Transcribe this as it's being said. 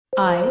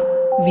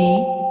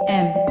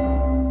IVM.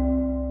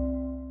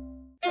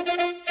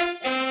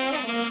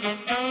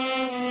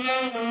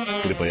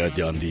 कृपया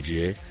ध्यान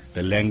दीजिए,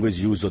 the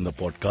language used on the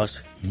podcast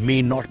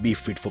may not be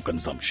fit for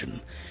consumption.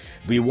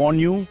 We warn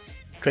you,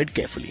 tread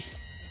carefully.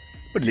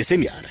 But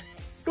listen yaar,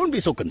 don't be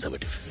so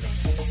conservative.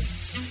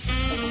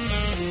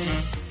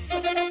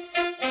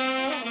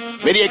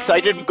 Very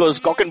excited because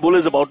Cock and Bull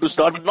is about to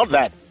start, but not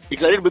that.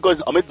 Excited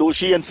because Amit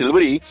and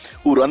Silverie,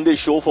 who run this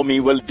show for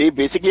me, well, they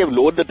basically have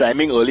lowered the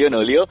timing earlier and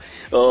earlier.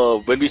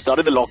 When we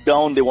started the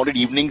lockdown, they wanted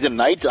evenings and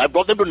nights. I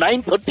brought them to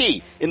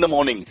 9:30 in the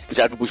morning, which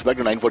I had to push back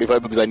to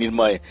 9:45 because I need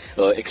my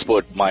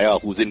expert, Maya,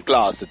 who's in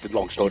class. It's a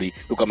long story,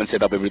 to come and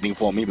set up everything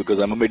for me because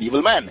I'm a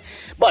medieval man.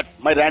 But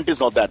my rant is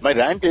not that. My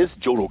rant is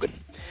Joe Rogan.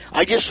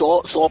 I just saw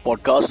a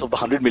podcast of the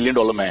 $100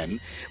 million man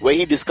where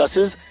he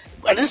discusses,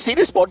 and this is a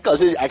serious podcast,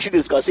 he's actually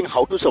discussing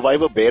how to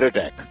survive a bear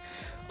attack.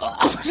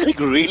 I was like,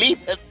 really?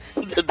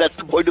 That's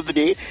the point of the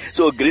day?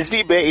 So a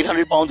grizzly bear,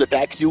 800 pounds,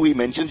 attacks you. He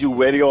mentions you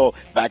wear your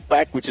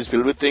backpack, which is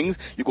filled with things.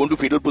 You go into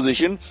fetal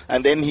position,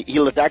 and then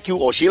he'll attack you,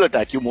 or she'll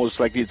attack you. Most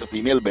likely it's a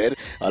female bear.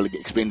 I'll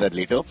explain that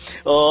later.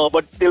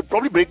 But they'll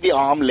probably break the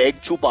arm,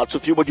 leg, chew parts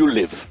of you, but you'll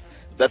live.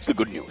 That's the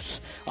good news.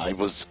 I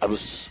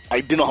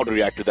didn't know how to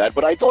react to that,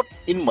 but I thought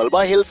in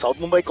Malba Hill, South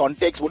Mumbai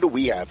context, what do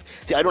we have?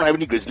 See, I don't have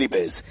any grizzly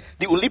bears.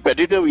 The only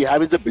predator we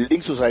have is the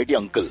building society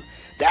uncle.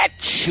 That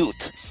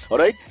shoot,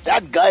 alright?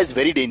 That guy is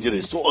very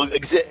dangerous. So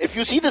if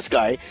you see this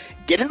guy,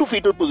 get into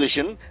fetal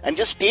position and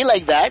just stay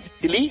like that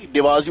till he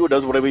devours you or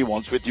does whatever he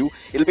wants with you.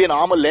 It'll be an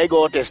arm, a leg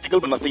or a testicle,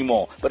 but nothing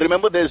more. But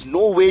remember, there's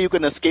no way you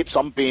can escape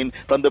some pain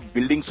from the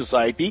building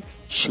society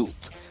shoot.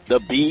 The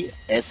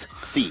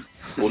BSC.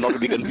 So not to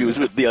be confused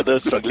with the other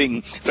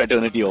struggling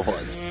fraternity of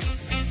us.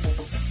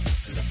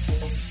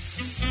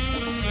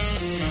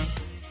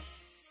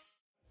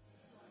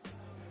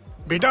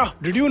 Beta,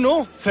 did you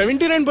know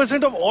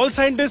 79% of all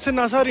scientists in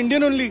NASA are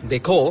Indian only?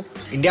 देखो,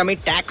 India में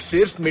tax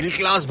सिर्फ middle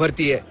class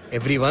भरती है.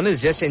 Everyone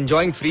is just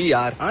enjoying free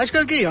यार.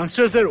 आजकल के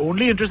youngsters are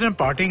only interested in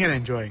partying and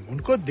enjoying.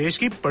 उनको देश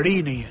की पड़ी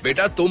ही नहीं है.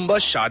 बेटा तुम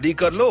बस शादी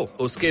कर लो,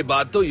 उसके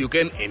बाद तो you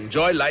can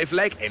enjoy life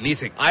like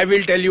anything. I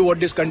will tell you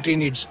what this country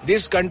needs.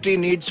 This country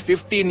needs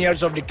 15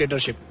 years of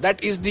dictatorship.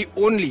 That is the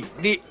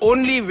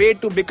only way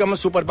to become a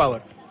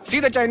superpower. See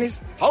the Chinese,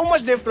 how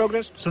much they've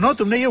progressed. सुनो,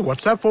 तुमने ये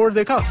WhatsApp forward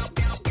देखा?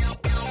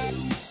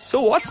 So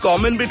what's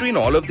common between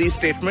all of these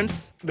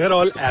statements? They're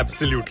all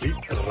absolutely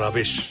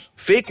rubbish.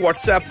 Fake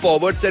WhatsApp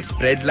forwards that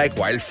spread like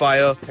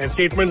wildfire. And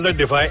statements that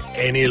defy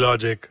any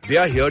logic. We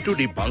are here to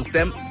debunk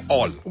them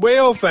all. Way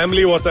of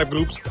family WhatsApp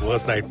groups,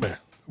 worst nightmare.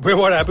 Where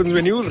what happens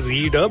when you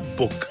read a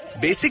book.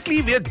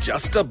 Basically, we're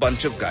just a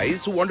bunch of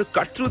guys who want to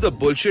cut through the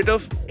bullshit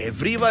of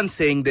everyone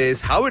saying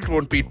this, how it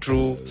won't be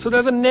true. So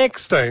that the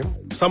next time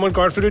someone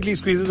confidently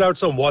squeezes out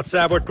some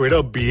WhatsApp or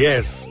Twitter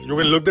BS, you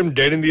can look them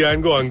dead in the eye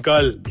and go,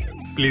 Uncle,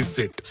 please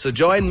sit. So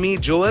join me,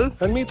 Joel.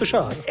 And me,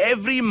 Tushar.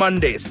 Every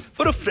Mondays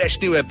for a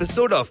fresh new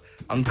episode of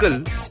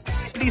Uncle,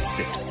 Please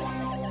Sit.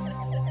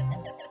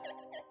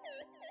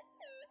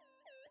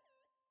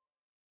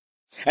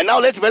 And now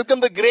let's welcome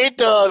the great,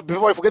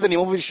 before I forget the name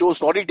of his show,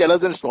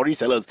 StoryTellers and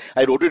StorySellers.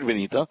 I wrote it,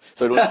 Vineet,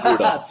 so I don't screw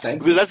it up.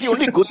 Because that's the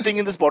only good thing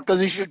in this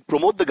podcast. You should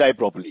promote the guy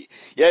properly.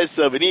 Yes,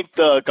 Vineet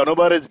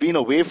Kanabar has been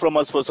away from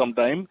us for some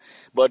time,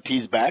 but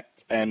he's back.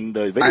 And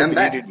very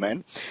opinionated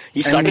man.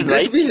 He started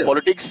right,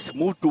 politics,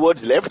 moved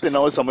towards left, and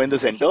now is somewhere in the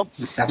center.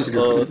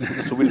 Absolutely.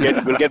 So we'll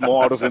get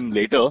more out of him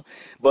later.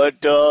 But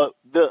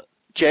the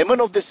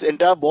chairman of this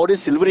entire board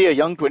is Silverie, a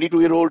young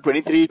 22-year-old,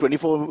 23,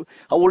 24.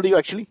 How old are you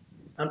actually?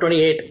 I'm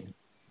 28.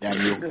 Damn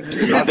you.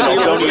 Not the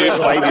lockdown age,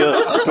 5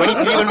 years.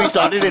 23 when we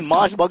started in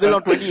March, Buggle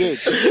on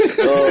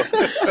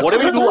 28.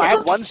 Whatever you do, I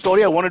have one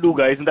story I want to do,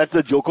 guys, and that's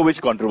the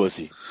Djokovic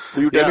controversy. So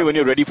you tell me when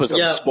you're ready for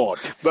some sport.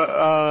 But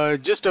I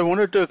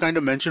wanted to kind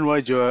of mention why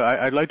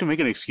I'd like to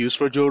make an excuse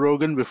for Joe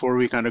Rogan before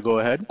we kind of go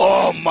ahead.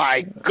 Oh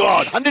my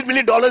God. $100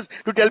 million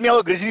to tell me how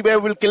a grizzly bear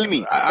will kill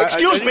me.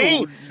 Excuse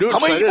me. Dude,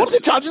 what are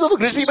the chances of a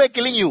grizzly bear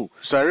killing you?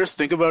 Cyrus,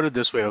 think about it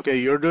this way, okay?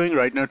 You're doing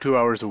right now 2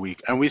 hours a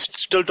week, and we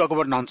still talk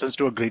about nonsense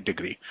to a great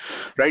degree.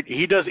 Right?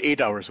 He does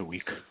 8 hours a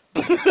week.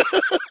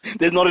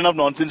 There's not enough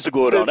nonsense to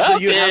go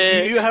around. You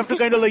have to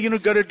kind of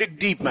gotta dig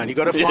deep, man. You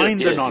gotta find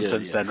the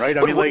nonsense then, right?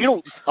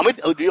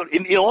 Amit,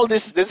 in all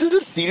this, there's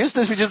a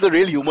seriousness which is the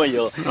real humor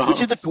here,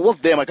 which is the two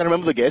of them. I can't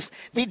remember the guest.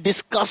 They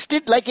discussed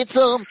it like it's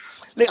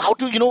like how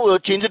to,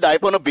 change a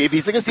diaper on a baby.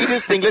 It's like a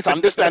serious thing. Let's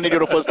understand it.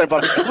 You're a first-time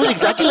father. It was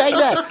exactly like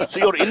that. So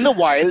you're in the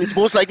wild. It's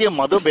most likely a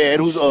mother bear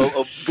who's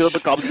because the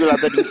cubs will have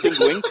that instinct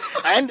going,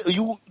 and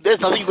there's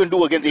nothing you can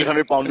do against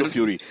 800 pounds of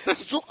fury.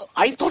 So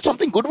I thought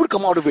something good would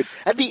come out of it.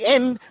 At the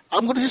end,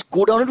 I'm going to just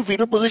go down into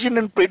fetal position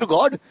and pray to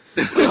God.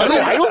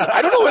 I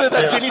don't know whether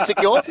that's really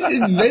secure.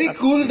 It's very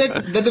cool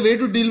that the way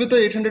to deal with a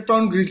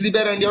 800-pound grizzly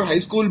bear and your high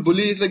school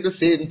bully is like the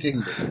same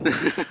thing.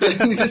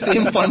 It's the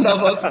same panda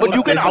works. But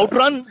you can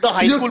outrun the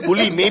high school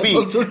bully. Maybe.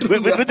 With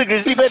the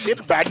grizzly bear, the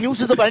bad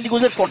news is apparently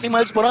goes at 40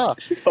 miles per hour.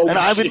 And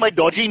I'm with my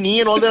dodgy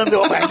knee and all that.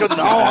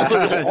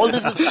 Now all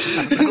this is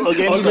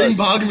against us.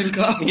 Bhag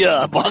Milka.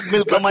 Yeah, Bhag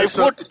Milka, my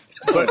foot.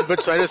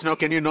 But Cyrus, now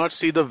can you not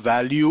see the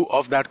value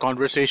of that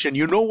conversation?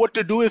 You know what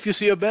to do if you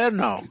see a bear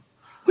now.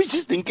 We're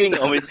just thinking,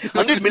 I mean,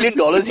 $100 million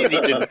he's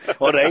eaten,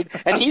 all right?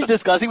 And he's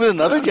discussing with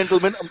another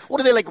gentleman, what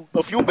are they, like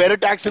a few bear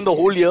attacks in the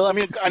whole year? I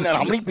mean, and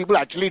how many people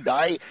actually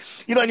die?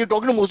 You know, and you're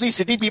talking to mostly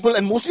city people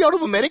and mostly out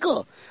of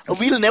America.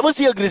 We'll never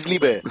see a grizzly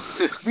bear.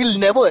 We'll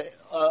never.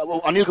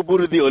 Anil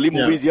Kapoor with the early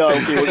movies, yeah,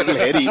 okay, was a little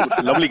hairy,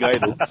 lovely guy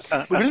though.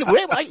 But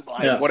whatever,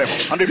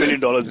 $100 million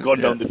gone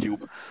down the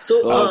tube.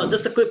 So,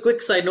 just a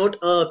quick side note,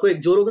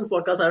 Joe Rogan's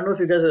podcast, I don't know if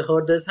you guys have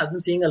heard this, has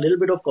been seeing a little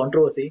bit of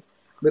controversy.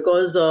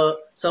 Because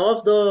some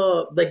of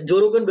like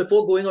Joe Rogan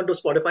before going onto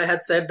Spotify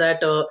had said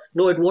that,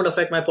 no, it won't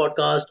affect my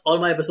podcast. All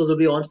my episodes will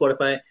be on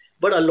Spotify.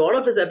 But a lot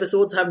of his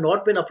episodes have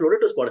not been uploaded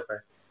to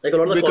Spotify. Like a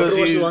lot of the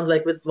controversial ones,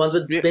 like ones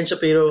with Ben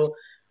Shapiro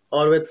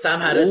or with Sam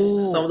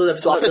Harris. Some of those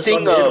episodes. So after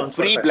saying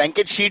free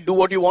blanket sheet, do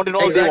what you want and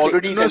all, they've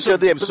already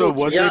censored the episode.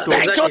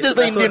 Bankshot is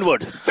the Indian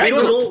word. We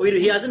don't know.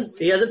 He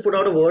hasn't put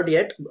out a word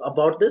yet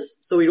about this,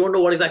 so we don't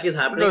know what exactly is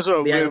happening. No,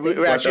 so we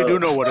actually do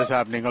know what is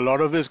happening. A lot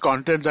of his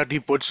content that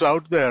he puts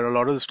out there, a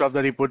lot of the stuff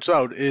that he puts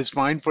out is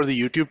fine for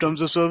the YouTube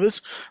terms of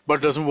service,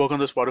 but doesn't work on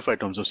the Spotify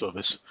terms of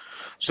service.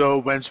 So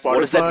when Spotify,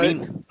 what does that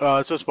mean?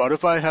 So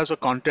Spotify has a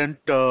content,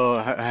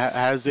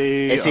 has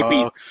a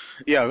SAP.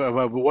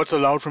 What's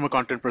allowed from a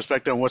content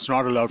perspective and what's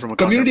not allowed from a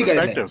Community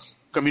content perspective. guidelines.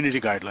 Community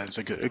guidelines,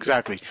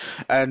 exactly.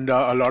 And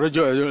a lot of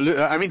Joe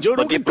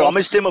But they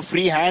promised him a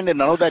free hand and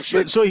none of that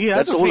shit. So he has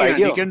That's a the free whole hand.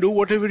 idea. He can do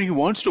whatever he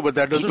wants to, but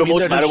that doesn't He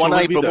promotes mean that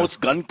marijuana, he be there. promotes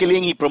gun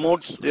killing, he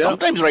promotes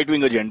sometimes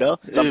right-wing agenda,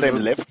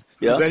 sometimes left.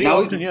 Yeah. Very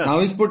often, yeah. Now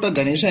he's put a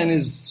Ganesha in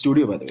his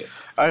studio, by the way.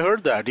 I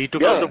heard that. He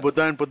took out the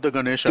Buddha and put the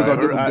Ganesha. Took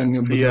out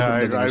the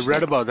I Ganesha.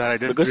 read about that. I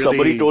didn't Because really...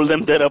 somebody told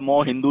them there are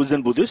more Hindus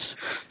than Buddhists.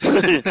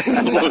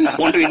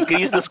 Want to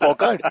increase the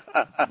scorecard.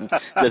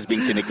 Just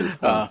being cynical.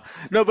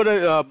 No, but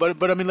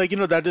I mean, like, you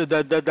know,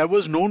 that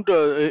was known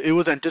to, it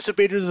was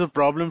anticipated as a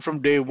problem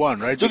from day one,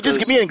 right? So just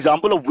give me an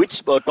example of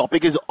which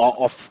topic is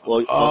off,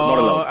 not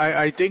allowed.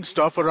 I think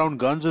stuff around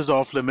guns is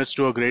off limits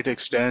to a great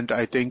extent.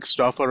 I think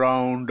stuff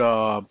around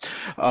a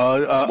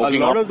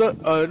lot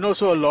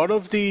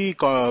of the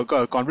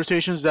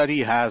conversations that he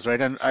has, right?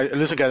 And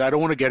listen, guys, I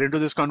don't want to get into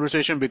this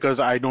conversation because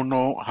I don't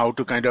know how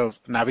to kind of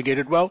navigate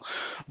it well.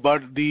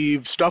 But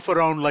the stuff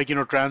around, like, you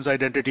know, trans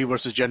identity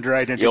versus gender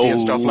identity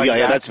and stuff like that.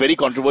 Yeah, that's very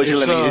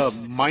controversial.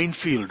 It's a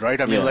minefield, right?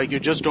 I mean, like,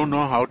 you just don't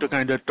know how to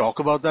kind of talk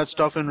about that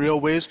stuff in real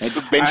ways. He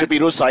took Ben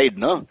Shapiro's side,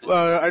 no?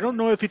 I don't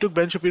know if he took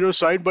Ben Shapiro's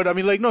side, but I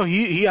mean, like, no,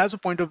 he has a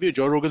point of view.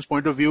 Joe Rogan's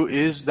point of view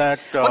is that...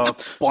 but the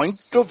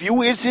point of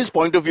view is his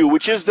point of view,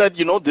 which is that,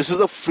 you know, this is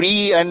a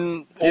free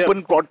and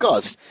open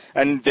podcast.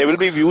 And there will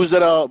be views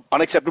that are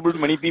unacceptable to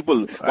many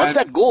people. Once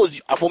that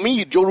goes, for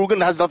me, Joe Rogan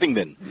has nothing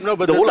then. No,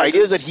 but the whole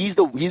idea is that he's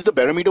the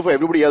barometer for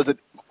everybody else.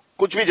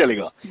 Kuch bhi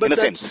chalega, in a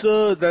sense.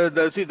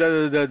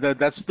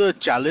 That's the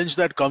challenge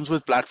that comes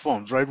with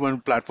platforms, right?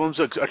 When platforms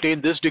attain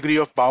this degree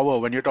of power,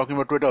 when you're talking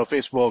about Twitter,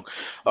 Facebook,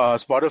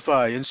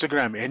 Spotify,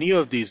 Instagram, any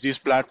of these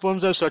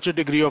platforms have such a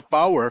degree of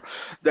power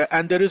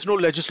and there is no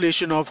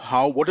legislation of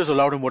what is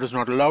allowed and what is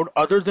not allowed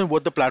other than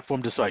what the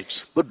platform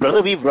decides. But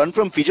brother, we've run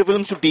from feature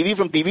films to TV,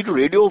 from TV to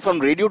radio,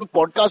 from radio to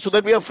podcast so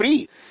that we are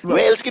free.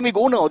 Where else can we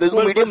go now? There's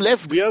no medium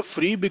left. We are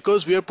free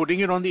because we are putting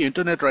it on the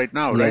internet right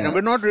now, right? And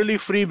we're not really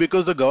free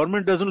because the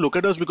government doesn't look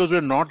at us because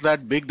we're not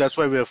that big. That's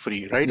why we're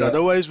free, right? Yeah.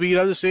 Otherwise, we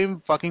have the same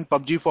fucking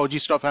PUBG, 4G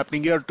stuff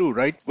happening here too,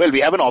 right? Well, we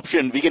have an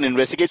option. We can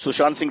investigate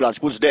Sushant Singh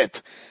Rajput's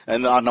death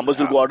and our numbers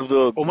will go out of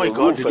the Oh my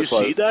God, did you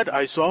see that?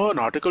 I saw an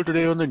article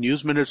today on the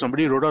News Minute.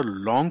 Somebody wrote a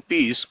long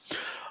piece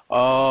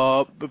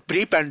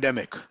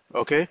pre-pandemic,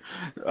 okay?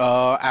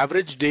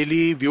 Average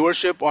daily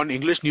viewership on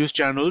English news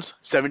channels,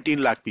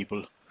 17 lakh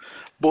people.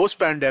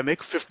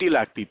 Post-pandemic, 50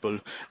 lakh people.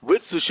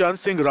 With Sushant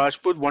Singh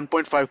Rajput,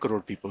 1.5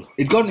 crore people.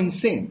 It's gone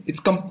insane. It's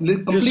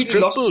completely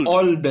lost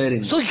all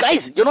bearing. So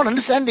guys, you're not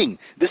understanding.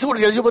 This is what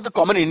tells you about the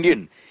common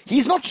Indian.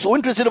 He's not so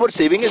interested about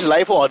saving his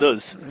life or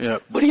others. Yeah.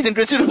 But he's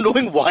interested in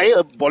knowing why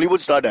a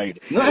Bollywood star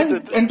died. No,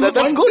 and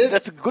that's good.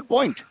 That's a good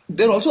point.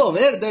 They're also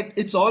aware that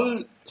it's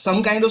all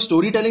some kind of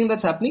storytelling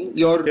that's happening.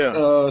 Your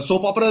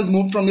soap opera has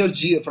moved from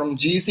from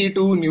GEC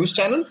to news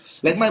channel.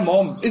 Like my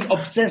mom is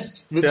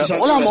obsessed with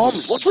all our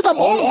moms. What's with our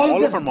moms?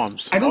 All of our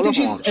moms. I don't think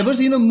she's ever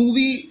seen a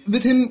movie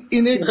with him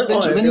in it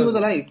when he was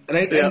alive,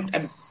 right? Yeah.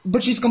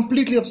 But she's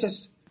completely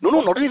obsessed. No,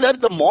 not only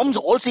that, the moms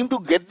all seem to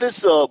get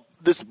this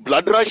this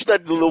blood rush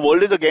that the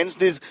world is against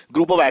this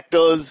group of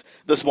actors,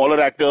 the smaller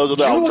actors or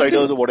the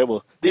outsiders or whatever.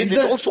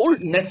 It's all sold.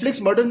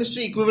 Netflix murder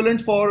mystery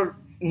equivalent for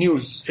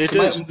news.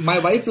 My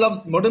wife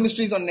loves murder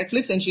mysteries on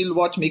Netflix and she'll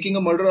watch Making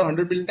a Murderer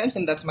 100 million times,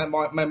 and that's my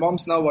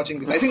mom's now watching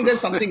this. I think there's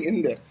something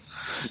in there.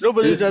 No,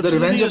 but the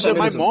revenge of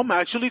my mom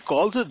actually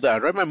calls it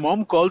that, right? My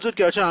mom calls it,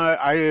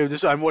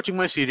 I'm watching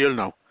my serial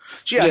now.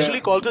 She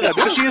actually calls it that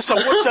because she is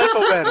somewhat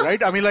self-aware,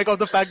 right? I mean, like of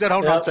the fact that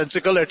how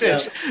nonsensical it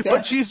is.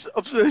 But she's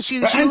totally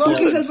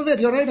self-aware.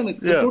 You're right,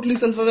 Amit. You're totally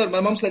self-aware.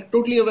 My mom's like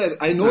totally aware.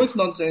 I know it's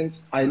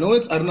nonsense. I know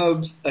it's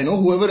Arnab's. I know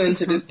whoever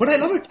else it is. But I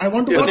love it. I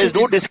want to watch There's it.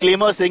 no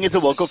disclaimer saying it's a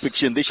work of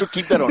fiction. They should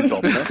keep that on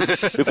top,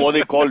 before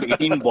they call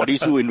 18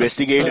 bodies to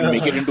investigate and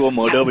make it into a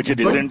murder, which it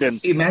isn't.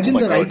 And imagine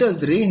the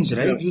writer's range,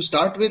 right? You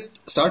start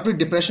with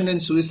depression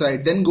and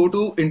suicide, then go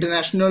to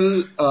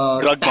international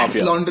drug tax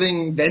mafia.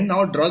 laundering, then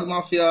now drug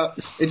mafia.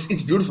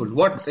 It's beautiful.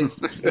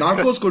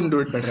 Narcos couldn't do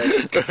it better. I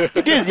think.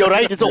 It is. You're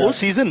right. It's a whole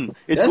season.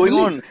 It's going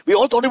on. We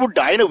all thought it would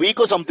die in a week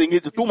or something.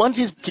 It's 2 months.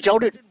 He's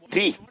kitchouted it.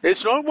 3.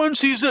 It's not one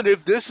season.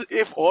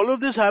 If all of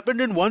this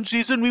happened in one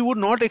season, we would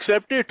not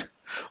accept it.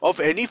 Of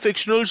any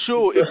fictional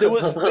show, if there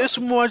was this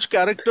much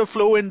character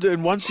flow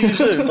in one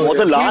season, for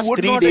the last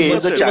 3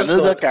 days, the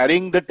channels are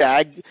carrying the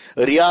tag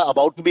 "Rhea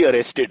about to be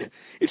arrested."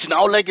 It's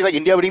now like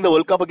India winning the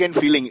World Cup again,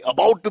 feeling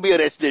about to be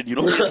arrested.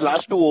 These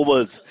last 2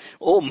 overs.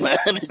 Oh man,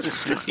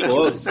 it's just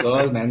ridiculous.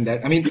 Oh man,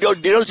 that did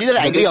you see that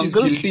angry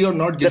uncle? Guilty or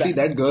not guilty,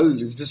 that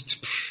girl is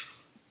just.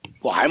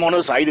 Well, I'm on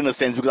her side in a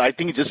sense because I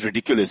think it's just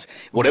ridiculous.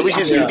 Whatever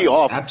she's guilty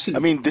of, absolutely.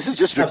 I mean, this is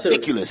just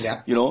ridiculous.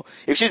 Yeah.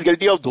 If she's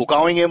guilty of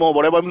dhokawing him or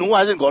whatever, I mean, who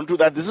hasn't gone through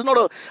that? This is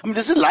not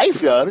this is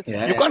life, yaar.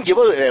 Yeah, you can't give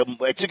her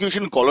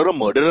execution, call her a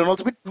murderer, and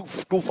also a bit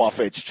too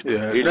far-fetched.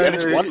 Yeah. And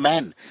it's one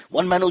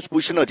man who's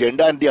pushed an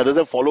agenda, and the others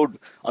have followed,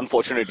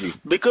 unfortunately.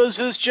 Because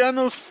his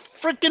channel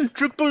freaking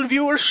triple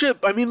viewership.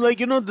 I mean,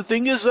 the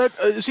thing is that,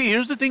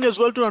 here's the thing as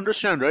well to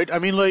understand, right? I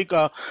mean,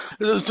 so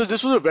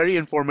this was a very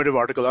informative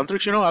article.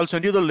 Antariksh, I'll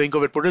send you the link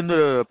of it. Put in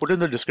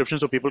the description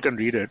so people can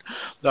read it.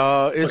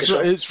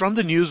 It's from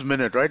the News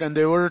Minute, right? And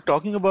they were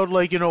talking about,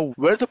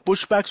 where the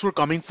pushbacks were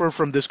coming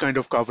from this kind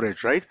of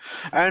coverage, right?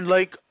 And,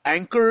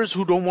 anchors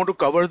who don't want to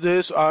cover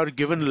this are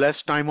given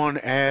less time on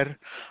air.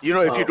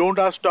 If you don't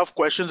ask tough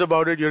questions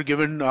about it,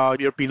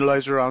 you're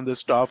penalized around this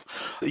stuff.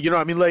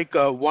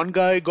 One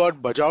guy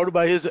got bajaued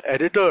by his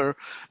editor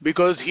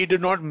because he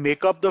did not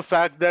make up the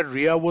fact that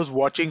Rhea was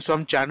watching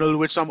some channel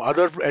which some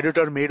other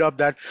editor made up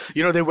that,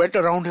 they went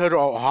around her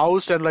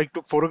house and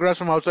took photographs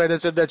from outside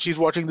and said that she's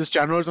watching this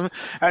channel or something.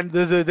 And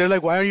they're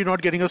like, why are you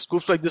not getting us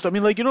scoops like this? I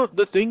mean,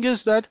 the thing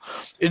is that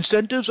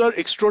incentives are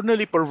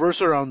extraordinarily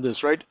perverse around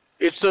this, right?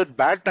 It's a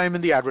bad time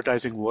in the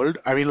advertising world.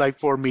 I mean,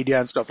 for media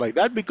and stuff like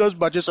that, because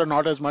budgets are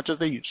not as much as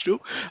they used to,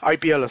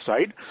 IPL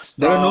aside.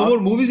 There are no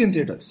more movies in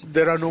theaters.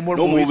 There are no more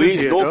movies in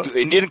theater. No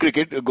Indian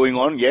cricket going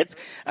on yet.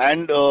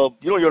 And,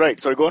 you're right.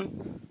 Sorry, go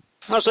on.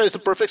 No, so it's a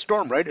perfect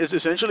storm, right? It's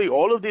essentially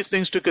all of these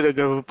things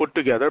put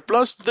together,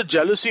 plus the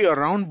jealousy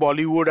around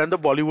Bollywood and the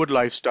Bollywood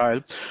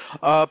lifestyle.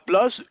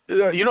 Plus,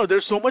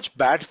 there's so much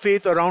bad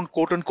faith around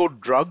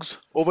quote-unquote drugs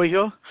over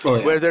here,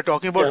 where they're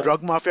talking about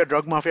drug mafia.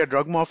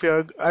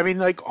 I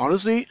mean,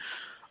 honestly,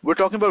 we're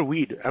talking about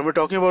weed, and we're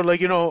talking about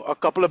a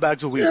couple of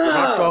bags of weed. We're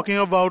not talking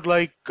about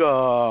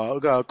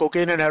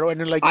cocaine and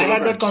heroin and I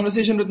had that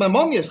conversation with my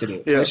mom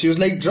yesterday. Yeah. She was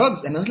like,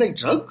 drugs, and I was like,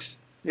 drugs?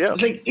 Yeah. I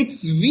was like,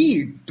 it's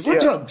weed. What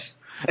drugs?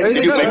 And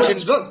you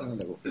mentioned drugs. And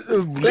the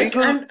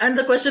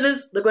question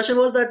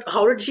was that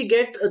how did she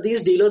get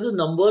these dealers'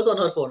 numbers on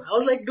her phone? I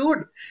was like,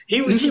 dude,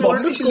 she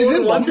wanted to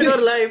score once in her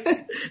life,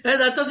 and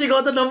that's how she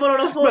got the number on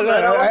her phone.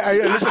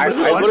 Once in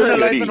her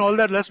life and all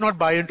that. Let's not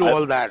buy into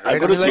all that.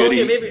 Right?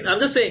 Okay, maybe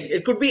I'm just saying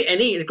it could be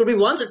any. It could be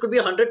once. It could be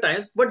 100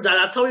 times. But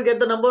that's how you get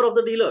the number of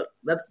the dealer.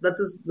 That's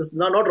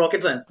not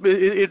rocket science.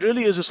 It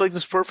really is. It's like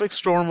this perfect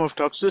storm of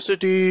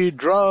toxicity,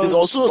 drugs. There's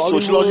also a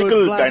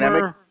sociological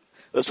dynamic.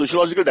 A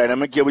sociological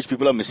dynamic here which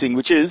people are missing,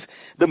 which is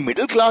the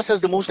middle class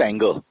has the most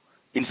anger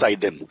inside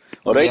them.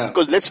 All right? Yeah.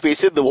 Because let's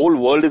face it, the whole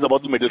world is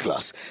about the middle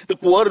class. The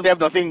poor, they have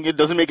nothing, it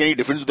doesn't make any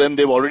difference to them.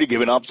 They've already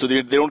given up, so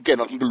they don't care,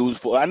 nothing to lose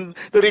for. And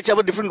the rich have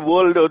a different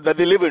world that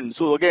they live in.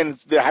 So again,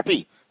 they're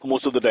happy for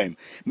most of the time.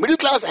 Middle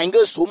class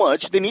angers so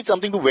much, they need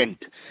something to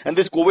vent. And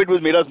this COVID was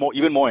made us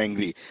even more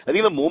angry. I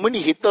think the moment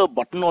he hit the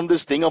button on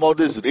this thing about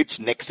this rich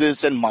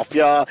nexus and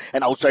mafia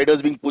and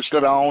outsiders being pushed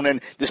around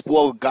and this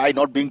poor guy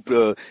not being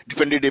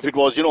defended, if it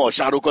was,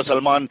 Shah Rukh or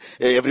Salman,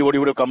 everybody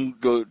would have come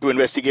to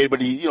investigate,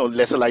 but he,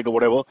 lesser light or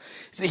whatever.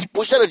 So he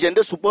pushed that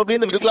agenda superbly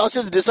and the middle class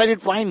has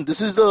decided, fine, this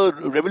is the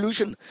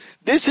revolution.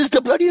 This is the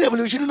bloody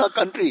revolution in our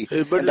country.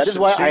 And that is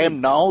why I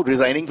am now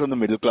resigning from the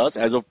middle class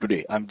as of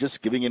today. I'm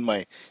just giving in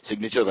my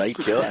signature right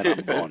here and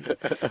I'm gone.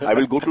 I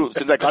will go to,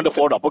 since I can't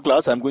afford upper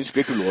class, I'm going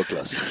straight to lower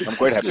class. I'm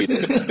quite happy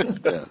there.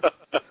 Yeah.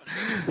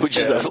 Which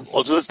is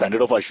also the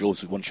standard of our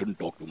shows. One shouldn't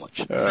talk too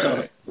much.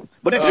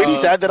 But it's really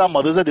sad that our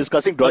mothers are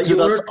discussing drugs with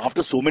us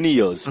after so many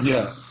years.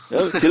 Yeah.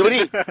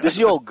 Silverie, this is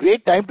your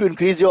great time to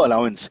increase your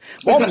allowance.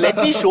 Mom, let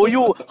me show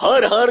you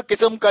her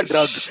kisam ka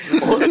drug.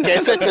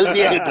 Kaisa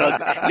chalti hai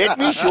drug. Let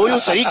me show you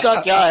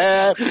tarika kya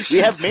hai. We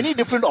have many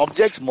different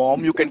objects,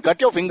 Mom. You can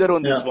cut your finger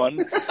on this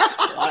one.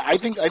 I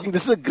think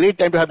this is a great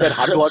time to have that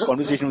heart-to-heart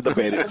conversation with the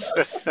parents.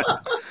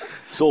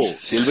 So,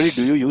 Silverie,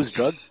 do you use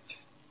drug?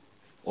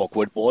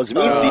 Awkward pause.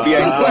 Means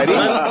CBI inquiry.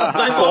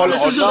 Call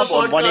Arnab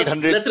on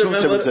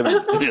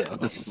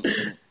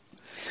 1-800-277.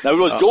 Now, if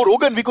it was Joe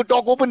Rogan, we could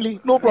talk openly,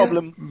 no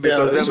problem.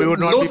 Because then we would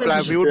not be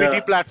we would be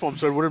deplatformed,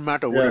 so it wouldn't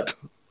matter, would it?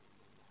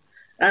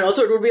 And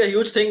also, it would be a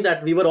huge thing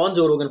that we were on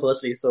Joe Rogan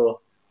firstly,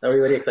 so that would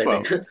be very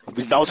exciting. Well,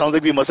 which now sounds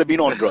like we must have been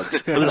on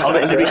drugs. How the hell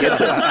did we get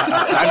there?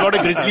 I'm not a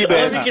grizzly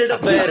bear. Or we killed a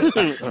bear.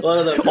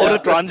 Or a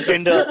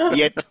transgender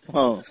yet.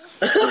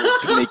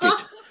 To make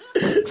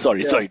it.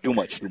 Sorry, too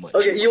much.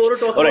 Okay, you want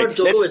to talk about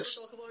Djokovic?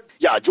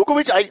 Yeah,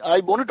 Djokovic, I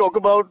want to talk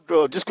about,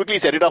 just quickly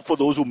set it up for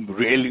those who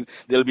really,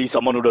 there'll be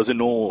someone who doesn't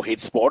know,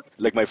 hate sport,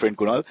 like my friend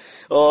Kunal.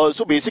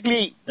 So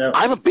basically,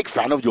 I'm a big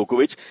fan of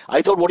Djokovic.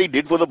 I thought what he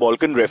did for the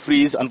Balkan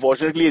referees,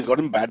 unfortunately, he's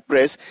gotten bad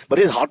press, but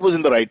his heart was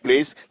in the right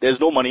place. There's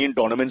no money in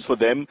tournaments for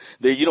them.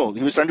 He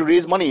was trying to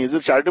raise money. It's a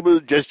charitable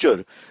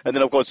gesture. And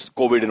then, of course,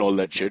 COVID and all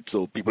that shit,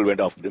 so people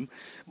went after him.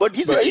 But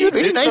he's a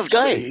really nice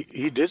guy.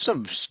 He did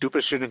some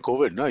stupid shit in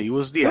COVID, no? He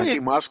was the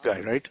anti-mask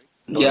guy, right?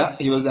 Yeah,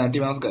 he was the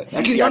anti-mask guy.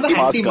 Actually, not the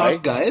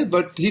anti-mask guy,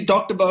 but he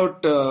talked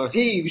about,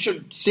 hey, we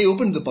should stay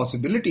open to the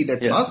possibility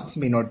that masks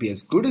may not be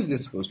as good as they're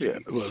supposed to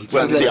be.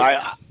 Well, see,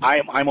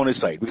 I'm on his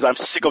side because I'm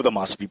sick of the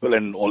mask people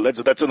and all that,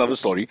 so that's another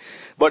story.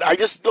 But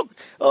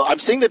I'm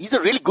saying that he's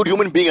a really good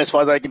human being as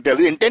far as I can tell.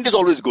 The intent is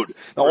always good.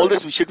 Now, all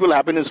this shit will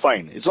happen is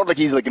fine. It's not like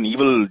he's like an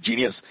evil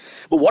genius.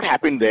 But what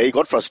happened there, he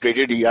got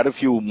frustrated. He had a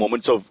few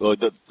moments of,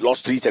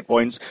 lost 3 set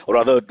points, or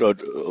rather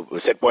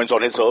set points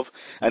on his serve,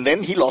 and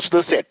then he lost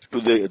the set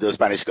to the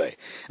Spanish guy.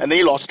 And then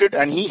he lost it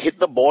and he hit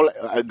the ball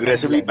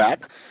aggressively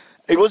back.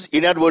 It was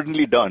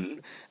inadvertently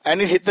done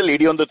and it hit the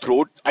lady on the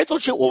throat. I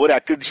thought she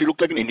overacted. She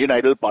looked like an Indian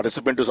Idol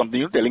participant or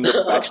something, telling the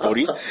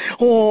backstory.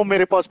 Oh,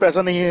 mere paas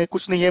paisa nahi hai,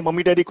 kuch nahi hai,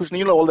 mummy daddy kuch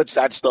nahi, all that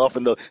sad stuff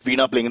and the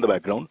Veena playing in the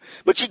background.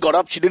 But she got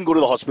up. She didn't go to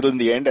the hospital in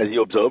the end, as he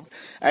observed.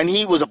 And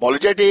he was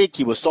apologetic.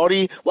 He was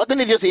sorry. Why couldn't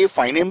they just say,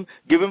 fine him,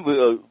 give him...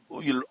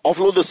 you'll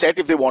offload the set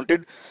if they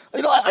wanted.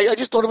 I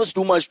just thought it was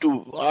too much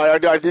I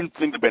didn't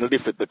think the penalty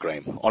fit the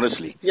crime,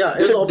 honestly. Yeah,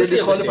 it's obviously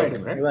disqualified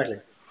him, right? Exactly.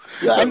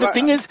 Yeah, and the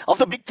thing is, of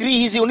the big three,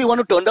 he's the only one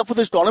who turned up for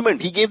this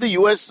tournament. He gave the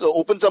US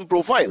Open some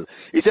profile.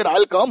 He said,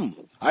 I'll come.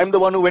 I'm the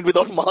one who went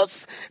without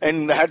masks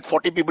and had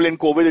 40 people in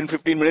COVID in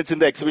 15 minutes in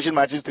the exhibition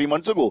matches 3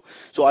 months ago.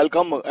 So I'll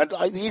come.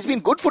 And he's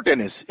been good for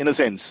tennis, in a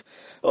sense,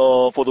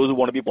 for those who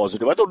want to be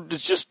positive. I thought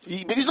it's just,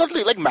 he's not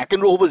like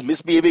McEnroe, who was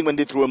misbehaving when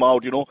they threw him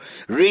out,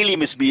 really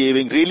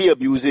misbehaving, really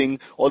abusing.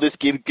 Or this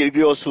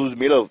Kyrgios, who's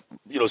made a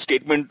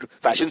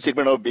fashion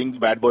statement of being the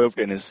bad boy of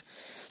tennis.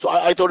 So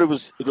I thought it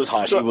was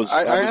harsh. So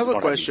I have a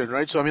question,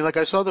 right? So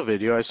I saw the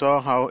video, I saw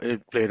how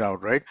it played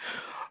out, right?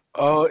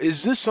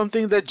 Is this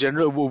something that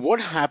what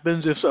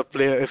happens if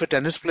a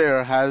tennis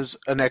player has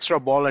an extra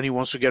ball and he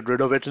wants to get rid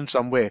of it in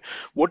some way?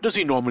 What does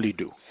he normally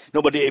do?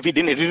 No, but if he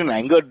didn't hit it in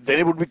anger, then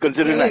it would be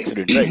considered an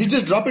accident, right? You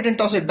just drop it and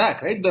toss it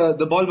back, right?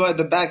 The ball by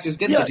the back just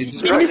gets it.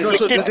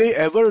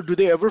 So do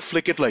they ever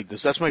flick it like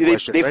this? That's my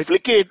question, they right?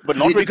 Flick it, but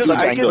not with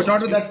such anger. But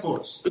not with that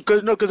force.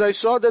 Because I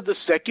saw that the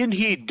second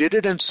he did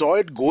it and saw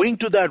it going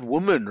to that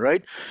woman,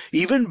 right?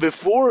 Even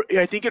before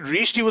I think it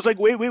reached, he was like,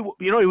 wait,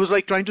 he was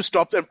like trying to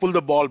stop and pull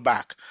the ball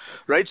back,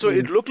 right? So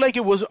it looked like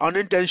it was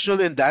unintentional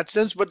in that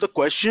sense, but the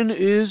question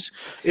is,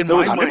 it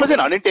was 100%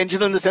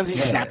 unintentional in the sense he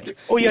snapped it.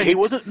 Oh yeah, he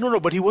wasn't. No,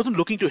 but he wasn't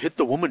looking to hit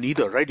the woman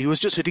either, right? He was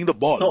just hitting the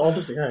ball. No,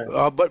 obviously.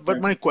 Yeah.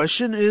 But my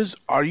question is,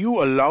 are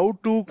you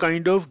allowed to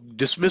kind of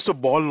dismiss a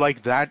ball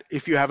like that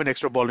if you have an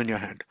extra ball in your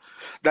hand?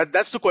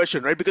 That's the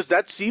question, right? Because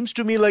that seems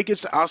to me like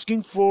it's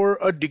asking for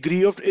a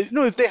degree of,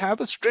 if they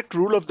have a strict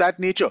rule of that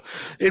nature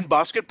in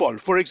basketball,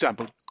 for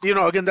example,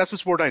 again, that's a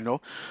sport I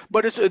know,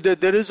 but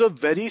there is a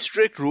very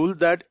strict rule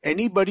that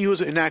anybody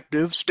who's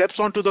inactive steps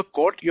onto the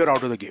court, you're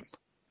out of the game.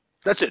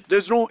 That's it.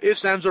 There's no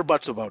ifs, ands, or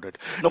buts about it.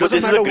 No, but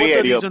this is a grey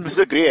area. This is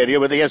a grey area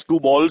where he has 2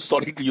 balls,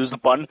 sorry to use the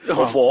pun,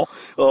 or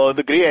 4.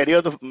 The grey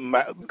area,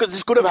 because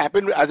this could have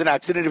happened as an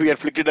accident if he had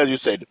flicked it, as you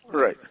said.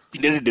 Right. He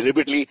did it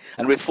deliberately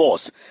and with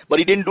force. But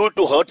he didn't do it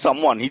to hurt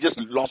someone. He just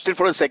lost it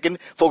for a second,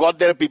 forgot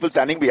there are people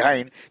standing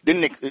behind. There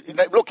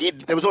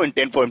was no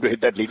intent for him to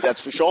hit that lead, that's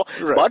for sure.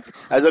 Right. But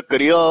as a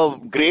career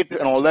great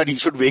and all that, he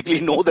should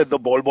vaguely know that the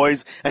ball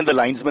boys and the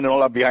linesmen and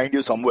all are behind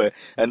you somewhere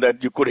and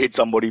that you could hit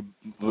somebody.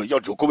 You're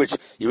Djokovic,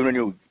 even when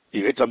you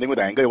hit something with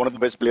anger, you're one of the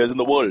best players in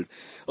the world.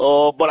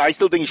 But I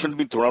still think he shouldn't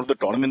be thrown out of the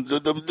tournament.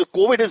 The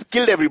COVID has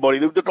killed everybody.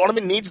 The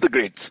tournament needs the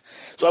greats.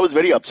 So I was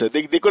very upset.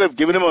 They could have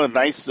given him a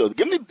nice...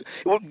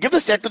 give the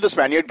set to the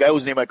Spaniard guy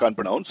whose name I can't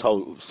pronounce.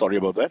 Sorry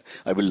about that.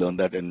 I will learn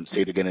that and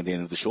say it again at the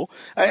end of the show.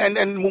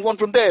 And move on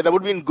from there. That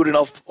would have been good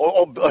enough.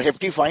 Or a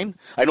hefty fine.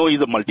 I know he's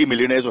a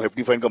multi-millionaire, so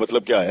hefty fine ka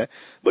matlab kya hai.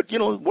 But,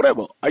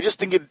 whatever. I just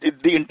think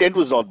the intent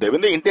was not there.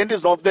 When the intent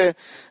is not there,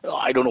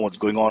 I don't know what's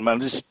going on, man.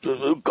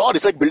 God,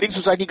 it's like building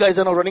society guys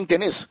are now running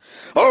tennis.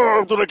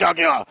 Oh, tune kya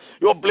kiya?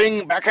 You're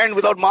playing backhand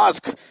without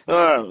mask.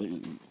 I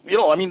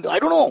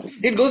don't know.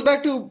 It goes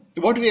back to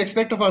what we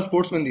expect of our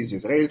sportsmen these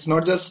days, right? It's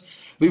not just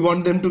we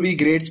want them to be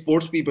great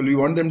sports people. We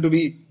want them to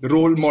be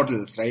role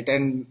models, right?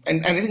 And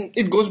I think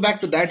it goes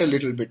back to that a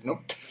little bit, no?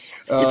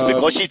 It's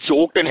because she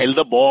choked and held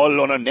the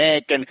ball on her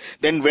neck and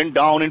then went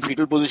down in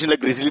fetal position like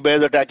grizzly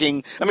bears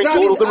attacking. I mean,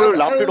 Joe Rogan would have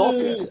laughed it off.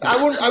 Yeah.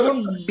 I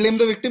won't blame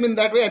the victim in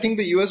that way. I think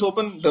the US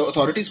Open, the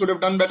authorities could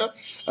have done better.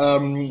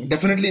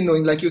 Definitely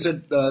knowing, like you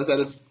said,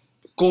 Cyrus,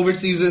 COVID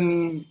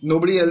season,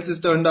 nobody else has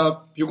turned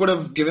up. You could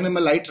have given him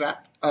a light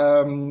rap.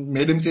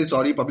 Made him say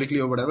sorry publicly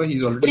or whatever.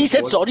 He's already. But he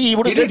said sorry. He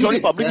would have said sorry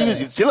publicly. Yeah.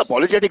 He's still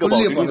apologetic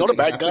about it. He's not a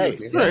bad guy.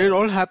 Yeah, it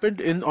all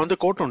happened on the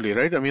court only,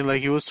 right? I mean,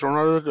 like he was thrown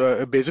out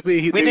of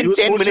basically. Within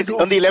 10 minutes,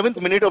 on the 11th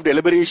minute of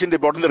deliberation, they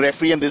brought in the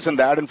referee and this and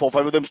that, and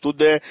 4-5 of them stood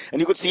there, and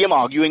you could see him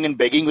arguing and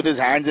begging with his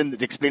hands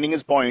and explaining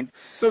his point.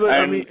 No, but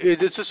I mean,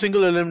 it's a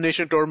single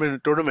elimination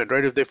tournament,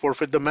 right? If they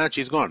forfeit the match,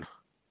 he's gone.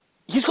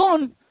 He's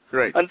gone.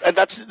 Right. And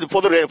that's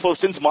for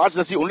since March,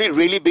 that's the only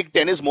really big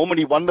tennis moment.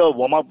 He won the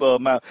warm-up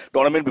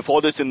tournament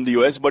before this in the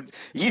US, but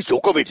he's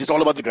Djokovic. It's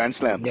all about the Grand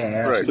Slams.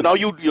 Yeah, right. So now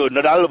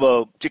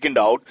Nadal chickened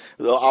out.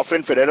 Our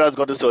friend Federer has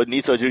got the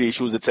knee surgery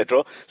issues,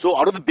 etc. So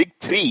out of the big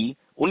three,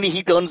 only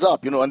he turns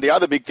up, and they are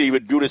the big three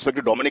with due respect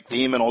to Dominic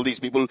Thiem and all these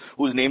people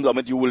whose names,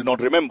 Amit, you will not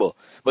remember.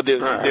 But they're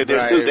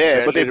still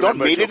there, but they've not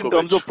made it in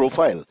terms of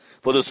profile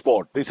for the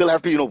sport. They still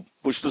have to,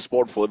 push the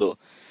sport further.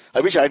 I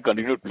wish I had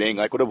continued playing.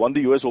 I could have won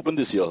the US Open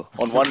this year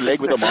on one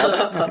leg with a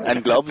mask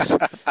and gloves,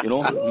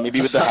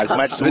 maybe with the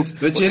hazmat suit.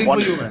 We're cheering for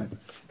you, man.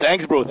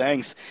 Thanks, bro.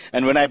 Thanks.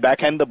 And when I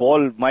backhand the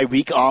ball, my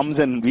weak arms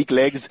and weak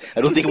legs, I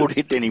don't think it would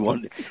hit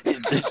anyone.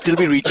 They'd still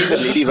be reaching the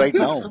lady right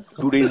now,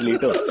 2 days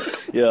later.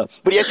 Yeah.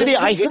 But yesterday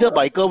I hit a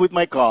biker with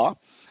my car.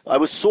 I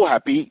was so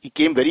happy. He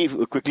came very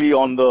quickly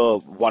on the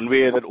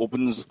one-way that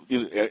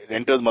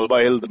enters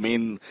Malba Hill, the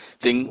main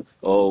thing.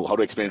 How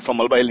to explain it? From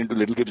Malba Hill into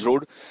Little Gibbs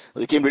Road.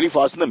 He came really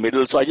fast in the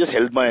middle, so I just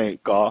held my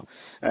car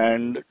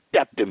and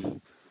tapped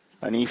him.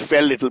 And he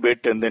fell a little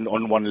bit and then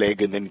on one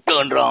leg and then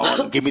turned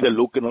around and gave me the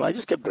look and all. I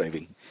just kept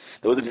driving.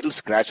 There was a little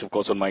scratch, of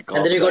course, on my car.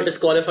 And then you got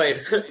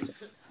disqualified.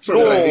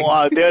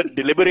 No, they're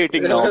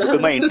deliberating now because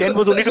my intent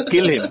was only to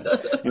kill him.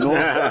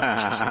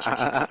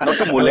 Not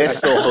to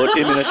molest or hurt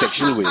him in a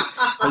sexual way.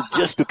 It was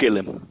just to kill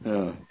him.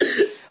 Yeah.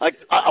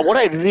 What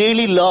I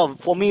really love,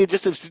 for me,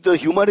 just the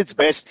humor its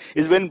best,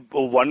 is when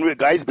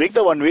guys break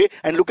the one way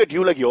and look at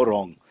you like you're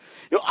wrong.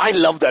 I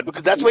love that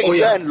because that's why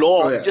India and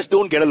law just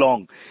don't get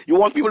along. You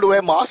want people to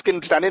wear masks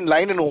and stand in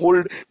line and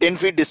hold 10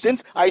 feet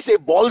distance. I say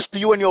balls to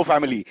you and your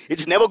family.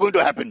 It's never going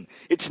to happen.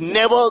 It's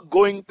never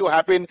going to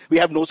happen. We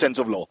have no sense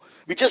of law.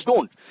 We just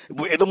don't.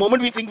 At the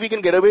moment we think we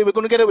can get away, we're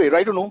going to get away,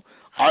 right or no?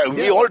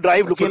 We all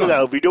drive looking at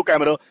the video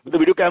camera. With the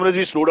video cameras,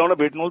 we slow down a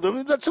bit and all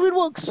that. That's how it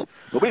works.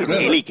 Nobody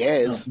really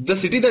cares. The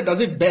city that does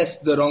it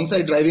best, the wrong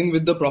side driving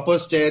with the proper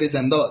steer, is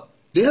Ahmedabad.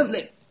 They have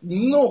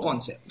no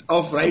concept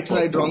of right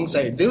side, wrong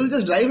side. They will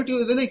just drive at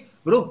you. They're like,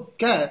 bro,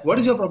 what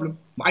is your problem?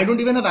 I don't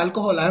even have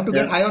alcohol. I have to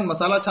get high on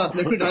masala chas.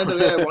 Let me drive the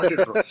way I want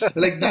it, bro.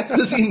 That's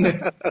the scene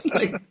there.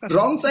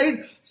 Wrong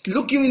side,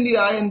 look you in the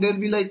eye and they'll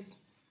be like,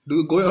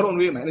 go your own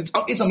way, man.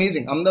 It's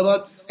amazing.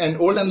 Ahmedabad and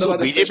old Ahmedabad.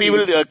 So BJP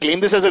will claim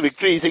this as a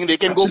victory, saying they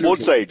can go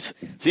both sides.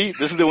 See,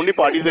 this is the only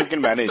party that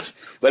can manage.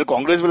 Well,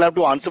 Congress will have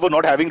to answer for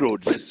not having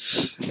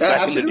roads.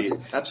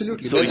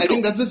 Absolutely. So I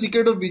think that's the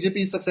secret of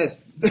BJP's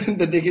success.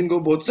 That they can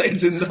go both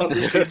sides on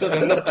the streets of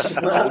Ahmedabad.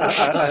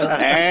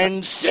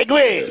 And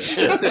segue.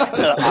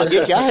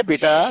 Aage kya hai,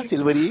 beta,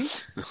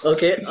 Silverie?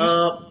 Okay,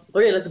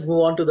 let's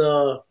move on to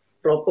the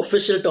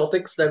official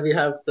topics that we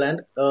have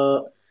planned.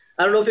 I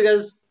don't know if you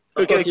guys...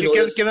 Okay,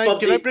 can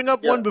I bring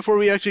up one before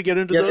we actually get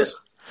into those?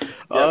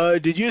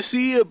 Yes. Did you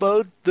see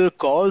about the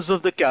cause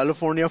of the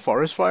California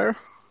forest fire?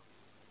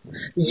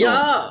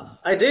 Yeah,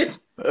 I did.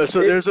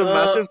 So there's a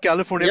massive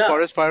California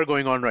forest fire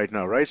going on right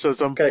now, right? So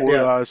some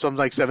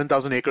like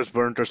 7,000 acres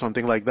burnt or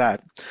something like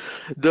that.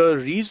 The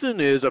reason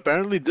is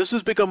apparently this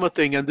has become a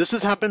thing, and this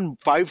has happened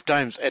 5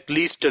 times at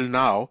least till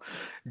now.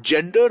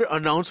 Gender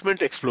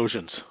announcement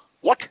explosions.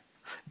 What?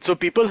 So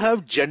people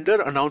have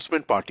gender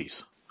announcement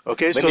parties.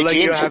 Okay, when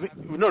you're having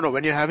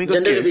when you're having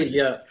gender a kid,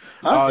 reveal,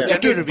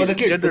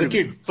 gender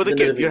reveal for the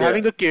kid. You're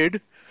having a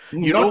kid.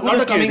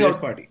 Not a coming out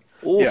party.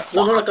 Oh,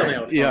 not a coming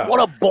out. Yeah. What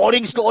a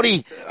boring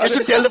story. Just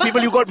to tell the people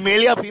you got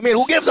male or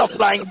female. Who gives a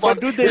flying fuck?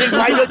 Dude, in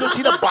 5 years you'll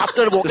see the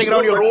bastard walking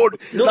around your road.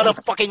 Another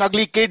fucking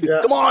ugly kid. Yeah.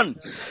 Come on.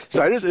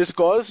 Cyrus, it's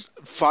caused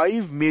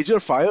 5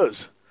 major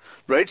fires.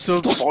 Right,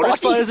 so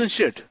forest fires and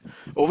shit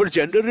over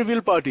gender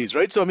reveal parties,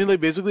 right? So I mean,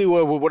 basically,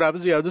 what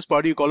happens? You have this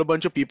party, you call a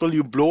bunch of people,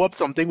 you blow up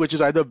something which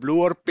is either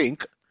blue or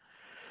pink,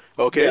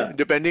 okay,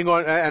 depending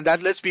on, and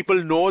that lets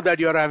people know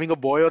that you are having a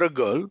boy or a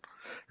girl,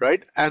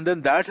 right? And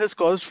then that has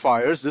caused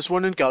fires. This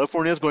one in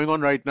California is going on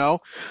right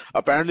now.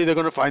 Apparently, they're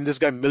going to fine this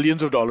guy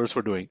millions of dollars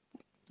for doing.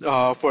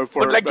 But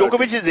like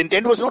Djokovic's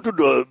intent was not to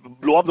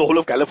blow up the whole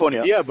of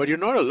California. Yeah, but you're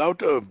not allowed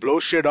to blow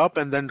shit up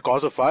and then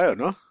cause a fire,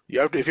 no? You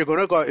have to, if you're going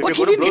to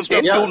blow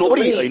stuff,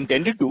 nobody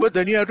intended to. But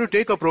then you have to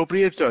take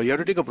appropriate. So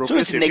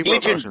it's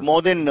negligent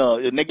more than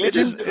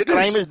negligent.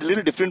 Crime is a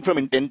little different from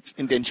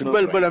intentional.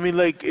 Well, crime. but I mean,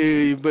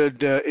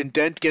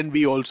 intent can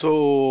be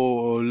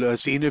also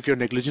seen if your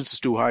negligence is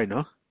too high,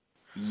 no?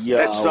 Yeah,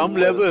 At some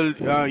well,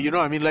 level, I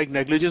mean, like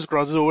negligence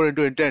crosses over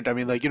into intent. I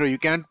mean, like, you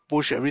can't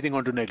push everything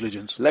onto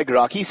negligence. like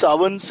Rakhi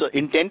Sawant's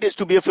intent is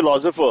to be a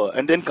philosopher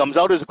and then comes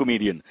out as a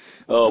comedian,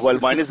 while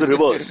mine is the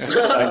reverse.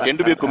 I intend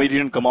to be a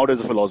comedian and come out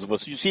as a philosopher.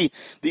 So you see,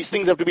 these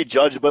things have to be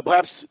judged, but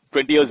perhaps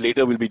 20 years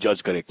later we'll be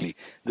judged correctly.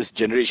 This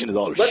generation is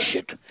all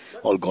shit,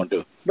 all gone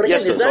to. But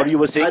Yes, again, sir, sorry, you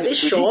were saying. are they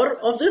sure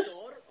of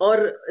this? Or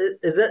are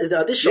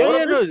they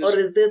sure of this? no, Or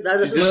is that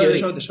just a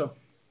theory? Sure.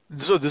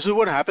 So this is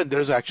what happened.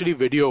 There's actually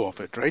video of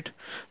it, right?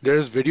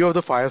 There's video of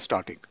the fire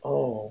starting.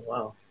 Oh,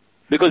 wow.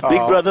 Because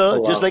Big Brother,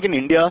 wow. just like in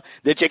India,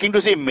 they're checking to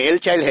say male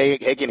child hai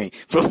ki nahi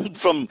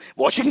from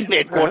Washington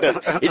headquarters.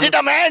 Is it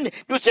a man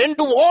to send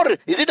to war?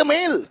 Is it a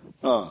male?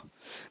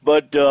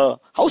 But how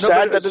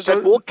sad but that so-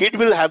 that poor kid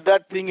will have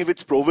that thing if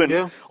it's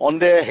proven on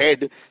their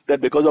head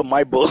that because of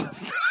my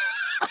birth.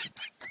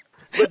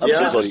 I'm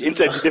so sorry,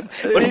 insensitive.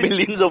 But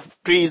millions of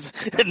trees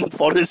and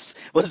forests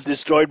was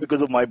destroyed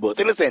because of my birth,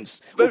 in a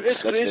sense. But Oops,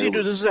 it's that's crazy.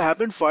 terrible. This has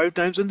happened 5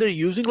 times, and they're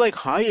using like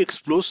high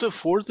explosive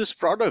for this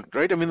product,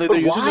 right? I mean, like, But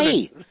they're why?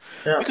 using it.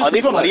 Yeah. Are they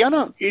from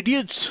Haryana?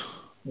 Idiots.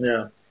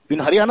 Yeah. In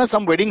Haryana,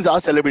 some weddings are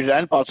celebrated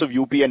and parts of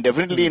UP, and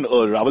definitely in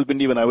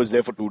Rawalpindi when I was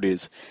there for 2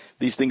 days.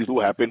 These things do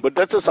happen, but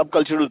that's a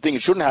subcultural thing.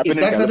 It shouldn't happen Is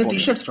in that where California. the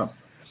t-shirt's from?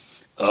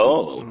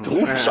 Oh,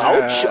 oops,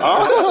 ouch.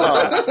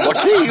 What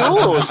say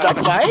you? Start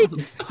fight?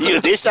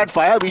 They start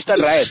fire, we start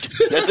riot.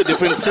 That's the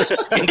difference,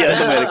 India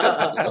and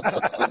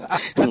America.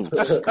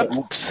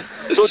 Oops.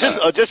 So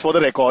just for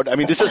the record, I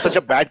mean, this is such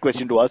a bad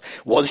question to ask.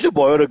 Was it a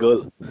boy or a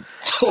girl?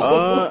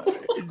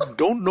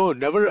 Don't know.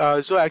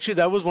 Never. So actually,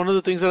 that was one of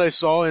the things that I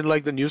saw in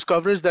like the news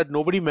coverage that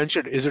nobody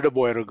mentioned. Is it a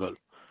boy or a girl?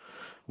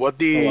 What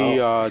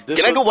the? This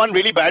Can I do one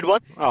really bad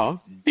one?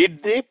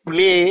 Did they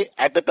play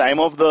at the time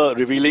of the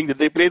revealing? Did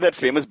they play that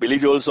famous Billy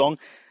Joel song?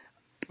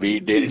 We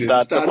didn't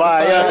start the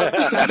fire.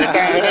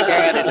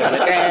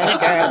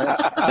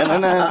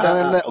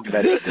 Okay,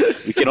 that's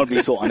it. We cannot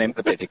be so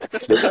unempathetic.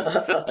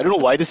 I don't know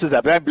why this is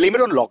happening. I blame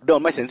it on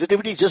lockdown. My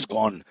sensitivity is just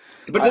gone.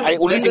 But I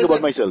only then think there's about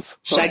that myself.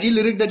 Shaggy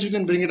lyric that you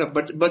can bring it up,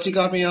 but you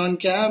got me on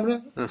camera.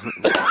 But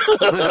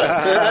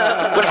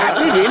have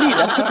they really?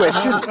 That's the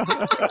question.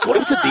 What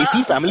is the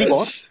Desi family,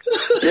 boss?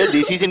 They're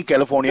Desis in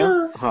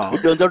California.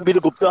 It turns out to be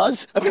the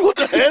Guptas. I mean, what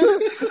the hell?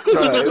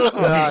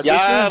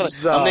 यार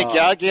हमने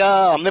क्या किया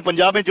हमने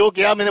पंजाब में जो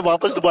किया मैंने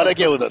वापस दोबारा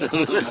किया उधर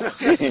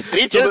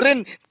 3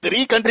 children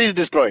 3 countries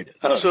destroyed.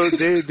 So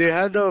they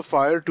had a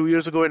fire 2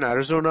 years ago in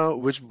Arizona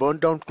which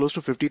burnt down close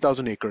to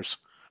 50,000 acres.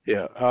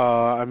 Yeah,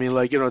 I mean,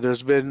 like,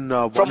 there's been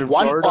From in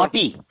one Florida,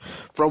 party.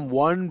 from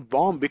one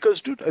bomb.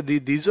 Because, dude,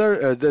 these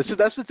are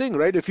that's the thing,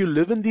 right? If you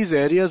live in these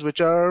areas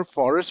which are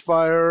forest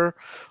fire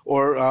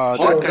or that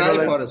dry kind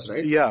of forest,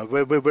 right? Yeah,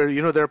 where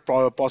there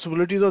are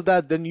possibilities of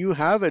that, then you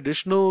have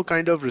additional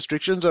kind of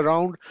restrictions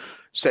around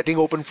setting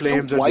open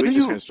flames So and why doing don't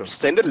this you kind of stuff.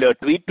 send a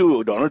tweet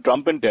to Donald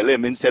Trump and tell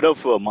him instead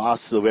of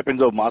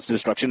weapons of mass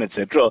destruction,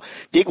 etc.,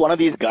 take one of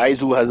these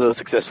guys who has a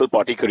successful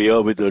party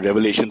career with the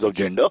revelations of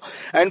gender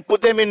and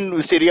put them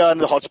in Syria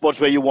and the hotspots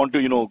where you want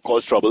to,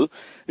 cause trouble.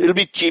 It'll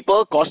be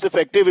cheaper, cost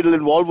effective. It'll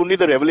involve only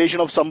the revelation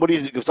of some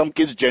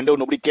kid's gender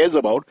nobody cares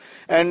about,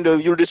 and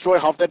you'll destroy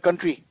half that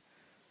country.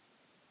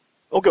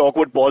 Okay,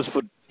 awkward pause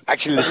for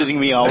actually listening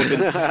me out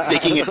and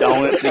taking it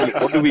down and saying,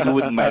 what do we do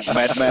with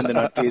Madman, the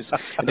nutcase?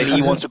 And then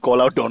he wants to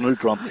call out Donald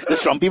Trump.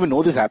 Does Trump even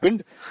know this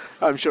happened?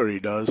 I'm sure he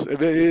does.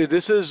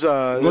 This is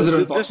Was it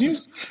on Fox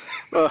News?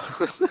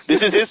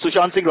 This is his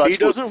Sushant Singh Rajput. He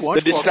doesn't watch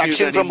the distraction Fox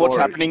News from what's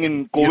anymore. happening in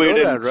You COVID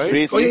know that, and right?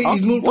 race. Oh yeah,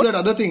 he's moved What? to that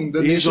other thing.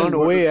 The He's nation. on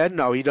OAN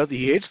now.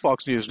 He hates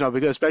Fox News now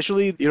because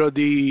especially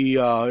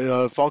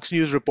the Fox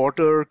News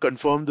reporter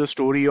confirmed the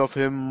story of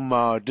him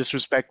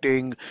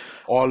disrespecting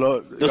all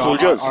The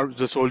soldiers.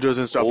 the soldiers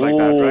and stuff like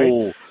that,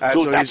 right? And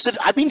So that's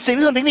I've been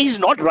saying something. He's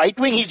not right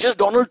wing. He's just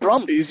Donald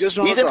Trump. He's just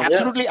Donald He's an Trump.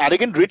 absolutely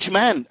arrogant rich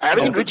man.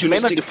 Arrogant rich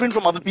men are different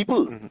from other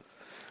people.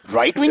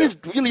 Right wing is,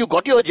 you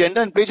got your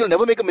agenda in place. You'll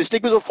never make a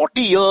mistake because for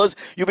 40 years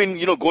you've been,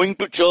 going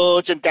to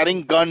church and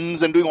carrying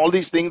guns and doing all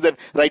these things that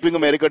right wing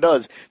America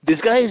does.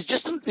 This guy is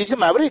he's a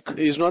maverick.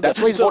 He's not.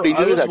 That's why he's more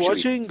dangerous. I was Actually,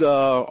 watching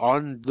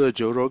on the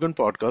Joe Rogan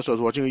podcast. I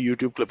was watching a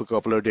YouTube clip a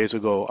couple of days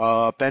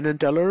ago. Penn and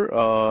Teller.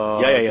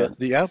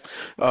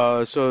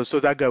 So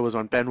that guy was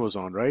on. Penn was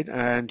on, right?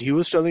 And he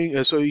was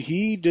telling. So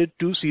he did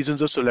 2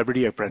 seasons of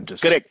Celebrity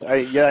Apprentice. correct.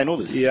 I know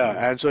this.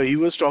 Yeah, and so he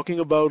was talking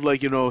about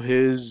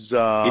his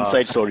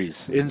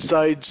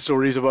inside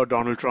stories about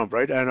Donald Trump,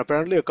 right? And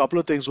apparently a couple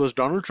of things was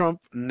Donald Trump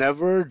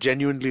never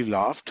genuinely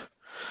laughed.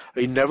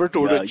 He never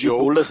told a You joke.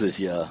 told us this,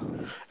 yeah.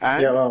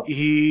 And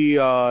he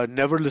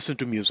never listened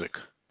to music.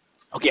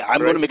 Okay,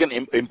 I'm going to make an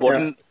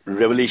important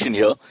revelation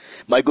here.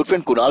 My good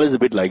friend Kunal is a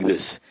bit like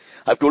this.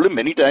 I've told him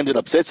many times it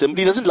upsets him, but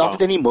he doesn't laugh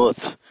with any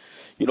mirth.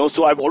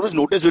 So I've always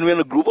noticed when we're in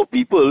a group of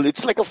people,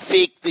 it's like a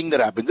fake thing that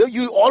happens.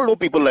 You all know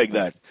people like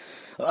that.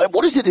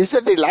 What is it? Is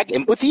that they lack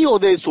empathy or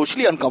they're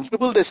socially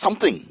uncomfortable? There's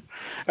something.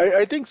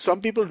 I think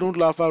some people don't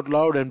laugh out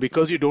loud, and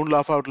because you don't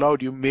laugh out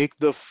loud, you make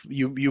the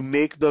you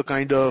make the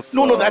kind of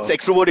No, that's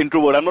extrovert,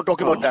 introvert. I'm not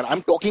talking about that.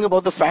 I'm talking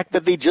about the fact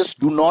that they just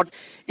do not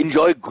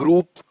enjoy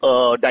group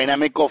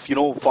dynamic of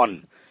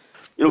fun.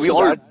 we So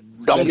all that-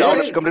 dumb down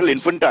and Yeah. become a little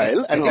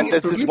infantile, and think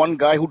there's it this totally- one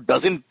guy who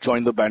doesn't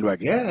join the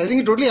bandwagon. Yeah, I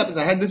think it totally happens.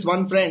 I had this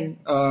one friend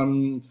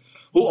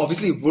who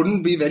obviously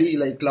wouldn't be very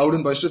like loud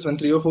and boisterous when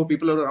 3 or 4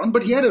 people are around,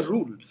 but he had a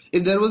rule.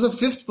 If there was a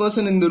 5th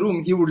person in the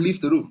room, he would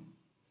leave the room.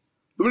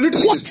 He would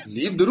literally just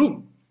leave the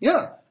room.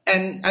 Yeah.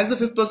 And as the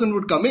 5th person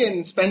would come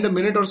in, spend a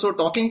minute or so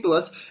talking to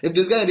us, if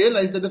this guy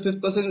realized that the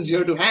 5th person is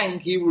here to hang,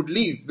 he would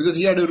leave because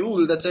he had a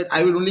rule that said,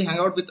 I would only hang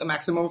out with a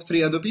maximum of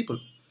 3 other people.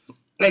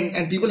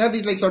 And people have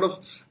these like sort of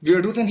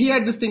weird rules, and he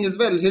had this thing as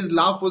well. His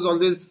laugh was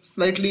always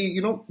slightly,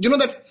 you know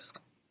that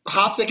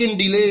half-second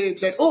delay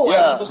that I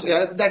was supposed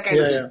to, that kind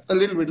of thing. A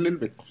little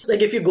bit.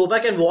 Like if you go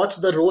back and watch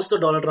the roast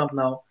of Donald Trump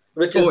now,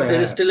 which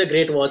is still a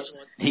great watch.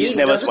 He's he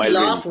never doesn't smiled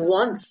laugh really.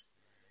 once.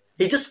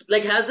 He just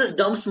like has this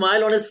dumb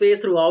smile on his face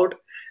throughout.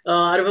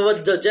 I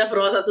remember Jeff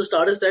Ross has to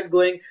start his set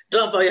going,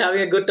 Trump, are you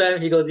having a good time?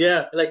 He goes,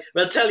 yeah. Like,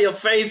 well, tell your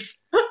face.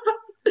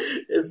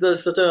 It's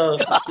just such a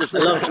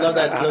love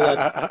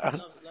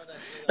that.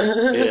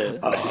 Yeah.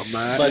 Oh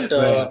man. But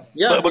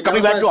But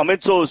coming back to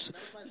Amit,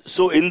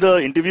 so in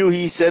the interview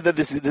he said that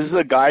this is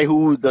a guy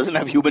who doesn't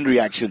have human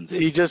reactions.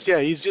 He's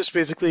just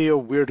basically a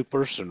weird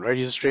person, right?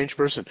 He's a strange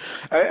person,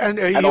 and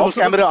And off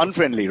camera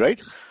unfriendly, right?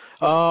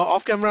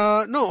 Off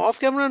camera,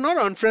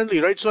 not unfriendly,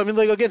 right? So I mean,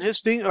 like again, his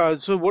thing.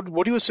 So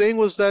what he was saying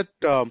was that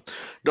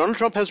Donald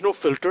Trump has no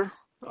filter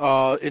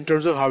in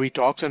terms of how he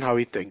talks and how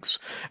he thinks,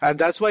 and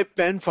that's why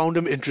Penn found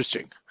him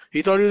interesting.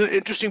 He thought he was an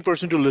interesting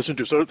person to listen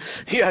to. So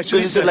he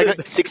actually Because he's like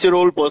a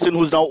 6-year-old person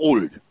who's now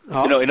old.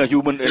 In a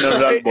human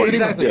body.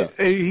 Exactly. Yeah.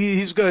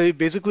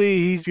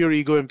 He's pure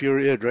ego and pure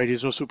id, right?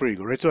 He's no super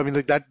ego, right? So I mean,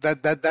 like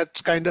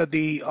that's kind of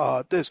the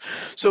this.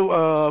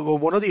 So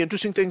one of the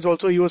interesting things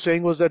also he was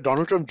saying was that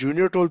Donald Trump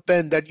Jr. told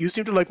Penn that you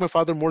seem to like my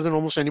father more than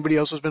almost anybody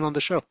else who's been on the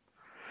show.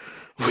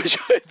 Which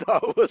I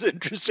thought was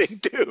interesting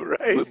too,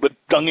 right? But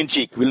tongue in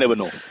cheek, we'll never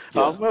know.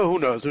 Yeah. Well, who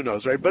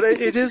knows, right? But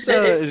it's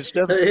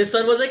definitely. his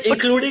son was like,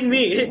 including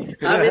me.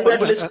 I'm in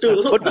that list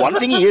too. But one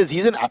thing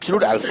he's an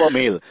absolute alpha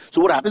male.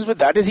 So what happens with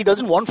that is he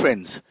doesn't want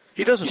friends.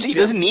 He doesn't. You see, he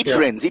doesn't need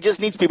friends. He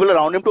just needs people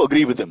around him to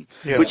agree with him,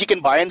 which he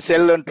can buy and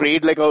sell and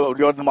trade like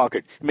you're in the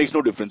market. It makes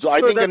no difference. So I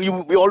think,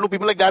 we all know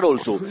people like that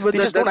also. They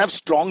just don't have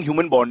strong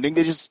human bonding.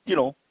 They just,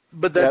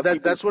 But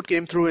that's what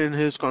came through in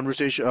his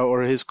conversation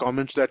or his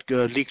comments that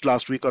leaked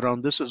last week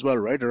around this as well,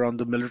 right? Around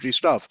the military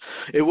stuff.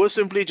 It was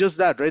simply just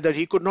that, right? That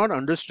he could not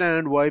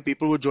understand why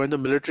people would join the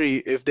military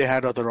if they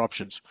had other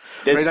options,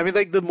 right? I mean,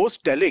 like the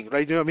most telling,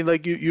 right? I mean,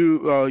 like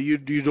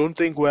you don't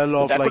think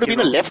well of that like, could have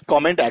been a left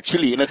comment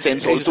actually, in a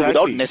sense, also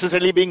without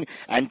necessarily being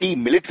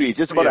anti-military. It's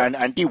just about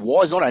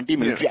anti-war, it's not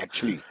anti-military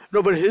actually.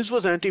 No, but his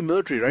was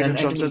anti-military, right? In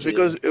some sense,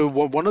 because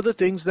one of the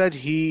things that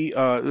he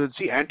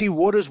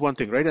anti-war is one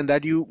thing, right? And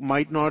that you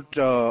might not.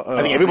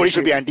 I think everybody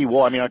should be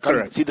anti-war. I mean, I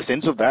can't see the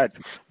sense of that.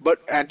 But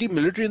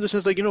anti-military in the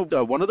sense, like,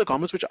 one of the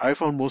comments which I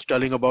found most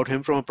telling about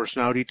him from a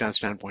personality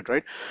standpoint,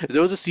 right?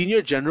 There was a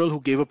senior general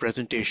who gave a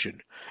presentation,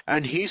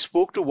 and he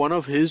spoke to one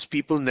of his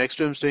people next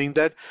to him, saying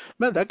that,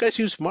 man, that guy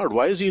seems smart.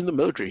 Why is he in the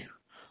military?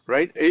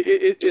 Right?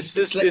 It's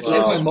like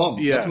my mom.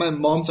 Yeah. That's my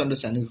mom's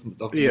understanding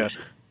of the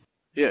military.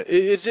 Yeah,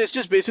 it's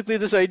just basically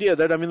this idea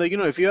that, I mean, like,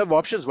 if you have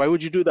options, why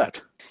would you do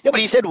that? Yeah, but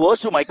he said worse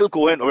to Michael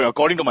Cohen, or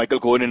according to Michael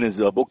Cohen in his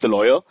book, The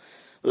Lawyer,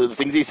 the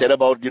things he said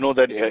about,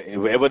 that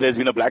wherever there's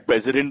been a black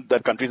president,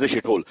 that country's a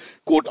shithole,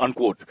 quote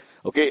unquote.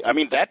 Okay, I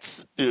mean,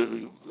 that's,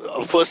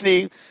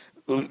 firstly,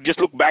 just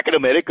look back at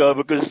America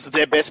because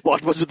their best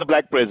spot was with the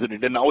black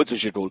president and now it's a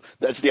shithole.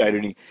 That's the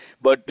irony.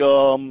 But,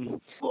 I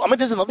mean,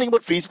 there's nothing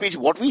about free speech.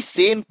 What we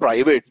say in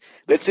private,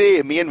 let's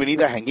say me and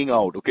Vineet are hanging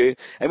out, okay,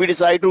 and we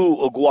decide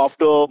to go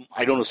after,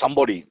 I don't know,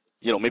 somebody,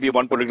 maybe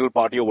one political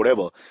party or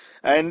whatever.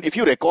 And if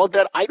you record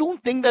that, I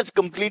don't think that's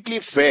completely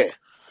fair.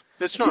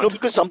 It's not.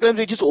 Because sometimes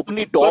they just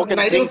openly talk But and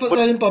neither think. of us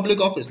are in public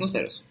office, no,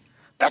 Cyrus?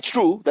 That's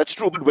true.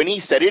 But when he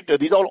said it,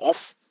 these are all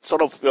off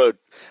sort of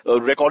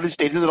recorded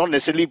statements, are not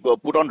necessarily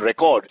put on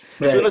record.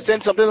 Right. So in a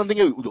sense, sometimes I'm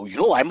thinking,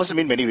 I must have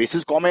made many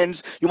racist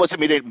comments. You must have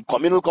made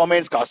communal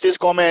comments, casteist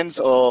comments.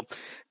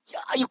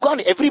 You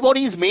can't.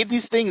 Everybody's made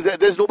these things.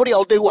 There's nobody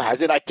out there who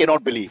has it. I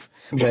cannot believe.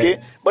 Okay,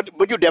 Right.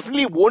 but you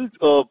definitely won't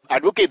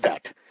advocate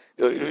that.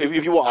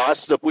 If you were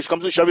asked, push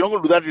comes to shove, you're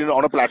not going to do that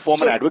on a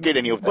platform and advocate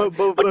any of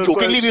that. But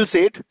jokingly, we'll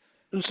say it.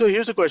 So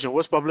here's the question: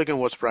 what's public and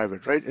what's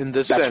private, right? In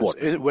this That's sense,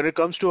 what. when it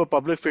comes to a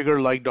public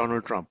figure like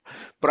Donald Trump,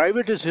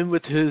 private is him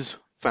with his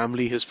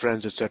family, his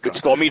friends, etc. With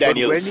Stormy But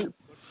Daniels. when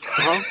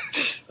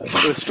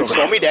With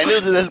Stormy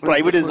Daniels is as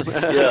private as one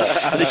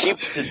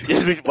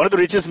of the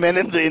richest men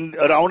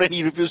around, and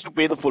he refused to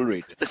pay the full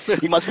rate.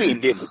 He must be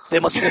Indian. There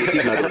must be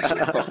Desi blood also.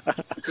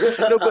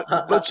 No,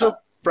 but so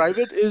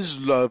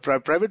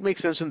private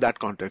makes sense in that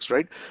context,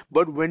 right?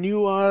 But when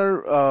you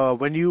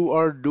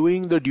are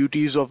doing the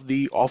duties of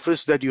the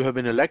office that you have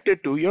been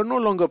elected to, you're no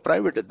longer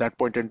private at that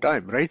point in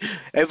time, right?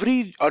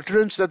 Every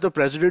utterance that the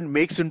president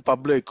makes in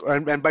public,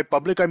 and by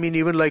public I mean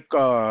even like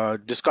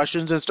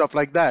discussions and stuff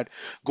like that,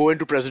 go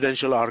into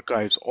presidential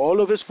archives.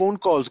 All of his phone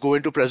calls go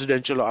into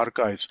presidential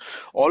archives.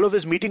 All of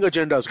his meeting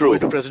agendas go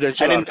into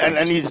presidential archives.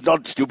 And he's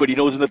not stupid. He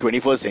knows in the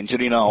 21st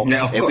century now,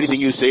 everything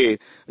you say,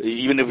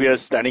 even if you're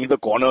standing in the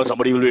corner,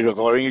 somebody will be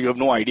recording you. You have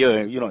no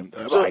idea,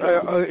 So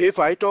if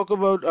I talk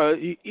about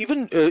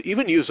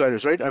even you,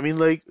 Cyrus, right? I mean,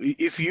 like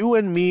if you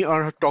and me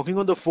are talking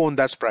on the phone,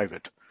 that's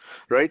private,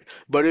 right?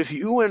 But if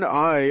you and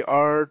I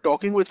are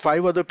talking with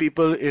 5 other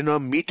people in a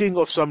meeting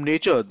of some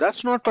nature,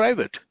 that's not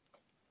private.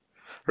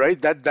 Right,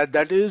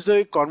 that is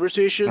a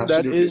conversation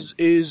Absolutely. that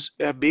is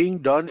being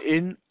done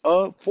in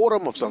a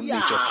forum of some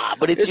nature.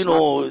 But it's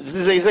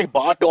it's like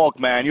bar talk,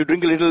 man. You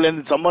drink a little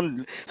and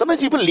sometimes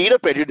people lead a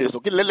prejudice.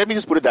 Okay, let me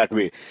just put it that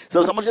way.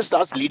 So someone just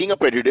starts leading a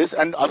prejudice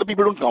and other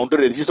people don't counter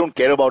it. They just don't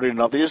care about it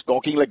enough. They're just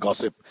talking like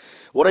gossip.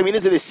 What I mean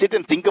is that they sit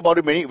and think about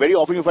it. Very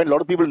often you find a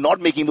lot of people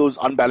not making those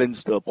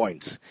unbalanced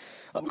points.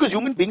 Because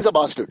human beings are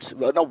bastards.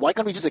 Now, why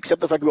can't we just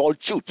accept the fact we're all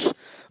choots?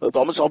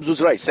 Thomas Hobbes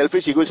was right.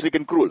 Selfish, egoistic,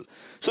 and cruel.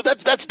 So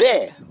that's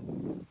there.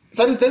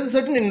 Sorry, there's a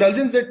certain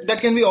indulgence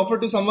that can be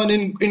offered to someone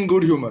in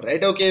good humor,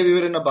 right? Okay, we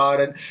were in a bar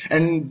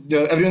and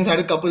everyone's had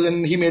a couple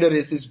and he made a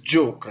racist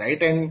joke,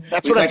 right? And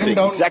that's we what I'm sat him saying.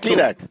 down. Exactly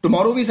that.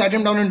 Tomorrow we sat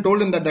him down and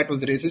told him that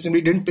was racist and we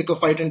didn't pick a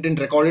fight and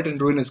didn't record it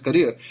and ruin his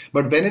career.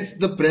 But when it's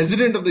the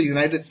president of the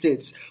United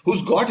States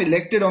who's got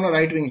elected on a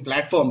right-wing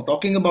platform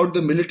talking about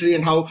the military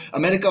and how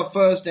America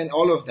first and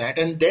all of that,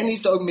 and then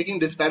he's making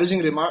disparaging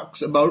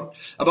remarks about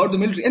the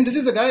military. And this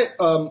is a guy,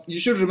 you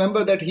should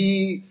remember that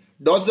he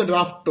dodged the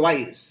draft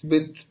twice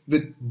with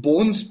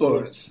bone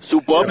spurs.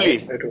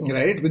 Superbly.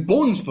 Right? With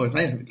bone spurs.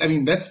 I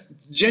mean, that's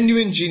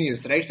genuine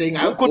genius, right? Saying,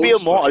 who could be a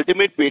more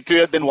ultimate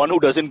patriot than one who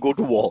doesn't go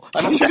to war?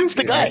 I mean, that's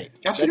the guy. Right.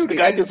 Absolutely.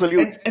 That's the guy to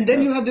salute. And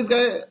then you have this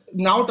guy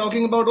now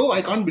talking about,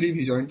 I can't believe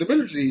he joined the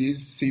military. He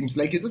seems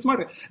like he's a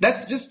smart guy.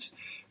 That's just...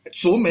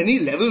 so many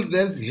levels.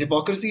 There's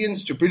hypocrisy and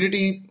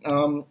stupidity,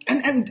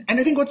 and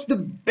I think what's the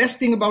best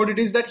thing about it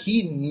is that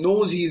he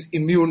knows he's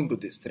immune to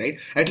this, right?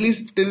 At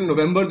least till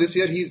November this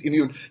year, he's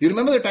immune. You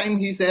remember the time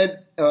he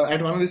said at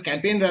one of his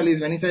campaign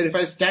rallies when he said, "If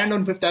I stand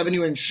on Fifth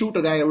Avenue and shoot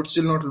a guy, I would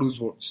still not lose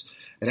votes."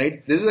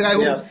 Right? This is the guy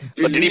who. Yeah.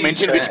 But did he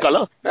mention which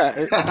color?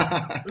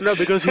 No,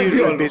 because he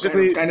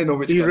basically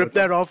ripped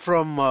that off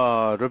from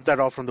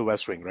the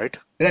West Wing, right?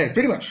 Right,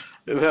 pretty much.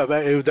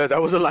 That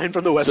was a line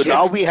from the West Wing. So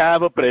now we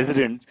have a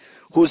president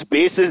whose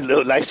based his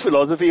life's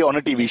philosophy on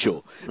a TV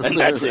show, and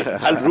that's it.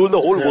 I'll rule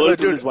the whole world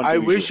through this one TV I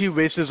wish show. he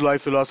based his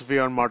life philosophy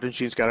on Martin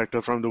Sheen's character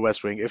from the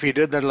West Wing. If he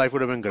did, that life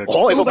would have been great.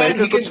 If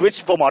America could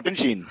switch for Martin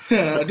Sheen.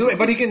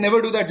 But he can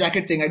never do that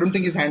jacket thing. I don't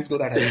think his hands go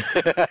that high.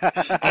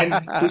 And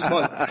too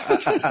small.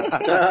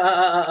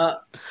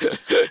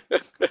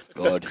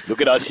 God,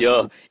 look at us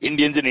here,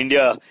 Indians in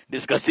India,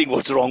 discussing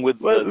what's wrong with...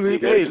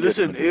 hey,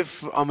 listen,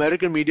 if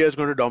American media is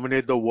going to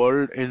dominate the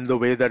world in the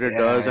way that it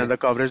does and the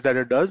coverage that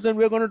it does, then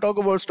we're going to talk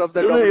about stuff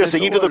that... you're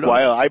singing to the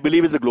choir. I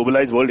believe it's a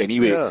globalized world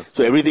anyway. Yeah.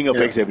 So everything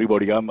affects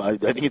everybody. I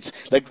think it's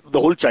like the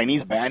whole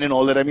Chinese ban and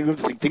all that. I mean, we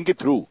have to think it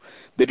through.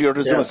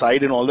 Patriotism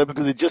aside and all that,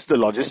 because it's just the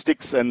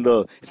logistics and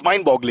it's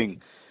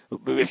mind-boggling.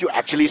 If you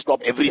actually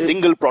stop every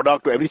single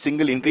product or every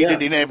single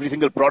ingredient in every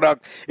single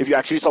product, if you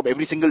actually stop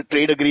every single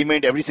trade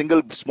agreement, every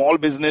single small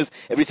business,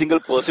 every single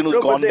person who's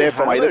gone there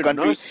from either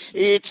country,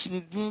 it's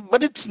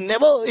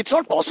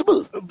not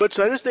possible. But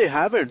Cyrus, they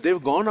haven't.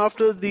 They've gone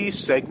after the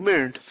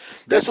segment.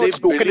 That's what's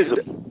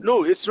tokenism.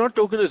 No, it's not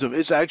tokenism.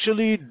 It's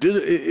actually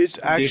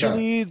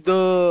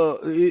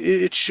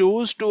it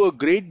shows to a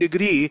great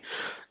degree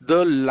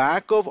the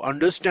lack of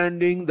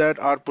understanding that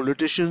our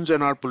politicians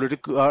and our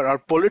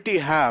polity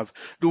have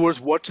towards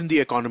what's in the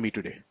economy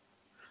today.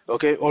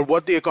 Okay, or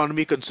what the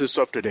economy consists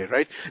of today,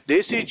 right?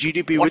 They say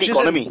GDP, what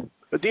economy?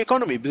 The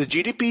economy. The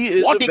GDP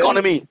is... What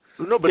economy?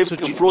 No, but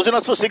they've frozen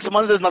us for 6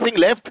 months. There's nothing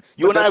left.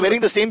 You and I are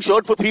wearing the same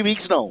shirt for 3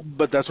 weeks now.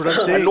 But that's what I'm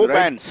saying. And no right?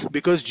 pants.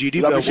 Because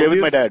GDP. I'll have to share with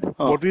my dad.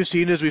 What we've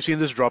seen is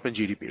this drop in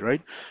GDP,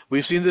 right?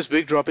 We've seen this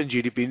big drop in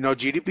GDP. Now,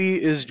 GDP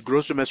is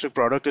gross domestic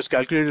product. Is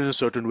calculated in a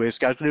certain way. It's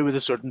calculated with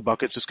a certain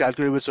buckets. It's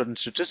calculated with certain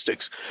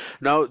statistics.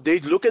 Now, they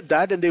look at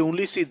that and they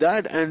only see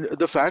that. And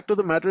the fact of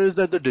the matter is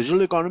that the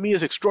digital economy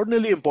is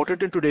extraordinarily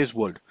important in today's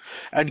world.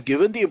 And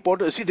given the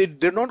importance,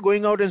 they're not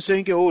going out and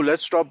saying,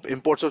 let's stop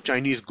imports of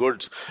Chinese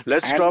goods.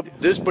 Let's stop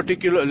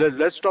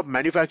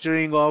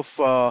manufacturing of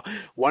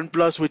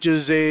OnePlus, which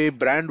is a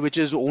brand which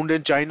is owned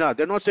in China.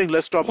 They're not saying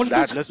let's stop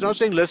that. Let's not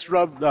saying let's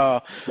stop.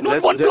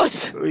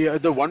 OnePlus.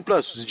 The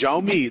OnePlus,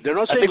 Xiaomi. They're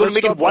not saying. Are they going to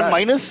make it one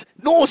minus?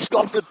 No,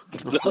 stop it.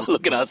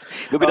 Look at us.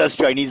 Look at us,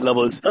 Chinese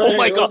lovers. Oh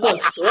my God. Wow,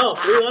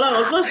 we all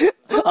are OnePlus.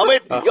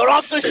 Amit, you're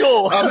off the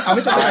show.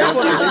 Amit,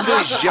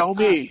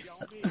 Xiaomi.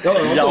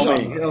 Xiaomi.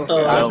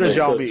 As the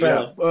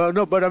Xiaomi.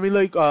 No, but I mean,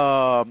 like.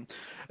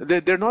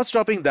 They're not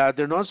stopping that.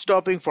 They're not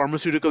stopping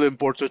pharmaceutical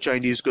imports of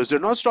Chinese goods. They're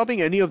not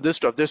stopping any of this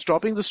stuff. They're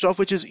stopping the stuff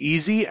which is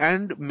easy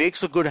and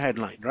makes a good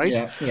headline, right?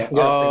 Yeah,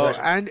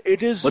 exactly. And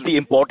it is. But the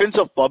importance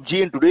of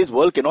PUBG in today's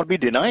world cannot be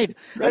denied.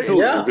 And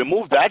to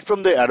remove that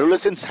from the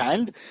adolescent's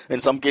hand, in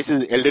some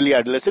cases elderly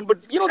adolescent,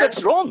 but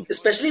that's wrong.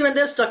 Especially when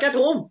they're stuck at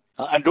home.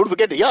 And don't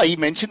forget, he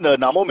mentioned,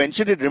 Namo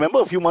mentioned it, remember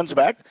a few months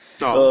back,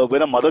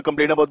 when a mother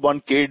complained about one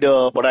kid,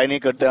 padhai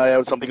nahi karta hai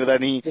or something like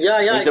that. He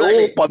exactly. said,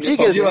 oh, PUBG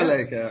PUBG wala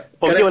hai kya?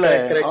 PUBG wala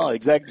hai. Correct.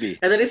 Exactly.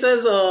 And then he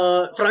says,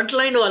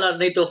 frontline wala,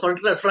 nahi to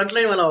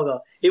frontline wala hoga.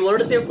 He wanted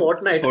to say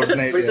Fortnite.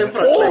 Fortnite, But he said yeah.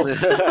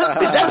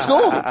 frontline. Is that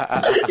so?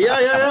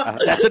 Yeah.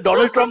 That's a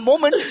Donald Trump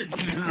moment.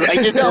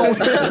 Write it down.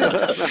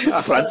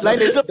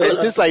 Frontline is a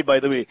pesticide, by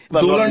the way, if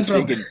I'm not Donald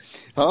Trump. mistaken.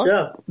 Huh?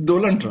 Yeah.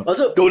 Dolan Trump.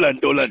 Also, Dolan.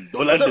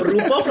 also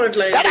Rupa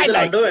frontline That I is an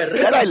liked. underwear.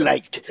 That I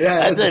liked.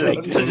 Yeah, That I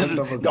liked. Dolan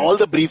Trump was All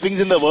the briefings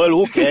in the world,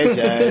 who cares?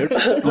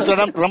 दूसरा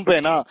नाम Trump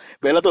है ना.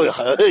 पहला तो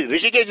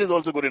Rishikesh is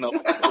also good enough.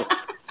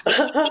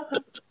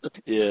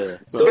 Yeah.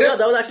 So that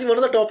was actually one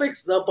of the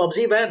topics, the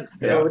PUBG ban,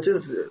 which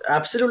is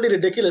absolutely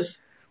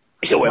ridiculous.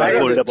 Yeah, when I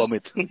hold up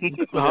Amit.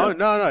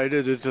 No, it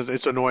is.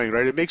 It's annoying,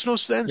 right? It makes no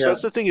sense. Yeah.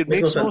 That's the thing. It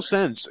makes no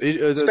sense.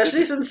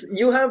 Especially since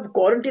you have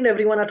quarantined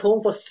everyone at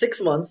home for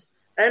 6 months,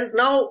 and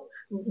now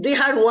they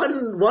had one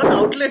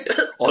outlet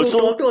Also,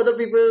 to talk to other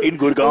people, in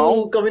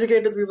Gurgaon, to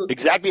communicate with people.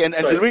 Exactly, and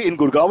Sorry. Silverie, in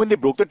Gurgaon, when they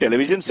broke the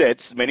television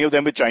sets, many of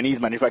them with Chinese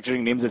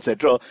manufacturing names,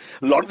 etc.,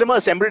 a lot of them are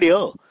assembled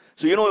here.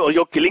 So,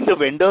 you're killing the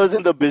vendors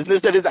and the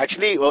business that is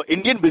actually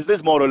Indian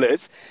business, more or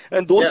less,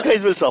 and those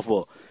guys will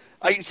suffer.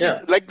 I see,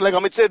 like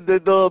Amit said,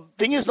 the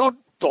thing is not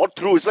thought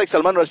through. It's like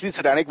Salman Rushdie's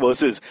satanic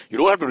verses. You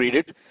don't have to read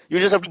it. You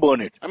just have to burn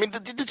it. I mean,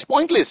 it's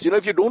pointless.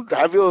 If you don't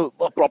have a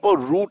proper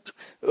route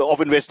of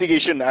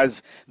investigation,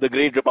 as the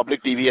great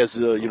Republic TV has,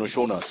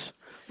 shown us.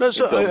 No,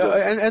 so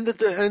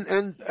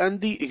and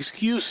the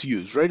excuse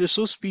used, right, is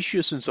so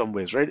specious in some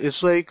ways, right?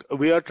 It's like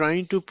we are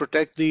trying to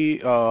protect the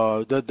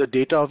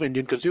data of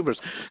Indian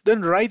consumers.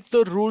 Then write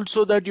the rule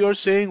so that you're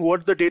saying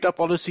what the data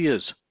policy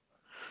is.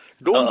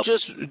 Don't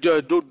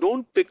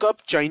don't pick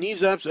up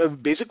Chinese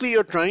apps. Basically,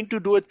 you're trying to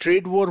do a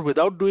trade war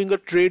without doing a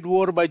trade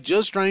war by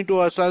just trying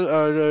to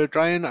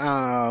try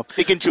and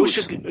pick and choose.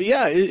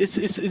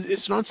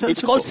 It's nonsensical.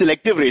 It's called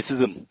selective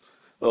racism.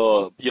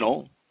 Or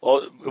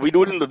we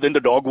do it in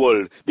the dog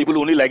world. People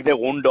only like their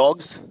own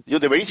dogs. They're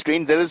very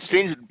strange. There are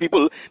strange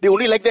people. They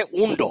only like their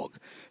own dog.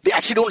 They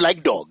actually don't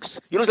like dogs.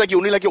 It's like you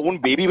only like your own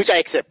baby, which I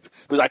accept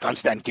because I can't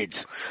stand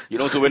kids.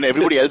 So when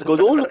everybody else goes,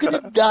 oh, look at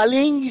it,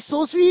 darling, he's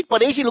so sweet.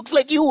 Paresh, he looks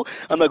like you.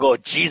 I'm like, oh,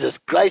 Jesus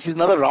Christ, he's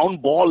another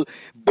round ball,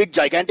 big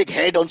gigantic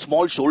head on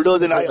small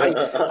shoulders. And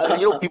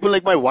I people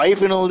like my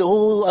wife,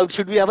 oh,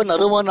 should we have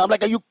another one? I'm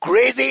like, are you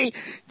crazy?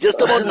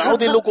 Just about now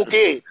they look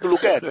okay to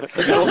look at.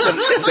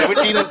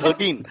 17 and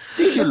 13.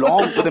 Takes you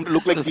long for them to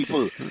look like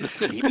people.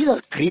 Babies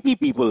are creepy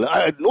people.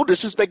 No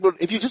disrespect, but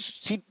if you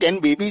just see 10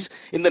 babies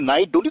in the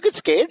night, don't you get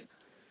scared?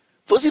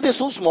 Firstly, they're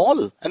so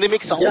small and they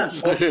make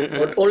sounds.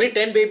 Yeah, only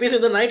 10 babies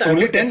in the night.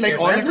 Only 10, like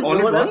all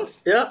at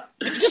once? Yeah.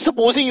 Just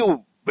supposing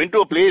you went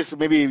to a place,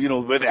 maybe,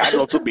 where they had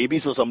lots of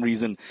babies for some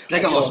reason.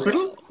 Like a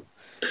hospital?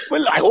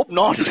 Well, I hope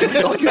not.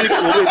 Not during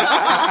COVID.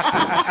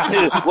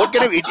 What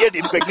kind of idiot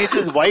impregnates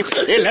his wife?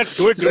 Hey, let's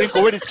do it during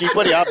COVID. It's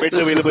cheaper. Yeah, beds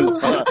available.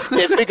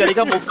 Test bhi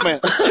karega muft mein.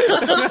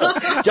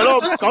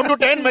 Chalo, count to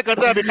 10. मैं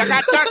करता अभी टक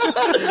टक.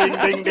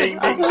 Ding, ding,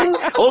 ding, ding.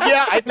 हो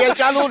गया. IPL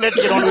चालू. Let's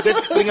get on with it.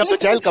 Bring up the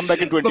child. Come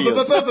back in 20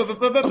 years.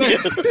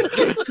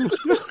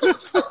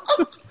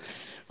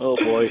 Oh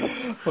boy.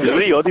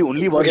 Silverie, you're the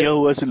only one here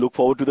who has to look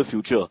forward to the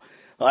future.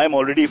 I'm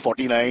already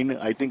 49.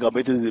 I think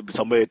Amit is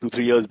somewhere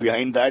 2-3 years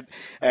behind that.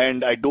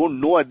 And I don't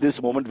know at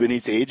this moment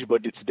Vineet's age,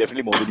 but it's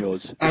definitely more than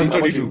yours. I'm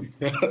 32.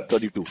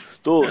 32.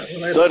 So,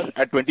 sir,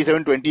 at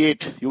 27,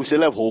 28, you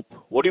still have hope.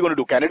 What are you going to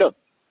do? Canada?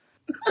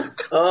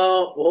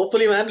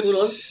 Hopefully, man. Who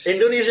knows?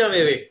 Indonesia,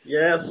 maybe.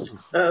 Yes.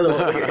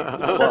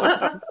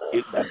 That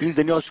means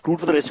then you're screwed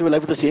for the rest of your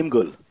life with the same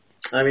girl.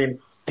 I mean,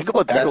 think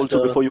about that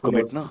also before you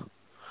commit. No?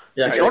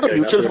 Yeah, it's not a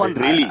mutual fund,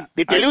 really.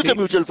 They tell you it's a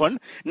mutual fund.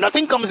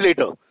 Nothing comes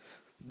later.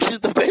 This is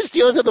the best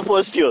years are the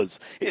first years.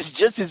 It's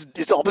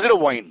the opposite of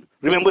wine.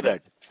 Remember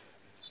that.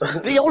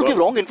 They all give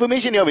wrong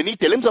information here. Vineet,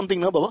 tell him something,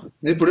 na, Baba?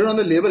 They put it on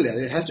the label, yeah.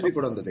 It has to be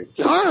put on the label.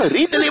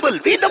 Read the label.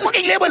 Read the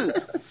fucking label.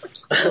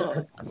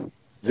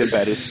 He's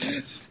embarrassed.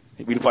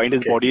 We'll find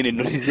his body in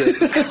Indonesia.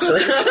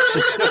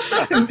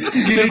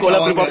 We'll call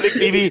up Republic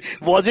TV.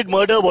 Was it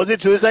murder? Was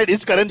it suicide?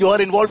 Is Karan Johar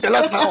involved? Tell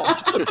us now.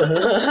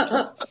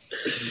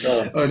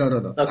 No.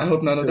 I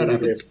hope none of that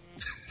happens.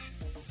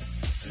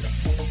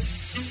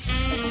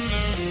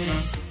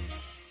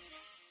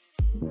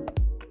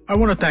 I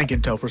want to thank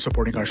Intel for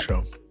supporting our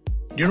show.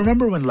 Do you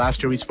remember when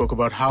last year we spoke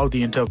about how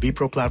the Intel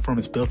vPro platform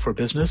is built for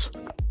business?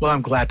 Well,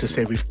 I'm glad to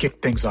say we've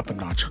kicked things up a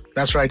notch.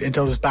 That's right,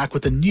 Intel is back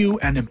with a new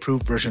and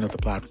improved version of the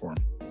platform.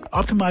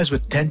 Optimized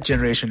with 10th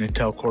generation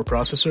Intel Core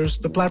processors,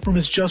 the platform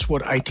is just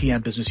what IT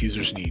and business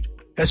users need.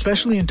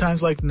 especially in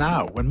times like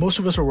now when most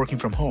of us are working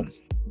from home.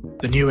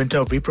 The new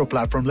Intel vPro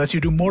platform lets you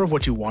do more of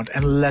what you want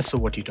and less of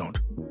what you don't.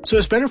 So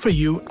it's better for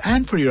you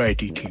and for your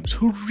IT teams,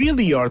 who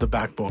really are the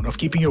backbone of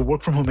keeping your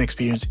work from home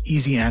experience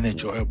easy and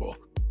enjoyable.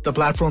 The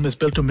platform is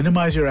built to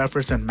minimize your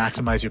efforts and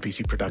maximize your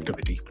PC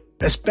productivity,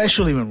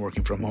 especially when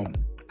working from home.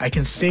 I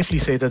can safely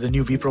say that the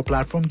new vPro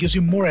platform gives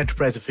you more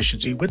enterprise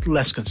efficiency with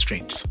less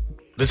constraints.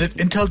 Visit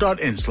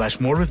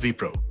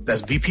intel.in/morewithvpro,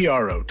 that's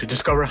VPRO, to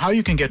discover how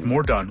you can get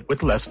more done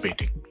with less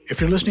waiting. If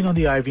you're listening on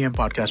the IVM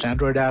Podcast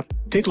Android app,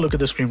 take a look at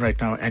the screen right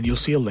now and you'll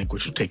see a link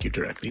which will take you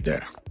directly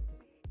there.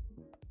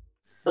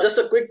 Just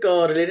a quick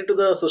related to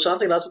the Sushant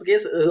Singh Rajput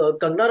case,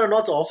 Kangana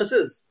Ranaut's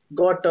offices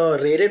got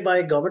raided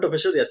by government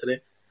officials yesterday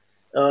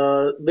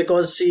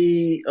because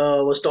she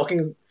was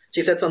talking. She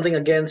said something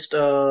against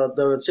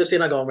the Shiv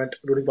Sena government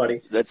ruling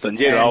party. That's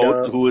Sanjay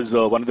Raut, who is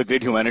one of the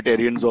great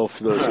humanitarians of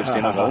the Shiv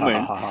Sena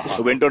government,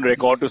 who went on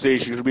record to say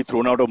she should be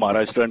thrown out of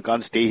Maharashtra and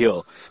can't stay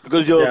here.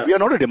 Because we are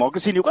not a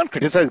democracy and you can't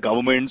criticize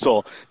governments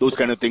or those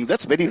kind of things.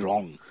 That's very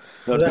wrong.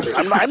 Exactly.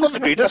 I'm not the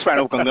greatest fan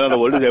of Kangana the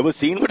world has ever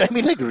seen, but I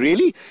mean, like,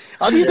 really?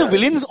 Are these the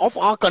villains of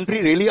our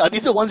country, really? Are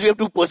these the ones we have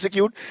to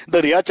persecute?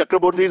 The Rhea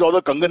Chakrabortys or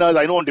the Kanganas,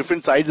 I know, on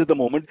different sides at the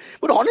moment.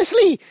 But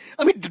honestly,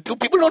 I mean, do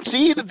people not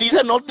see that these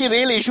are not the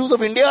real issues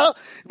of India?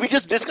 We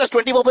just discussed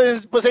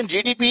 24%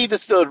 GDP,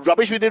 this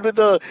rubbish we did with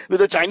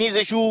the Chinese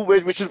issue,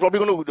 which is probably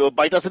going to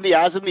bite us in the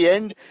ass in the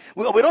end.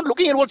 We're not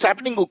looking at what's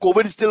happening.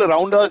 COVID is still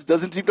around us,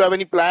 doesn't seem to have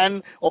any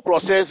plan or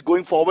process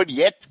going forward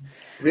yet.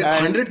 We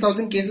have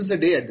 100,000 cases a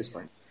day at this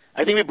point.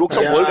 I think we broke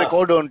some world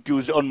record on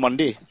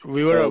Monday.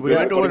 We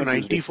went over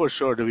 90 for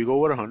sure. Did we go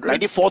over 100?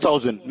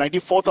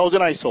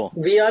 94,000 I saw.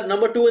 We are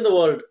number 2 in the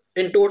world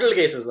in total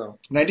cases now.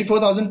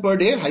 94,000 per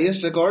day,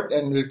 highest record,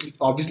 and we're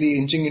obviously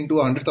inching into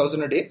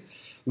 100,000 a day,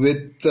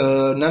 with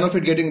none of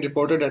it getting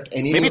reported at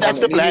any. Maybe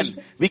that's the plan.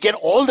 We get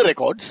all the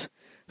records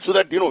so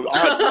that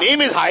our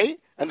name is high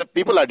and the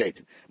people are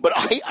dead. But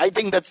I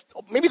think that's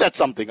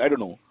something. I don't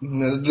know.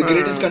 The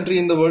greatest country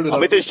in the world.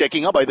 Amit is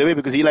checking up, by the way,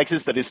 because he likes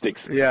his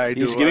statistics. Yeah, I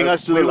do. He's giving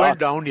us to we went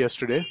down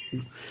yesterday.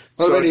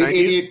 So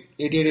 88,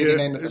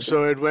 89.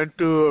 So it went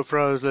to,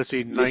 let's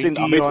see, 90. Listen,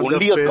 Amit,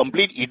 only a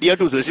complete idiot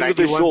who's listening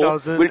to the show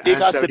will take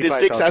our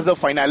statistics as the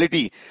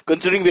finality.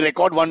 Considering we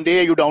record one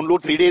day, you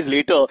download 3 days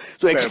later.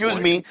 So excuse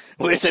me,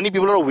 we're sending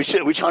people on a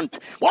witch hunt.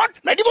 What?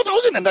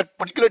 94,000? And that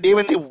particular day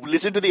when they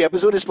listen to the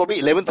episode is probably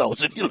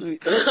 11,000.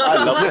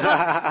 I love it.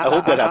 I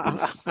hope that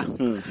happens.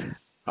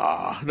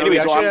 We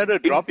actually had a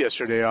drop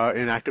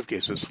yesterday in active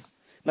cases.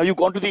 Now you've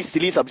gone to these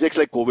silly subjects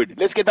like COVID.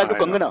 Let's get back to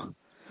Kangana.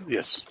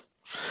 Yes.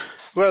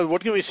 Well,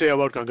 what can we say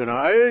about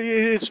Kangana?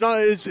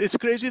 It's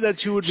crazy that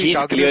she would be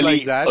targeted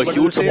like that. She's clearly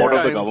a huge supporter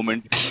of the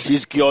government.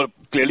 She's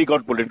clearly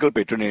got political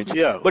patronage.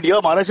 Yeah. But here,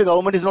 Maharashtra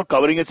government is not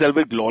covering itself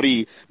with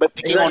glory by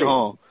picking on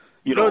her.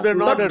 No, they're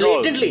not at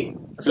all. Blatantly.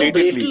 And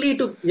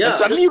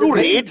suddenly you do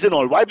raids and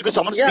all. Why? Because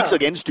someone speaks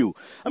against you.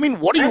 I mean,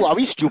 what are you? Are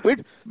we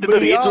stupid? Did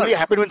the raids only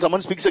happen when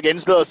someone speaks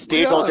against the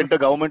state or center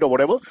government or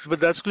whatever?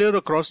 But that's clear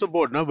across the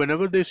board. Now,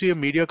 whenever they see a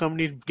media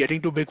company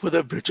getting too big for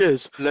their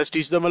britches, let's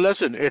teach them a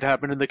lesson. It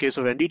happened in the case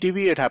of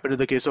NDTV, it happened in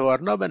the case of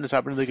Arnab, and it's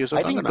happened in the case of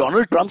Kangana. I think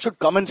Donald Trump should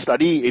come and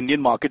study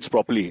Indian markets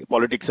properly,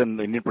 politics and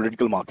Indian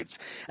political markets.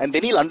 And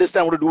then he'll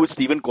understand what to do with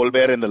Stephen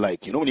Colbert and the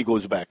like, when he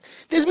goes back.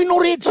 There's been no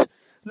raids.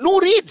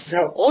 No raids.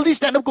 No. All these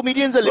stand-up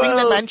comedians are living in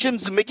their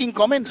mansions making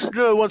comments.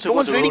 No one's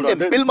raiding them.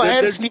 Bill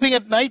Maher is sleeping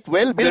at night.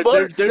 Well, Bill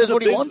Burr says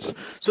what he wants.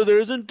 So there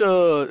isn't.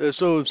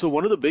 So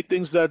one of the big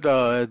things that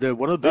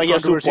one of the big he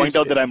has to point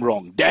out that I'm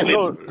wrong. Damn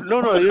it.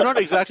 No, you're not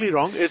exactly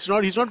wrong. It's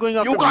not. He's not going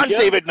after. You can't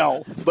save it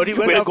now. But he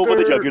went after. Go for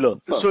the jugular.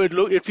 So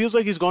it feels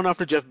like he's gone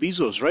after Jeff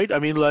Bezos, right? I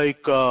mean,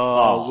 like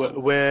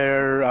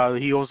where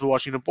he owns the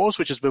Washington Post,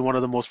 which has been one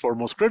of the most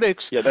foremost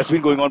critics. Yeah, that's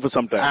been going on for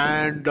some time.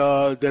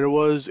 And there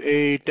was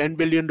a $10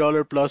 billion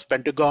plus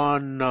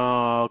Pentagon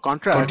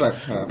contract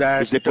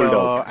that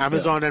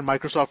Amazon and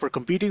Microsoft were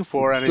competing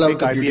for, and I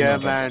think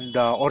IBM and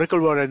Oracle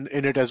were in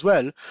it as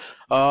well.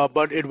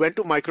 But it went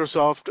to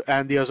Microsoft,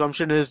 and the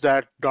assumption is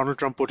that Donald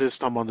Trump put his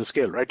thumb on the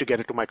scale, right, to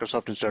get it to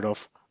Microsoft instead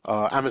of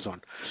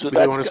Amazon. So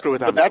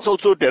that's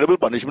also a terrible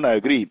punishment, I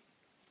agree.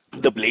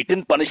 The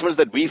blatant punishments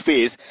that we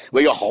face,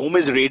 where your home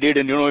is raided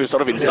and you're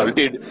sort of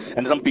insulted,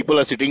 and some people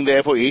are sitting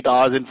there for 8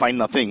 hours and find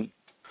nothing.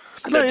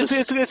 No,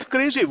 it's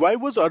crazy. Why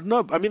was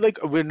Arnab? I mean, like,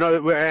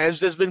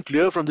 as has been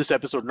clear from this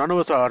episode, none of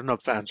us are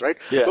Arnab fans, right?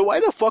 Yeah. But why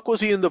the fuck was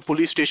he in the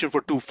police station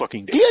for 2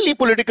 fucking days? Clearly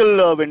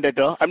political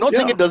vendetta. I'm not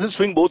saying it doesn't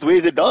swing both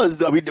ways. It does.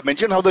 We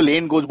mentioned how the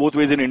lane goes both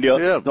ways in India.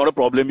 Yeah. Not a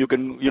problem. You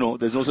can,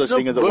 there's no such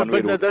thing as a one-way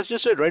road. But that's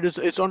just it, right?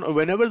 It's on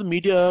whenever the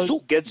media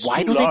gets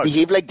why too do large. They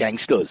behave like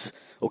gangsters?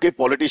 Okay,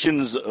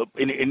 politicians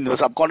in the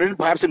subcontinent,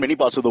 perhaps in many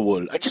parts of the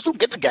world. I just don't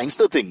get the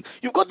gangster thing.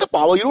 You've got the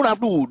power. You don't have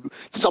to.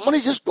 Someone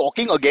is just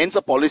talking against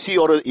a policy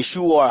or an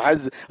issue or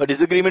has a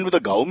disagreement with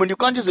the government. You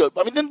can't just.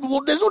 Then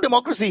there's no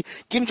democracy.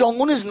 Kim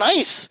Jong-un is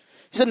nice.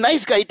 He's a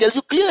nice guy. He tells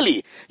you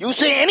clearly, you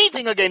say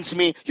anything against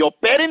me, your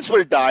parents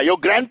will die, your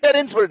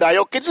grandparents will die,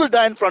 your kids will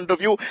die in front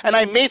of you, and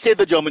I may say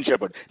the German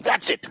Shepherd.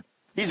 That's it.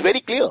 He's very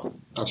clear.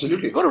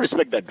 Absolutely. You've got to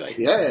respect that guy.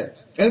 Yeah.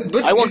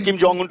 But I want Kim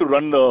Jong-un to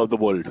run the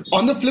world.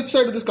 On the flip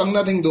side of this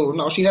Kangna thing, though,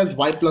 now she has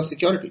Y plus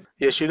security.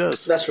 Yes, she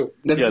does. That's true.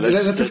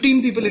 There are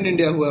 15 people in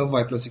India who have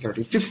Y plus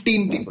security.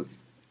 15 people.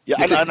 Yeah,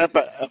 and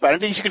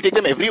apparently she can take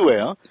them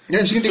everywhere. Huh?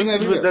 Yeah, she can take them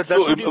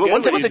everywhere.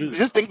 One second,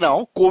 just think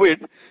now,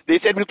 COVID, they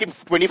said we'll keep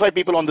 25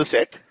 people on the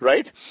set,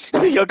 right?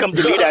 Here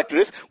comes the lead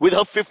actress with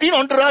her 15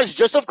 entourage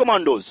just of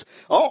commandos,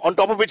 on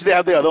top of which they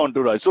have the other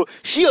entourage. So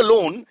she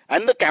alone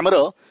and the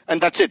camera, and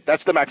that's it.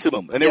 That's the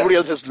maximum. And everybody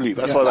else has to leave,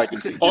 as far as I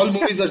can see. All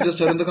movies are just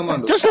her and the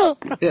commandos. Just her.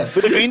 Yeah.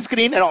 With a green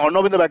screen and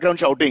Arnav in the background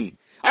shouting,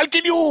 I'll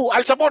kill you,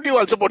 I'll support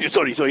you.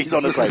 Sorry, so he's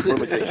on the side. What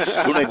am I saying?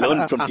 Don't I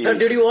learn from TV? And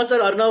did you watch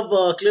that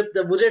Arnav clip?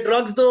 The Mujhe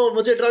drugs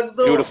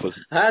do. Beautiful.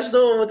 Hash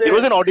do. It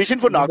was an audition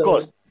for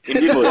Narcos.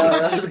 Indian version. Yeah,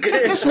 that's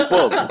great.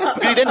 Superb.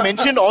 He then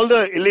mentioned all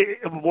the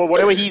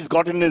whatever he's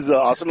got in his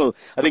arsenal.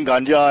 I think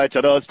ganja,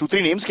 charas,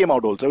 2-3 names came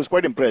out also. I was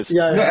quite impressed.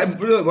 Yeah.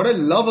 No, what I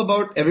love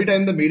about every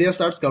time the media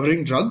starts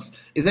covering drugs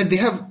is that they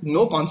have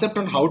no concept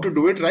on how to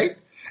do it right.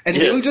 And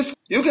they will just,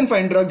 you can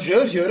find drugs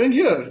here, and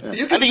here.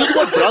 Yeah. And they use the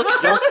word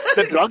drugs. No?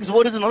 The drugs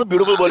word is another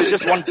beautiful word. It's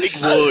just one big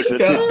word.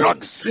 That's it.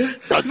 Drugs.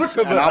 Drugs.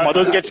 And our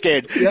mothers get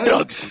scared. Yeah.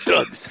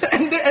 Drugs.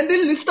 And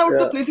they list out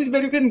the places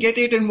where you can get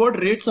it and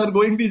what rates are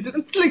going these days.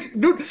 It's like,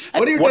 dude,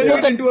 what are you turning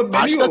it into a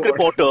menu? Ashtak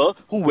reporter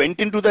who went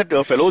into that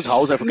fellow's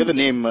house, I forget the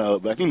name, I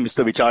think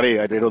Mr.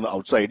 Vichare, I read on the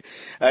outside,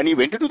 and he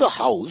went into the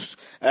house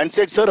and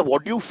said, sir,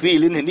 what do you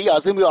feel? In Hindi,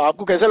 asked him,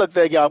 आपको कैसा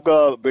लगता है कि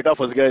आपका बेटा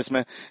फंस गया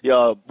इसमें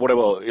या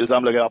whatever,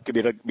 इल्जाम लगा आपके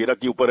बेटा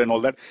के ऊपर and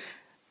all that.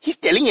 He's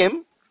telling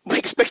him,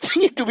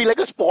 expecting it to be like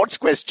a sports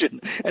question.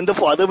 And the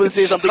father will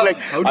say something like,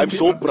 I'm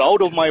so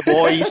proud of my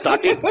boy. He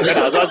started at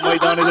Azad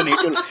Maidan as an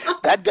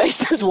 8-year-old. That guy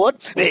says what?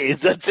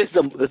 Izzat se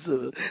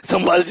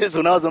sambhal se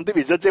suna or something.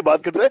 Izzat se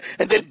baat karta hai.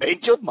 And then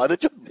benchot,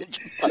 motherchot,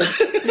 benchot.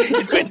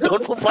 It went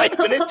on for 5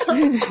 minutes.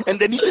 And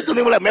then he said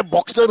something like, मैं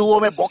boxer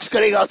हूँ, मैं box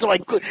करेगा. So I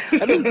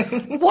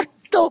mean, what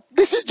the?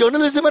 This is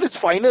journalism at its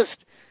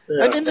finest.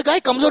 Yeah. And then the guy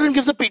comes out and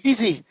gives a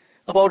PTC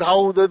about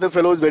how the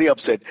fellow is very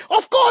upset.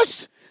 Of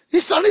course!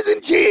 His son is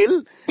in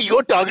jail.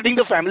 You're targeting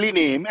the family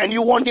name and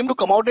you want him to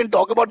come out and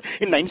talk about...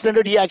 In 9th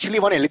standard, he actually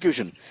won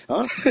elocution.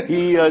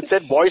 He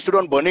said, boys stood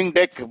on burning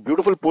deck.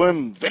 Beautiful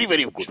poem. Very,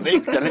 very good. Very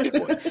talented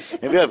boy.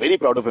 And we are very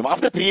proud of him.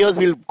 After 3 years,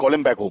 we'll call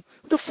him back home.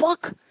 What the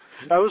fuck?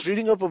 I was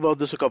reading up about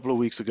this a couple of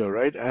weeks ago,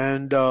 right?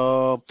 And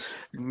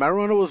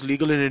marijuana was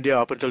legal in India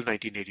up until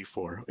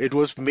 1984. It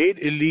was made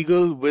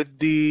illegal with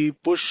the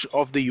push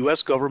of the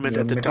U.S. government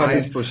at the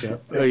time. Push,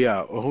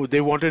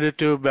 They wanted it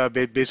to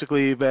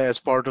basically, as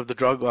part of the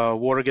drug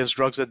war against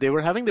drugs that they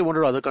were having, they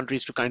wanted other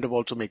countries to kind of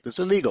also make this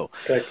illegal.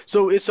 Right.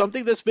 So it's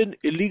something that's been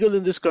illegal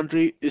in this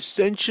country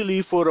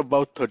essentially for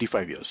about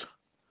 35 years.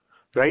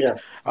 Right?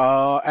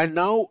 Yeah. And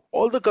now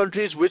all the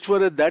countries which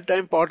were at that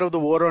time part of the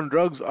war on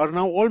drugs are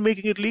now all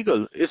making it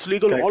legal. It's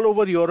legal all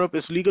over Europe.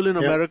 It's legal in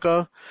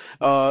America.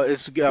 Man,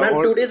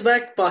 2 days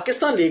back,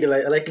 Pakistan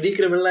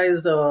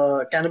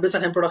decriminalized cannabis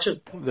and hemp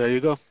production. There you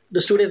go.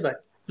 Just 2 days back.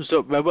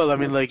 So, well, I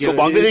mean, like... So,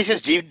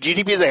 Bangladesh's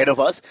GDP is ahead of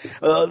us.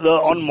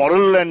 On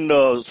moral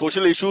and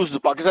social issues,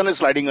 Pakistan is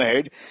sliding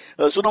ahead.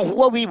 So now,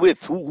 who are we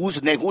with?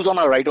 Who's next? Who's on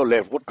our right or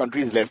left? What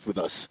country is left with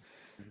us?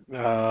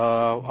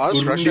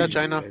 Us, Russia,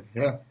 China.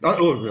 Yeah.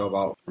 Oh,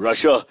 wow.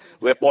 Russia,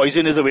 where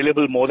poison is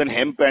available more than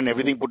hemp and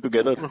everything put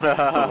together.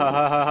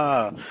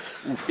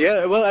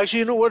 Yeah, well, actually,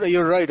 you know what?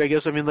 You're right, I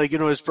guess. I mean, like,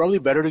 it's probably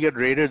better to get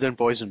raided than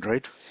poisoned,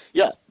 right?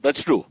 Yeah,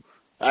 that's true.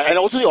 And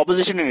also the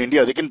opposition in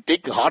India, they can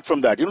take heart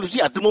from that.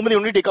 See, at the moment, they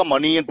only take our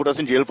money and put us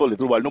in jail for a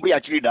little while. Nobody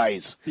actually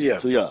dies. Yeah.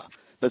 So, yeah.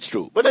 That's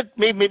true. But that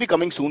may be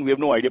coming soon. We have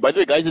no idea. By the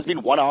way, guys, it's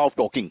been 1 hour of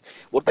talking.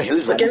 What the hell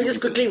is wrong? Can we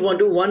just quickly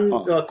do one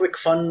quick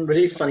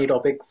very funny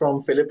topic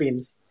from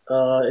Philippines?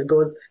 It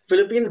goes,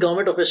 Philippines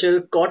government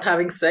official caught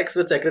having sex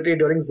with secretary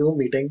during Zoom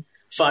meeting,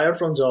 fired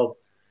from job.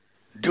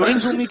 During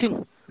Zoom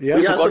meeting?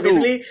 Yeah, so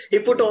basically, he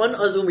put on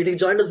a Zoom meeting,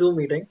 joined a Zoom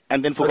meeting.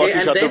 And then forgot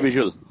to shut the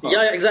visual.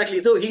 Yeah, exactly.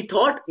 So he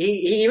thought,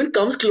 he even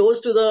comes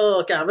close to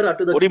the camera,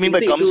 to the What do you mean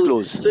by comes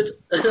close? Switch.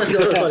 No,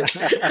 sorry.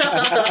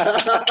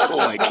 Oh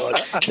my God.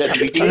 That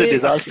meeting is a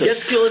disaster.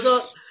 Gets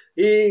closer.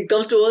 He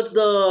comes towards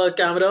the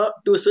camera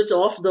to switch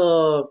off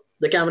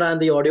the camera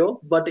and the audio,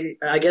 but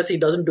I guess he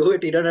doesn't do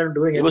it. He doesn't end up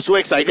doing it. He was so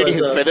excited, he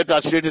feather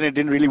touched it and it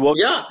didn't really work.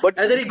 Yeah, but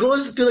and then he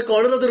goes to the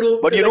corner of the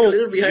room. But you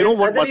know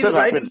what must have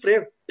happened?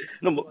 Frame.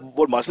 No,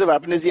 what must have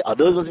happened is the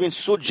others must have been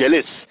so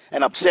jealous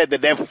and upset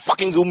that they have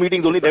fucking Zoom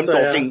meetings, only them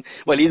talking,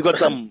 while he's got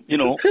some,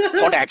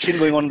 hot action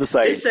going on the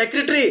side. His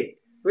secretary.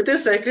 With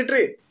his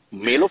secretary.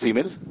 Male or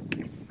female?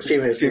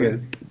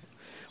 Female.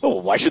 Oh,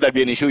 why should that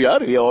be an issue,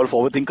 yaar? We are all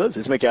forward thinkers.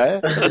 Isme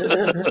kya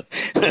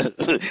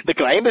hai? The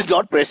crime is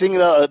not pressing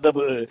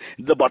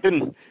the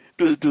button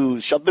to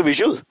shut the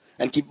visual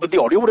and keep. But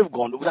the audio would have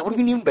gone. That would have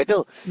been even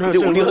better. If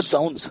they only heard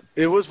sounds.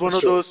 It was one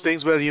of those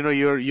things where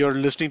you're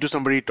listening to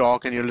somebody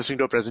talk and you're listening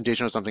to a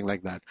presentation or something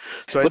like that.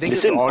 So I think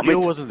the audio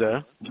wasn't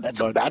there. That's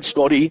a bad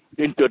story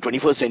in the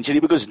 21st century,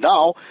 because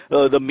now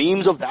the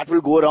memes of that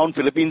will go around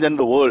Philippines and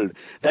the world.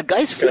 That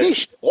guy's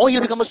finished, or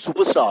he'll become a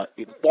superstar.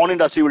 Porn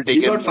industry will take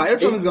him. He got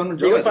fired from his government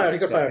job. He got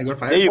fired.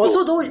 There you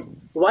Also, go. though,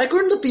 why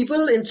couldn't the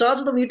people in charge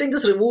of the meeting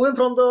just remove him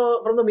from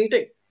the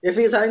meeting? If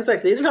he's having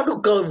sex, they didn't have to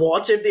go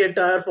watch it the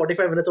entire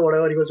 45 minutes or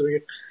whatever he was doing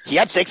it. He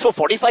had sex for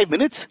 45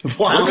 minutes?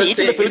 What did he eat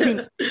in the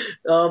Philippines?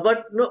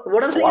 But no,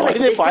 what I'm saying Why is,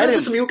 did they they fire could have him?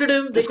 just muted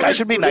him. This guy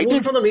should be removed him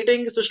knighted. from the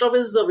meeting, switched off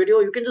his video.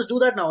 You can just do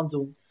that now on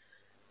Zoom.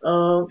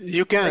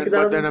 You can,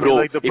 but then I mean, Bro,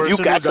 like the person if you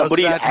catch who does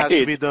somebody that has at to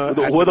it, be the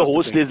whoever the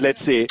host is,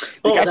 let's say,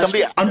 they catch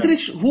somebody.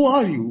 Antariksh, who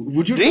are you?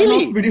 Would you turn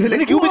Really? off video? When Like,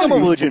 did you who are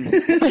become a virgin?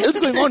 What the hell's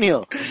going on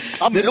here?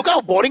 Look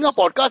how boring our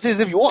podcast is.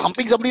 If you were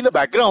humping somebody in the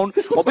background,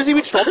 obviously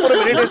we'd stop for a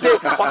minute and say,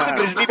 fuck the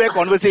grizzly bear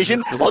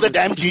conversation, or the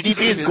damn GDP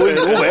is going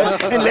nowhere,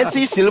 and let's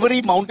see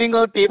Silverie mounting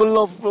a table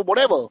of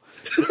whatever.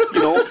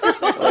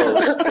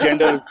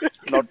 Gender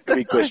not to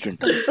be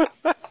questioned.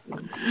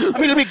 I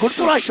mean, it'll be good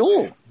for our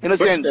show, in a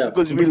sense. Yeah.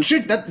 Because But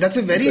shit, that's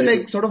a very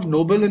like sort of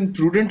noble and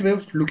prudent way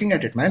of looking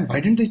at it, man. Why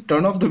didn't they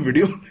turn off the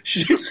video?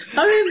 Shit.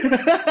 I mean,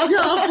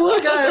 yeah, poor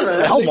guy,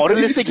 man. how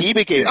moralistic he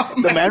became.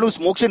 The man who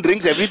smokes and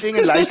drinks everything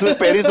and lies to his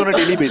parents on a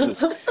daily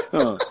basis.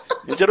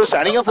 Instead of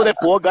standing up for that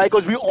poor guy,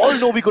 because we all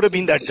know we could have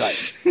been that guy.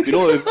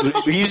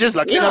 He's just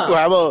lucky enough to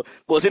have a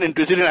person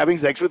interested in having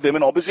sex with him,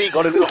 and obviously he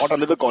got a little hot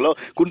under the collar,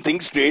 couldn't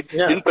think straight,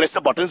 didn't press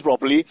the buttons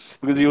properly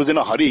because he was in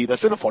a hurry.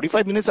 That's why the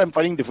 45 minutes I'm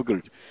finding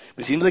difficult.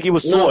 It seems like he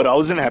was so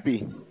aroused and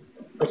happy.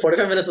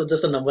 45 minutes was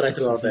just a number I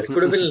threw out there. It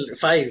could have been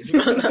 5.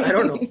 I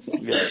don't know.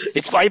 Yeah.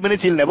 It's 5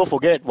 minutes he'll never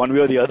forget, one way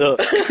or the other.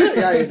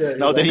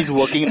 Now that he's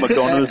working in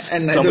McDonald's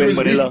and somewhere in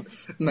Manila.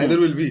 Neither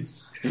will be.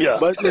 Yeah.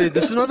 But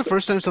this is not the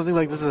first time something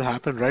like this has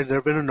happened, right? There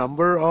have been a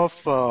number of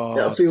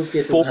a few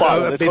cases. faux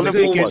pas. Let's call them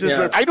basically faux pas. cases Yeah.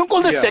 where I don't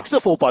call the sex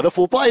a faux pas. The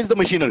faux pas is the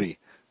machinery.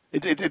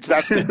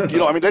 That's it.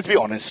 I mean, let's be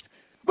honest.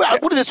 But I'll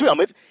put it this way,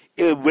 Amit.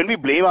 When we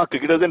blame our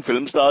cricketers and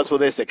film stars for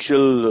their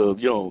sexual,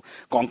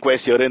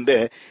 conquest here and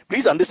there,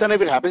 please understand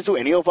if it happens to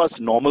any of us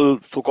normal,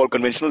 so-called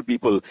conventional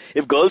people,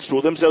 if girls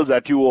throw themselves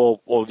at you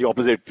or the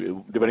opposite,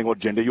 depending on what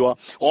gender you are,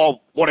 or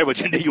whatever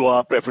gender you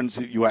are, preference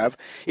you have,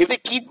 if they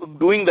keep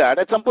doing that,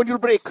 at some point you'll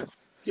break.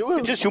 You will.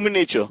 It's just human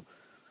nature.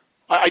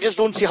 I just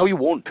don't see how you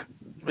won't.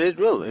 It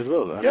will.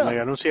 I mean,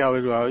 I don't see how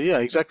it will. Yeah,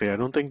 exactly. I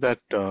don't think that,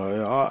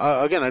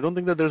 again, I don't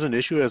think that there's an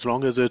issue as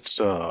long as it's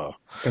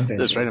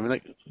this, right? I mean,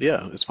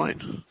 it's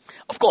fine.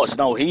 Of course,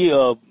 now he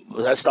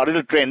has started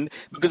a trend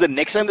because the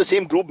next time the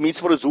same group meets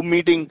for a Zoom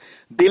meeting,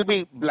 there'll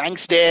be blank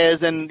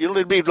stares and,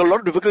 there'll be a lot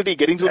of difficulty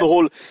getting through the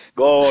whole,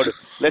 God,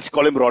 let's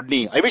call him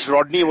Rodney. I wish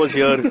Rodney was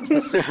here.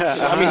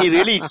 I mean, he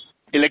really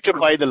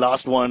electrified the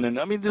last one. And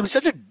I mean, there was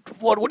such a,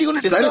 what are you going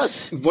to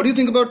discuss? Cyrus, what do you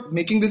think about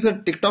making this a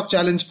TikTok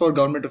challenge for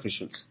government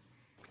officials?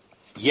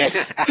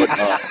 Yes, but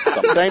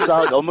sometimes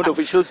our government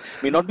officials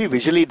may not be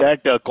visually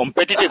that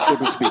competitive, so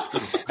to speak.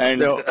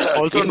 And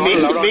also it not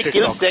allowed on may kill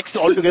TikTok. sex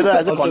altogether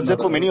as a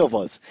concept for many of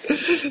us.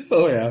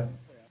 Oh, yeah.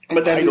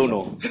 But I don't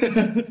know.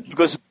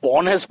 Because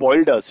porn has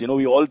spoiled us.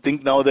 We all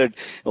think now that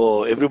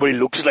everybody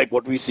looks like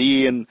what we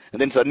see. And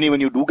then suddenly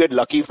when you do get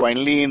lucky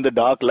finally in the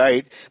dark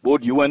light,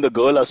 both you and the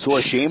girl are so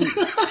ashamed.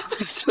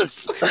 It's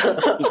just,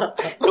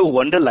 no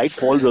wonder light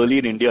falls early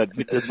in India.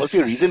 There must be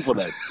a reason for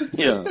that.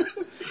 Yeah.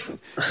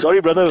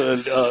 Sorry,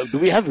 brother.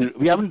 We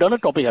haven't done a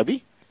topic, have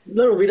we?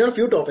 No, we done a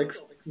few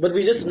topics, but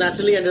we just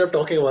naturally ended up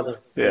talking about them.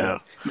 Yeah.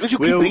 Because you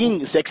keep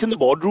bringing sex in the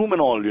boardroom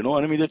and all, and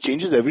I mean, that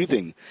changes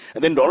everything.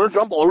 And then Donald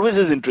Trump always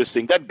is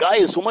interesting. That guy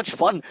is so much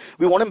fun.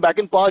 We want him back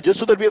in power just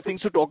so that we have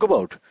things to talk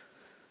about.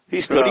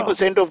 He's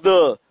 30% of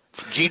the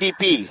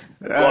GDP.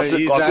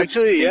 He's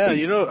actually,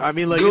 I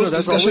mean, like, Close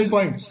that's discussion always...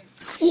 points.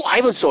 Oh,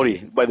 I was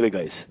sorry, by the way,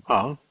 guys.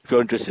 If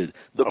you're interested.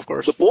 Of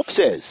course. The Pope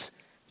says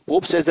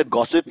that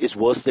gossip is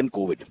worse than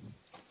COVID.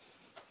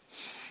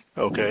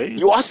 Okay.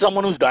 You ask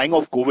someone who's dying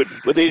of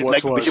COVID whether he'd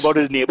like to bitch about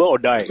his neighbor or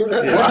die.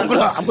 I'm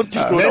going to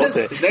just throw it out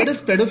there. Where does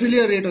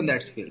pedophilia rate on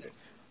that scale?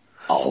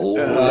 Oh,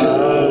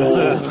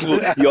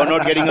 you're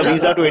not getting a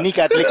visa to any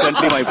Catholic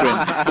country, my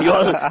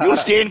friend. You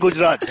stay in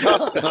Gujarat.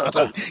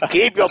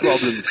 Keep your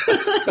problems.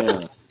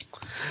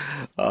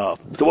 Yeah.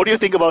 So what do you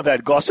think about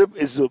that? Gossip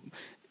is,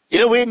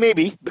 in a way,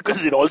 maybe,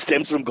 because it all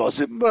stems from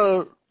gossip.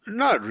 Well,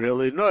 not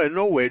really.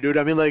 No way, dude.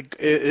 I mean, like,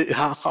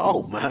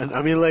 how, man?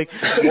 I mean, like,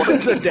 what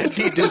is a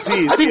deadly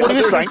disease? I think what he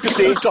was trying to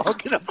say,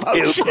 talking about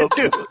shit,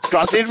 dude.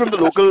 translated from the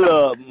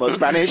local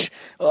Spanish,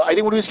 I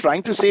think what he was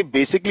trying to say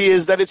basically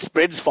is that it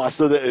spreads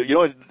faster.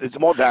 It's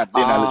more that, the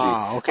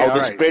analogy. Okay, the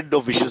spread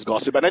of vicious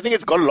gossip. And I think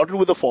it's got a lot to do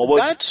with the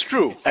forwards. That's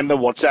true. And the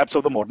WhatsApps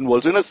of the modern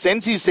world. So in a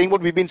sense, he's saying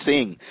what we've been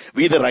saying.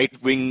 We, the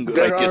right-wing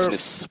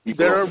righteousness.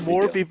 There are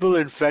more people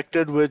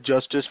infected with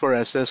Justice for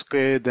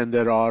SSK than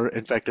there are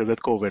infected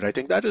with COVID. I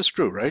think that is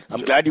true, right?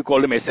 I'm glad you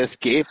called him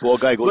SSK. Poor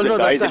guy goes and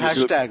dies. That's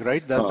the hashtag,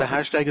 right? The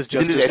hashtag is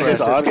Isn't Justice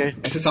it for SSR?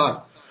 SSK.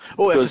 SSR.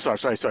 Oh, Because-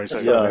 SSR. Sorry.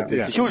 Yeah,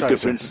 there's a huge Sorry.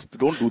 difference.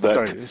 Don't do that.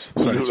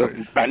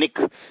 Sorry. Panic.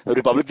 The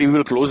Republic TV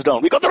will close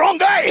down. We got the wrong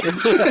guy.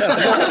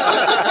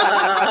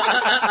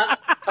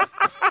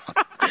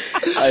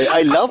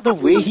 I love the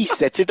way he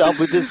sets it up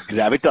with his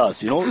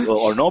gravitas,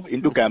 Arnab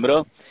into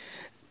camera.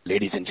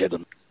 Ladies and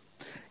gentlemen,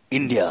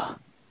 India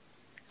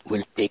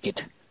will take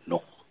it.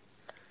 No.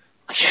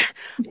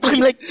 I'm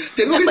like,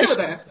 तेरे को कैसे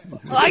पता है?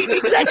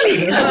 Exactly.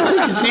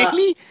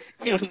 Really?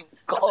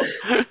 God.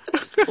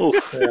 Oh.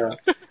 Yeah.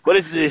 But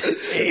it's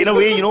in a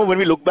way, when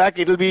we look back,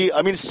 it'll be,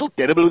 it's so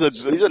terrible.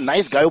 He's a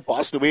nice guy who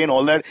passed away and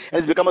all that, and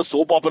it's become a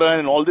soap opera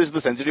and all this,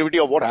 the sensitivity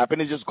of what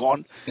happened is just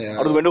gone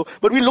out of the window.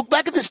 But we look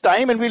back at this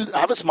time and we'll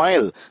have a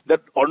smile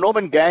that Arnab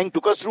and gang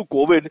took us through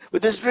COVID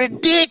with this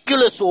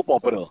ridiculous soap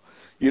opera.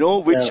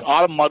 Which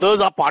our mothers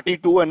are party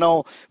to, and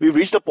now we've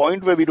reached a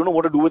point where we don't know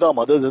what to do with our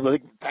mothers.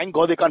 Like, thank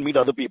God they can't meet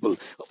other people.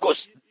 Of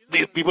course,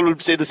 people will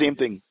say the same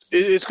thing.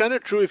 It's kind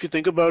of true if you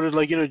think about it,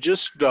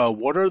 just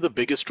what are the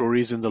biggest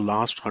stories in the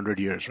last 100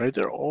 years, right?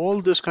 They're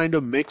all this kind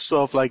of mix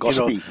of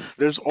Gossipy.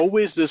 There's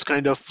always this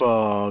kind of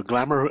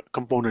glamour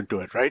component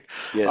to it, right?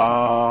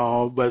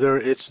 Yeah. Whether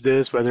it's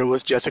this, whether it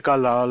was Jessica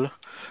Lal,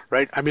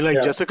 right?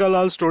 Jessica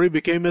Lal's story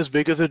became as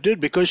big as it did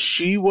because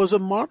she was a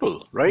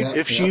model, right?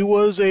 If she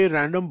was a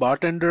random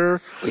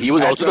bartender. He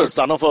was also the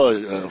son of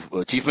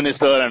a chief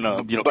minister and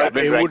but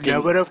cabinet it would ranking.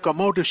 never have come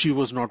out if she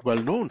was not well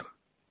known.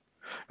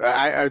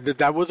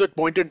 That was a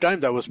point in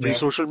time. That was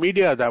pre-social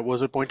media. That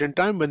was a point in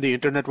time when the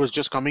internet was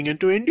just coming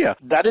into India.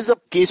 That is a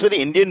case where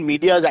the Indian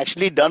media has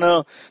actually done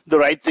the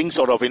right thing,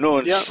 sort of,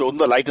 and shown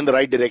the light in the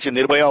right direction.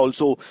 Nirbhaya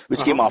also,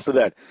 which came after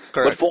that.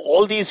 Correct. But for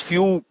all these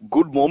few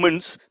good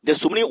moments,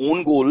 there's so many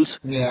own goals,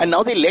 and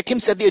now they let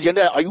him set the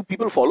agenda. Are you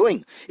people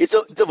following? It's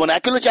the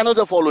vernacular channels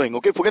are following.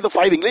 Okay, forget the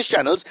 5 English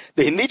channels,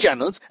 the Hindi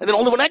channels, and then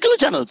all the vernacular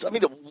channels.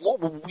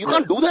 You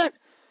can't do that.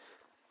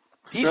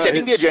 He's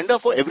setting the agenda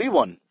for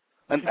everyone.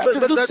 And that's a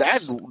little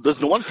sad. Does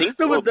no one think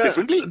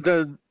differently?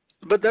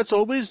 But that's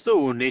always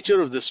the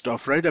nature of this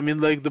stuff, right? The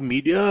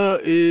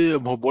media,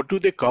 what do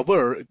they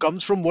cover? It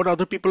comes from what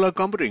other people are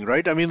covering,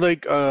 right?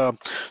 So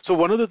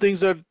one of the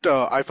things that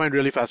I find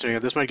really fascinating,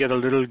 and this might get a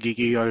little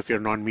geeky or if you're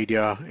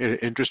non-media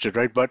interested,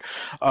 right? But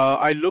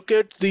I look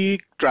at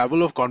the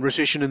travel of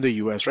conversation in the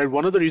US, right?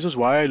 One of the reasons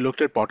why I looked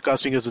at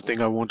podcasting as a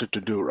thing I wanted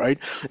to do, right,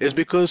 is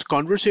because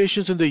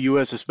conversations in the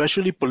US,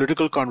 especially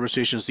political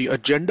conversations, the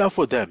agenda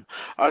for them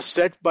are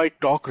set by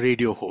talk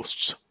radio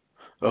hosts.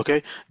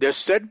 Okay, they're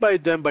set by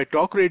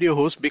talk radio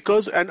hosts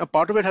and a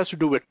part of it has to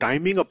do with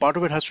timing, a part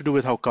of it has to do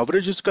with how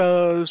coverage is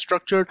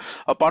structured,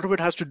 a part of it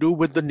has to do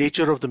with the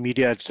nature of the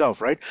media itself,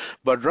 right?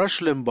 But Rush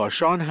Limbaugh,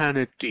 Sean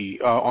Hannity,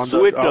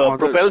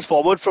 propels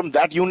forward from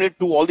that unit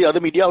to all the other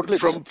media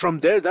outlets.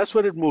 From there, that's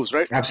where it moves,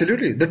 right?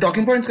 Absolutely, the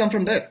talking points come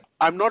from there.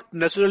 I'm not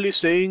necessarily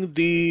saying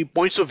the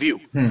points of view,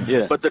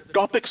 but the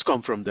topics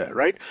come from there,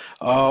 right?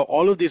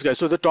 All of these guys.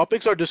 So the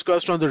topics are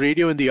discussed on the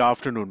radio in the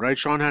afternoon, right?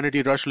 Sean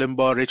Hannity, Rush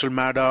Limbaugh, Rachel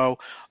Maddow,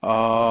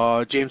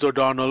 James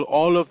O'Donnell,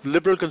 all of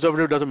liberal,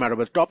 conservative, doesn't matter,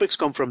 but topics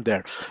come from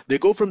there. They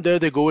go from there,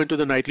 they go into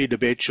the nightly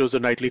debate shows,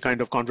 the nightly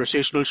kind of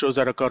conversational shows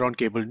that occur on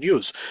cable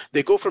news.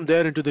 They go from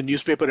there into the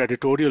newspaper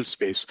editorial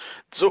space.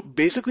 So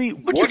basically...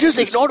 But you just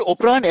ignored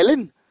Oprah and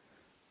Ellen.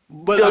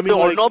 Well, the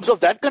Arnabs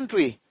of that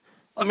country.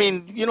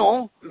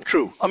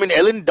 True.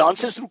 Ellen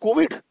dances through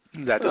COVID.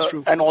 That is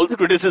true. And all the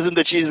criticism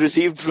that she's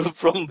received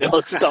from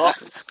her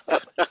staff.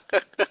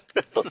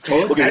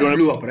 That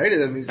blew up, right?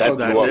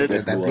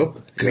 That blew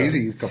up.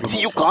 Crazy.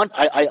 See, you can't.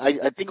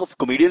 I think of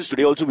comedians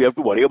today also, we have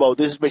to worry about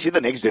this, especially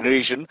the next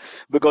generation,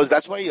 because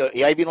that's why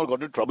AIB and all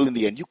got into trouble in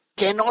the end. You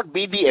cannot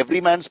be the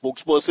everyman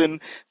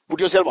spokesperson, put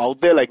yourself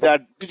out there like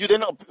that, because you're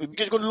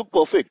going to look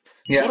perfect.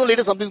 Sooner or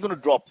later, something's going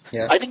to drop.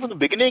 I think from the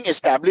beginning,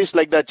 established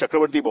like that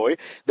Chakraborty boy,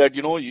 that,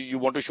 you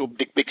want to show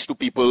dick pics to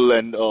people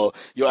and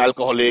you're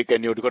alcoholic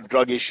and you've got a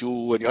drug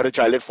issue and you had a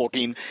child at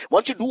 14.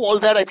 Once you do all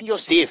that, I think you're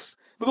safe.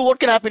 Because what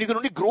can happen? You can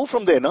only grow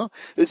from there, no?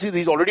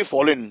 He's already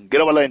fallen.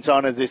 Gira wala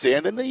insan, as they say,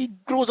 and then he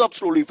grows up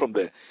slowly from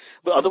there.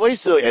 But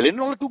otherwise, Ellen and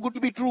all are too good to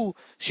be true.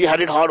 She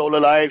had it hard all her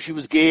life. She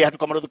was gay, had to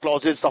come out of the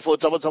closet, suffered,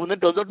 then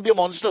turns out to be a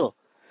monster.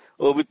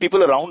 With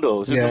people around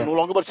her. So it's no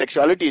longer about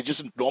sexuality. It's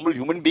just a normal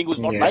human being who's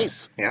not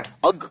nice.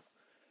 Ugh.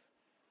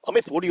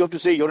 Amit, what do you have to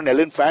say? You're an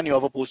Ellen fan. You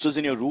have her posters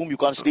in your room. You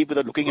can't sleep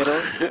without looking at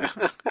her.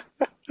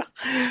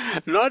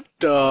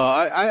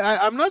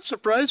 I'm not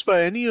surprised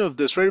by any of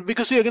this, right?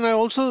 Because see, again, I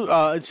also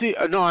I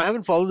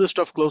haven't followed this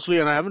stuff closely,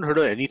 and I haven't heard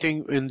of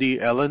anything in the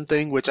Ellen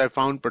thing, which I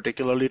found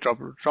particularly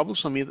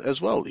troublesome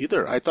as well.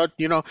 Either I thought,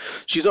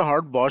 she's a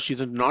hard boss.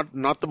 She's not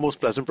the most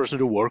pleasant person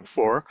to work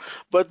for,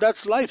 but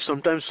that's life.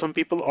 Sometimes some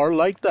people are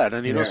like that,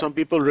 and some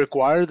people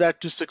require that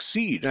to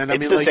succeed. And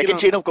it's the second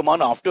chain of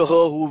command after her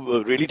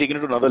who really taken it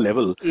to another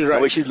level.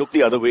 Right. Where she's looked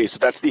the other way. So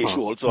that's the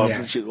issue also.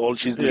 After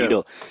she's the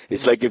leader.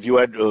 It's like if you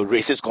had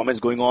racist comments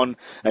going on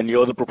and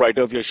you're the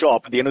proprietor of your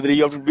shop, at the end of the day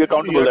you have to be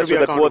accountable. That's where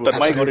that poor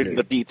Tanmay got it in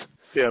the teeth.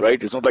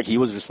 Right? It's not like he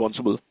was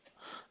responsible.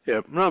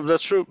 Yeah, no,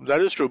 that's true.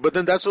 That is true. But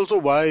then that's also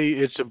why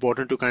it's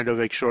important to kind of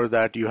make sure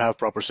that you have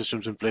proper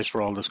systems in place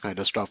for all this kind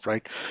of stuff,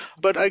 right?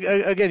 But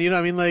again,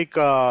 I mean, like,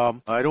 I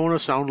don't want to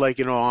sound like,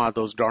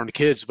 those darn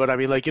kids, but I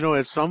mean, like,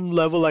 at some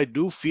level, I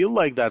do feel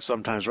like that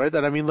sometimes, right?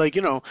 That I mean, like,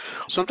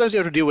 sometimes you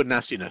have to deal with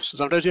nastiness.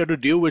 Sometimes you have to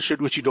deal with shit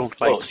which you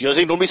don't like. Oh, so you're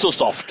saying don't be so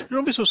soft.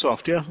 Don't be so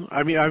soft, yeah.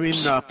 I mean,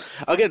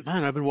 again,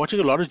 man, I've been watching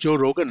a lot of Joe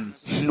Rogan.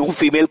 No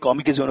female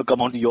comic is going to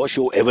come onto your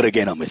show ever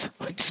again, Amit.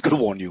 I'm just going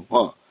to warn you.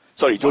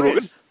 Sorry, Joe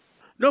Rogan?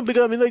 No,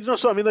 because I mean, like, no.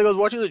 So I mean, like, I was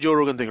watching the Joe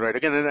Rogan thing, right?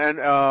 Again, and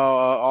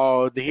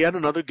he had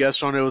another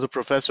guest on. It was a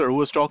professor who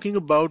was talking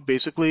about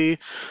basically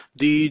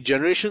the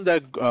generation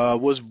that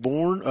was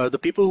born, the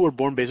people who were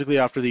born basically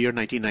after the year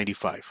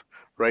 1995,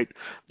 right?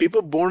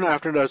 People born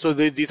after that. So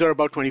these are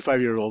about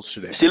 25-year-olds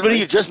today. Silverie, right?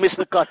 You just missed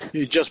the cut.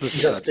 You just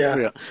missed the cut.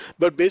 Yeah.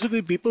 But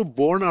basically, people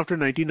born after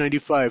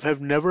 1995 have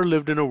never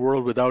lived in a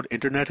world without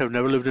internet. Have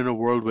never lived in a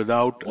world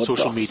without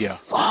social media.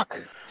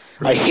 Fuck.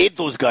 I hate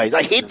those guys.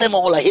 I hate them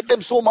all. I hate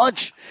them so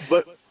much.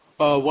 But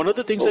one of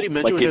the things that he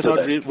mentioned, which I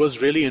thought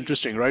was really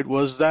interesting, right,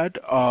 was that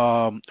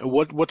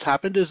what's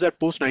happened is that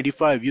post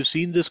 95, you've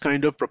seen this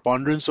kind of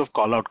preponderance of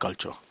call-out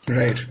culture.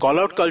 Right.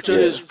 Call-out culture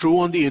is true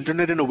on the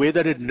internet in a way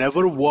that it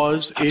never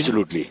was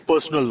in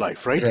personal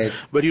life, right?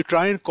 But you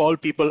try and call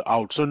people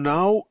out. So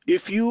now,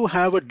 if you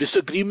have a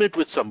disagreement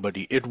with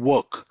somebody at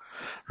work,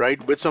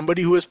 right, with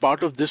somebody who is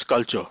part of this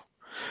culture,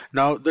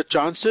 now, the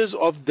chances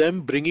of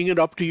them bringing it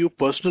up to you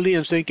personally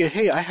and saying,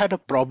 hey, I had a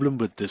problem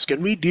with this.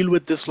 Can we deal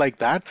with this like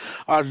that?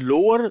 Are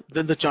lower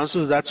than the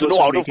chances that so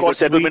no out-of-court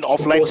settlement,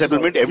 offline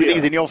settlement, everything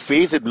is in your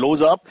face, it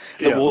blows up.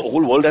 The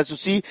whole world has to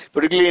see,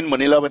 particularly in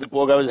Manila where the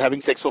poor guy was having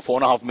sex for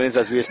 4.5 minutes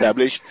as we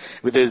established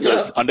with his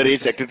underage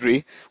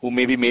secretary who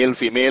may be male,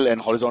 female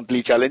and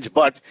horizontally challenged,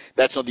 but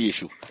that's not the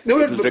issue.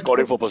 It was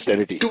recorded for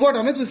posterity. To what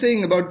Amit was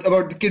saying about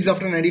the kids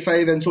after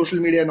 95 and social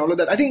media and all of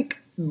that, I think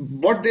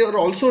what they are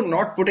also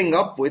not putting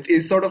up with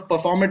is sort of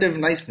performative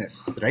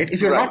niceness, right?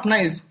 If you're not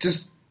nice,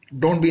 just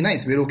don't be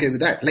nice. We're okay with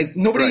that. Like,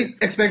 nobody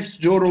expects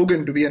Joe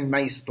Rogan to be a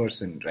nice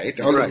person, right?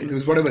 Or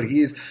whatever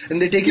he is.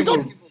 And they take him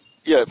for...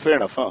 Yeah, fair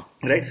enough,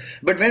 Right?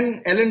 But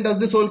when Ellen does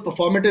this whole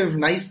performative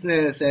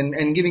niceness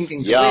and giving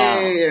things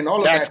away and all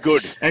of that... That's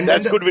good. And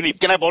that's good, Vineet.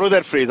 Can I borrow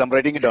that phrase? I'm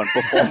writing it down.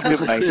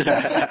 Performative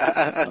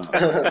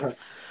niceness.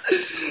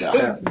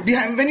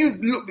 When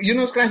you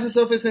look, scratch the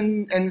surface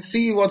and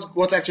see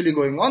what's actually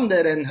going on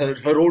there, and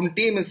her own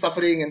team is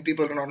suffering and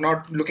people are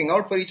not looking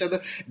out for each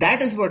other,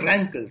 that is what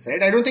rankles,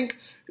 right? I don't think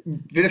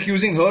we're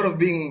accusing her of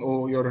being,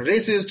 you're a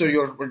racist or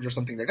you're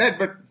something like that,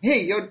 but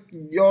hey,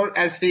 you're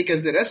as fake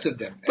as the rest of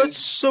them. But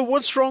so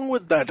what's wrong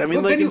with that? I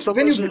mean, you're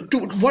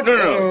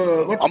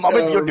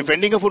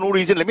defending her for no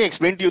reason. Let me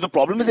explain to you. The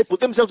problem is they put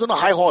themselves on a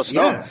high horse.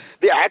 No?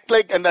 They act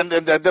like and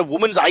the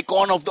woman's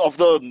icon of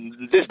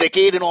this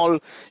decade and all.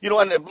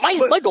 And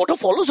my daughter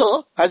follows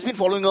her, has been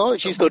following her.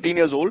 She's 13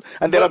 years old,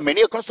 and there are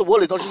many across the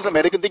world. It's not just an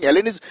American thing.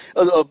 Helen is,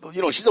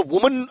 she's a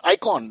woman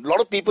icon. A lot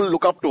of people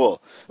look up to her,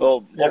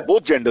 of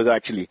both genders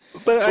actually.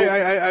 But so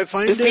I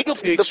find the feet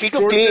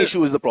of clay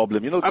issue is the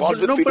problem.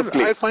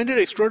 I find it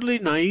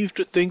extraordinarily naive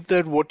to think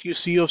that what you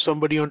see of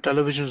somebody on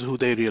television is who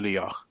they really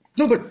are.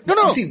 No, we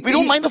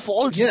don't mind the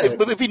faults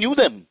if we knew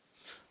them.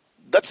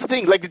 That's the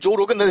thing. Like Joe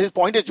Rogan, his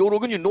point is Joe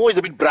Rogan, he's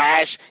a bit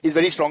brash. He's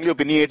very strongly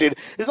opinionated.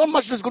 There's not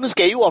much that's going to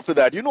scare you after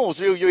that,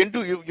 So you're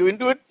into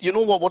it. You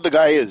know what the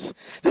guy is.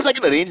 This is like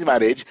an arranged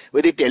marriage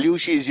where they tell you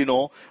she's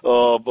 5'9"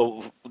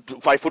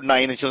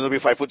 and she's going to be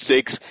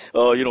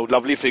 5'6",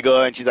 lovely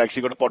figure, and she's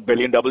actually got a pot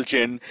belly and double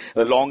chin,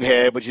 long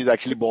hair, but she's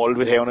actually bald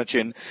with hair on her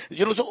chin.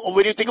 So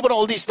when you think about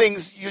all these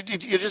things, you're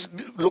just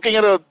looking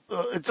at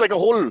it's like a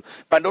whole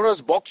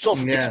Pandora's box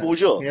of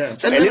exposure. Yeah.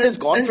 So Ellen has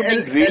gone from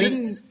being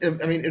really.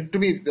 To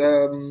me.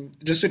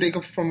 Just to take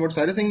up from what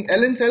Cyrus is saying,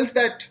 Ellen sells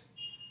that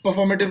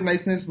performative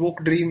niceness,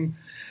 woke dream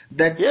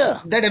that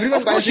everyone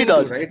of course she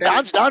does. Right?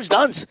 Dance.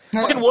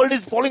 Fucking world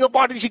is falling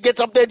apart and she gets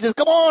up there and says,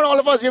 come on, all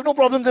of us, we have no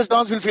problems, let's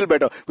dance, we'll feel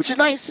better. Which is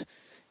nice,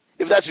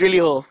 if that's really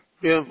her.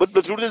 Yeah. But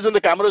the truth is when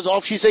the camera's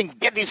off, she's saying,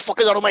 get these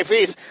fuckers out of my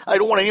face. I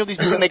don't want any of these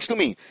people next to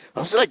me. I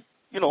was like,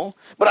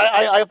 but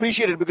I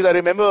appreciate it because I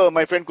remember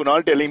my friend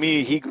Kunal telling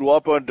me he grew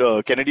up at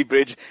Kennedy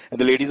Bridge and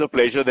the ladies of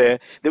pleasure there.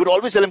 They would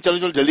always tell him, chalo,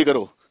 jaldi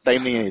karo. Time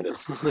nahi hai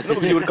idhar.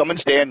 Because he would come and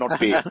stay and not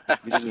pay,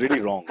 which is really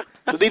wrong.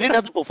 So they didn't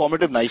have the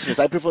performative niceness.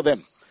 I prefer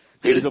them.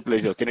 Ladies of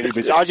pleasure, Kennedy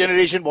Bridge. Our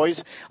generation,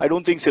 boys, I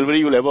don't think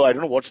Silverie will ever, I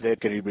don't know what's there at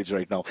Kennedy Bridge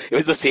right now. If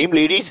it's the same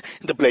ladies,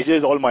 the pleasure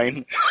is all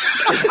mine.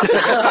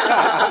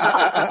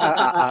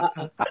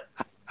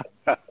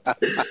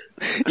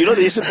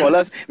 They used to call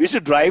us, we used to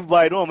drive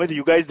by, Amit,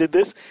 you guys did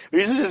this. We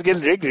used to just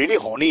get really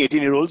horny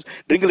 18-year-olds,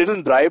 drink a little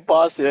and drive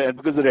past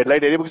because the red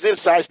light area, because they'll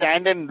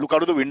stand and look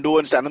out of the window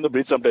and stand on the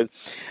bridge sometimes.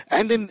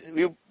 And then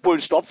you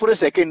stop for a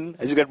second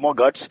as you get more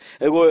guts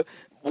and go,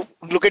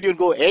 look at you and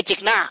go, hey,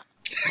 chikna.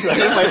 My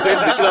friend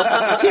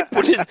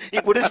Vikram,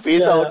 he put his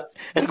face out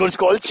and was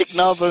called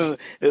Chikna.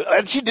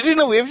 And she did it in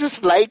a way which was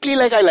slightly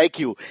like I like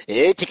you.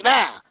 Hey,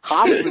 Chikna.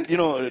 Half,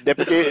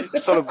 deprecate,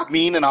 sort of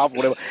mean and half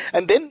whatever.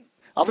 And then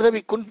After that,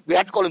 we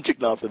had to call him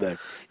Chikna after that.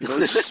 You know,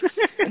 this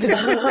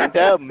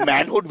entire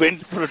manhood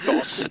went for a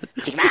toss.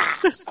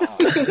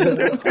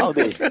 Chikna! How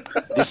they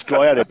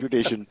destroy our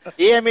reputation.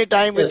 AMA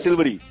time with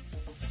Silverie.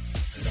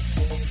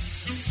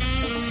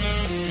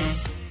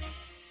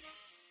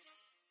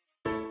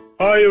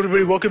 Hi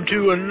everybody, welcome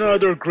to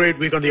another great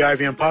week on the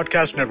IVM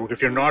Podcast Network.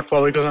 If you're not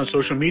following us on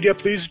social media,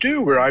 please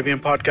do. We're IVM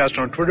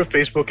Podcast on Twitter,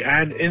 Facebook,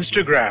 and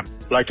Instagram.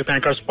 I'd like to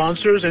thank our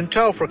sponsors,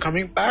 Intel, for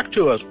coming back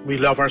to us. We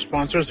love our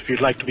sponsors. If you'd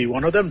like to be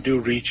one of them,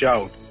 do reach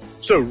out.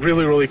 So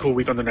really, really cool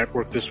week on the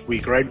network this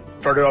week, right?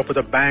 Started off with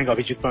a bang.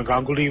 Abhijit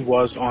Ganguly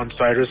was on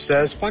Cyrus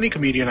Says. Funny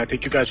comedian. I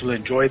think you guys will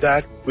enjoy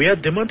that. We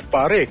had Dimant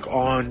Parekh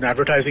on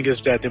Advertising is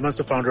Dead. Dimant's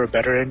the founder of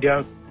Better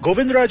India.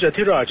 Govindraj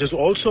Athiraj is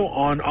also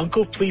on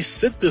Uncle Please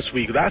Sit this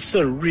week. That's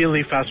a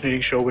really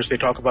fascinating show which they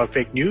talk about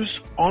fake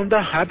news. On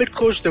the Habit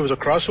Coach, there was a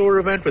crossover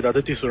event with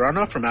Aditi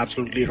Surana from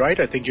Absolutely Right.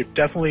 I think you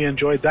definitely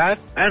enjoyed that.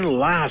 And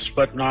last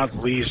but not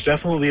least,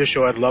 definitely a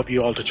show I'd love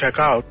you all to check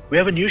out. We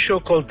have a new show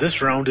called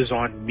This Round Is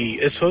On Me.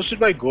 It's hosted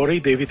by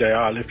Gauri Devi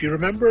Dayal. If you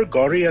remember,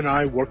 Gauri and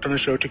I worked on a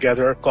show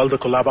together called The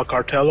Kolaba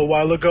Cartel a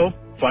while ago.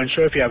 Fun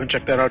show. If you haven't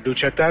checked that out, do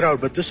check that out.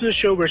 But this is a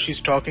show where she's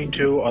talking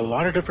to a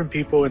lot of different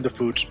people in the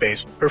food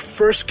space. Her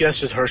first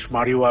guest is Harsh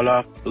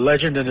Mariwala,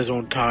 legend in his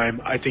own time.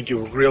 I think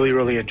you'll really,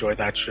 really enjoy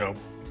that show.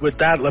 With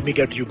that, let me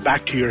get you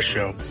back to your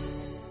show.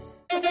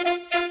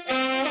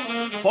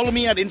 Follow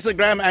me at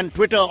Instagram and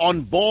Twitter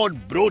on Bored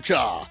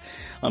Brocha.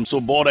 I'm so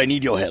bored, I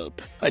need your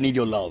help. I need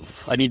your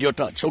love. I need your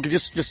touch. Okay,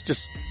 just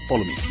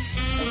follow me.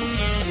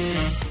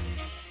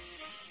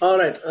 All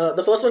right.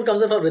 The first one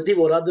comes in from Riddhi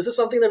Vora. This is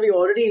something that we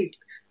already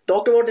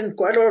talked about in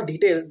quite a lot of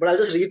detail, but I'll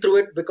just read through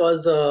it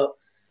because so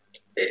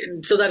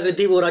that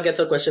Riddhi Vora gets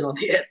her question on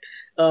the air.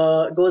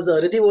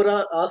 Riddhi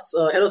Vora asks,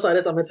 hello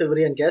Cyrus, Amit,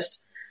 Silverie and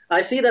guest.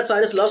 I see that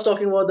Cyrus loves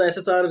talking about the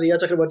SSR-Rhea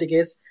Chakraborty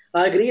case.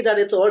 I agree that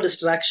it's all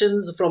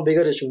distractions from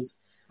bigger issues.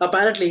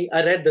 Apparently,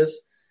 I read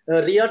this.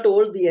 Rhea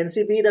told the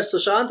NCB that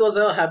Sushant was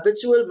a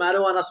habitual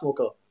marijuana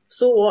smoker.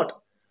 So what?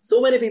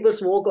 So many people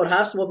smoke or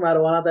have smoked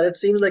marijuana that it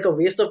seems like a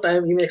waste of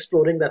time even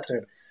exploring that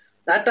thread.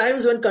 At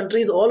times when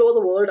countries all over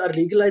the world are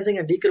legalizing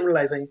and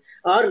decriminalizing,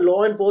 our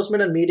law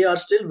enforcement and media are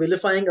still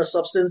vilifying a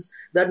substance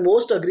that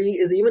most agree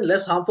is even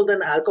less harmful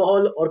than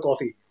alcohol or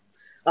coffee.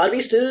 Are we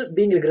still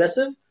being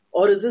regressive,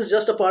 or is this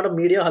just a part of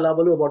media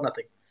halabaloo about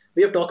nothing?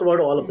 We have talked about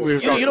all of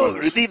this.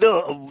 Riddhi,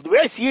 the way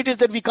I see it is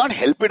that we can't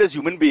help it as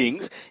human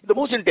beings. The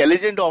most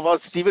intelligent of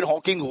us, Stephen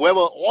Hawking,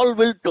 whoever, all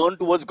will turn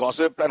towards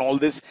gossip and all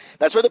this.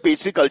 That's why the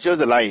pastry culture is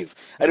alive.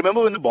 I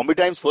remember when the Bombay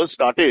Times first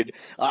started,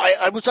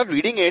 I would start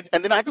reading it,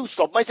 and then I had to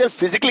stop myself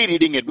physically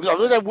reading it, because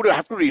otherwise I would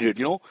have to read it,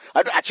 you know. I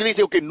had to actually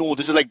say, okay, no,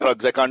 this is like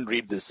drugs, I can't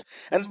read this.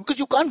 And because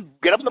you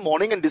can't get up in the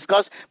morning and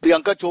discuss,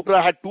 Priyanka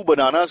Chopra had 2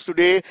 bananas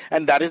today,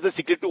 and that is the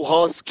secret to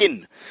her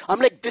skin. I'm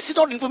like, this is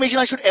not information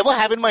I should ever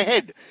have in my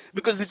head,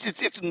 because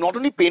it's not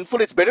only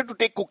painful, it's better to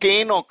take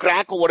cocaine or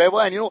crack or whatever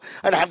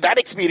and have that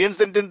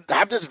experience and then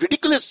have this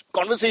ridiculous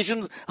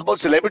conversations about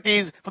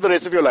celebrities for the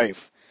rest of your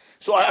life.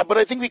 So, but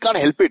I think we can't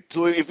help it.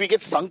 So if we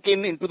get sunk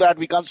into that,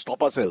 we can't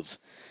stop ourselves.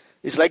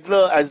 It's like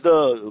as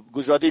the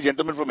Gujarati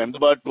gentleman from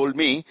Ahmedabad told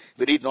me,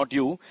 Vineet, not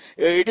you,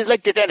 it is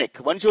like Titanic.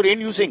 Once you're in,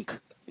 you sink.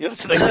 You know,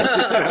 it's like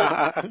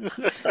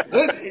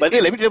By the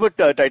way, let me tell you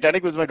about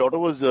Titanic, because my daughter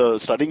was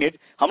studying it.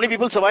 How many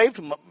people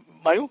survived,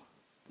 Mayu?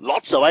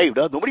 Lots survived.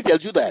 Huh? Nobody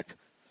tells you that.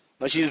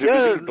 Now she's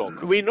refusing to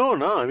talk. We know,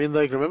 no? I mean,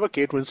 remember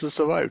Kate Winslet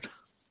survived.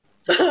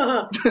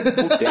 Oh,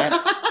 damn.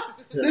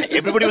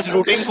 Everybody was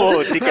rooting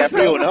for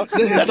DiCaprio, no?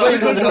 That's why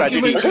it was a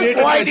tragedy.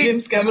 Why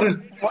James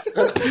Cameron?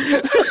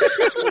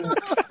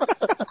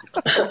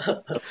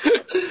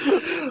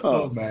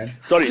 Oh, man.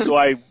 Sorry, so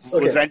I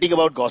was ranting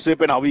about gossip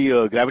and how we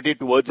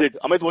gravitate towards it.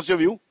 Amit, what's your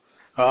view?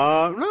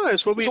 No,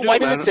 it's what we do. So why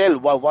does it sell?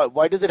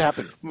 Why does it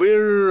happen?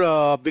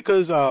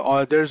 Because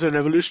there's an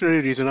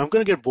evolutionary reason. I'm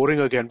going to get boring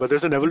again, but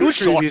there's an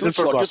evolutionary reason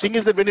for gossip. The thing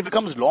is that when it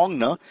becomes long,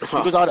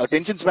 because our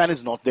attention span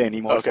is not there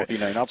anymore. Okay.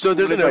 49. So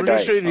there's an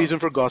evolutionary reason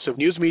for gossip.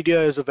 News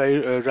media is a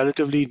very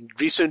relatively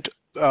recent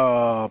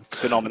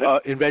phenomenon,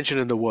 invention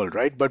in the world,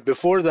 right? But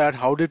before that,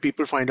 how did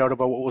people find out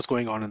about what was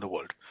going on in the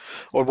world,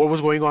 or what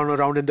was going on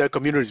around in their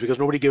communities? Because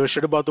nobody gave a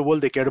shit about the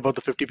world; they cared about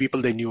the 50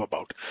 people they knew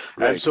about.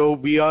 Right. And so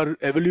we are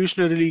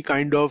evolutionarily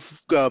kind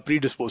of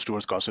predisposed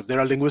towards gossip. There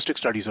are linguistic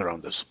studies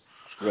around this.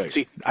 Right.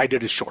 See, I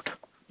did it short.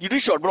 You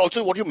did short, but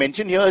also what you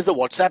mentioned here is the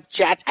WhatsApp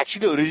chat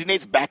actually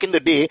originates back in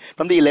the day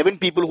from the 11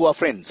 people who are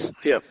friends.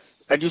 Yeah.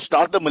 And you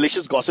start the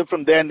malicious gossip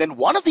from there, and then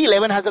one of the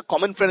 11 has a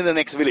common friend in the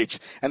next village,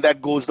 and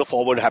that goes, the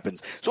forward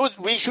happens. So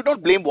we should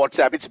not blame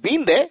WhatsApp. It's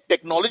been there.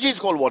 Technology is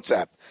called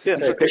WhatsApp. Yeah,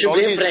 so we should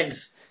blame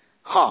friends.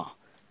 Yeah,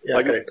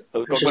 correct.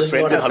 Talk about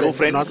friends and Hello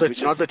Friends. Not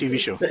the TV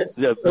show. Not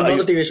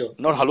the TV show.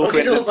 Not Hello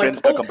Friends and Friends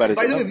ka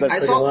comparison. By the way,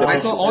 I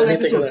saw all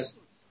episodes.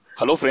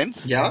 Hello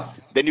Friends? Yeah.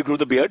 Then you grew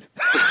the beard?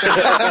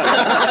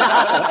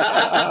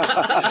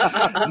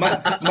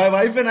 my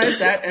wife and I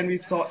sat and we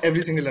saw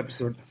every single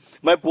episode.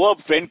 my poor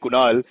friend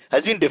Kunal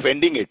has been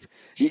defending it.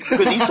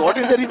 Because he saw it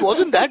and said it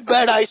wasn't that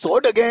bad. I saw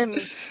it again.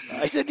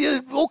 I said,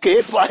 yeah,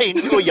 okay, fine.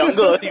 You were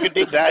younger. You can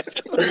take that.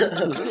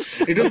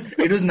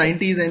 It was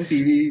 90s and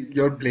TV.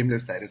 You're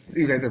blameless, Cyrus.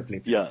 You guys are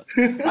blameless. Yeah.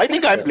 I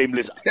think I'm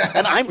blameless.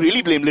 And I'm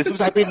really blameless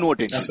because I paid no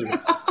attention. Absolutely.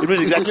 It was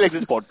exactly like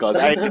this podcast.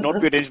 I did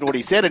not pay attention to what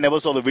he said. I never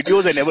saw the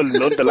videos. I never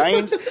learned the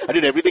lines. I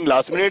did everything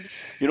last minute.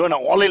 And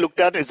all I looked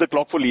at is the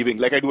clock for leaving,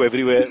 like I do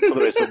everywhere for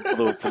the rest of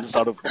from the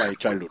start of my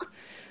childhood.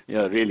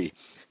 Yeah, really.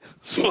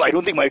 So I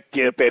don't think my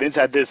parents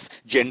had this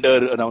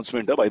gender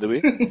announcement, by the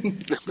way.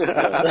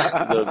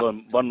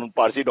 One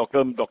Parsi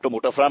doctor, Dr.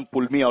 Motafram,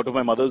 pulled me out of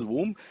my mother's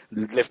womb,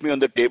 left me on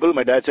the table.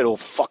 My dad said, oh,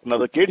 fuck,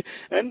 another kid.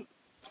 And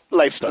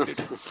life started.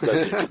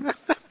 That's it.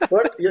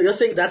 What? You're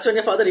saying that's when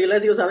your father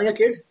realized he was having a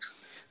kid?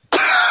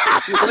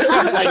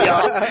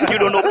 Yeah, you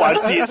don't know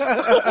Parsis.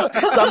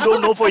 Some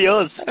don't know for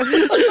years.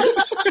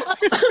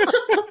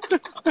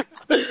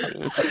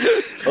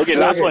 Okay,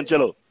 last one,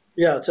 chalo.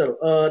 Yeah,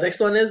 chalo.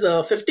 Next one is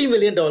 $50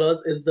 million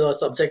is the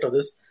subject of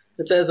this.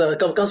 It says,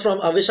 comes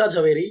from Avisha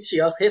Jhaveri. She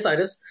asks, hey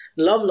Cyrus,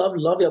 love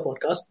your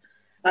podcast.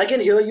 I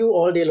can hear you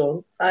all day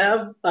long.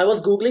 I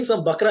was Googling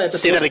some Bakra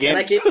episodes. Say that again.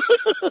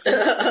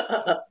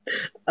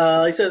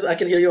 He says, I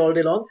can hear you all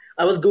day long.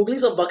 I was Googling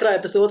some Bakra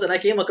episodes and I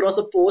came across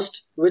a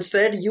post which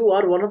said you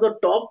are one of the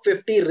top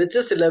 50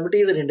 richest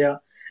celebrities in India.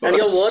 And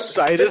you're worth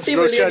Cyrus $50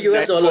 million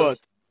US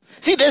dollars.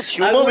 See, there's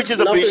humor which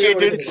is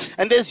appreciated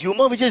and there's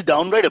humor which is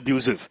downright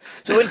abusive.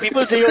 So when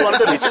people say you're one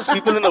of the richest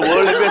people in the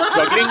world and we're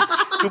struggling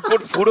to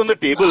put food on the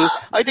table,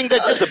 I think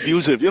that's just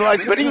abusive.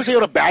 It's better you say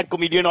you're a bad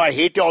comedian or I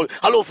hate you or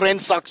hello friend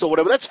sucks or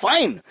whatever. That's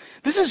fine.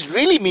 This is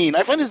really mean.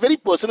 I find this very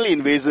personally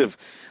invasive.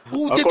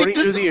 According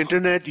to the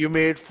internet, you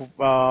made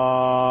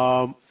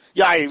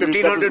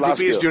 1,500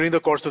 rupees during the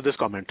course of this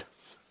comment.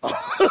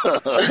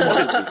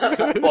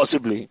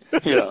 Possibly.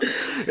 Yeah.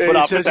 But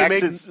after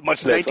tax is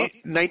much less.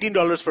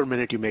 $19 per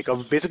minute you make.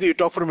 Basically, you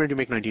talk for a minute, you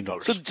make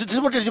 $19. So this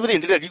is what tells you about the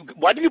internet.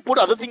 Why did you put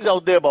other things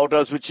out there about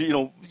us, which,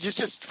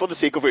 just for the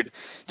sake of it?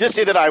 Just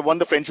say that I won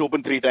the French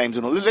Open 3 times,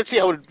 Let's see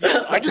how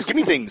I just give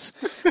me things.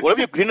 Whatever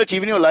you didn't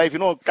achieve in your life,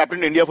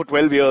 captain India for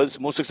 12 years,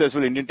 most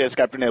successful Indian test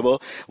captain ever,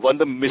 won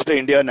the Mr.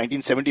 India in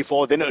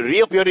 1974, then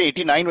reappeared in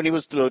 89 when he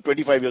was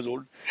 25 years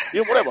old.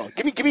 Whatever.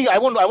 Give me, I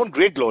want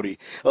great glory.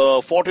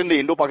 Fought in the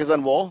Indo-Pakistan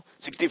War,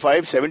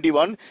 65,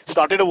 71,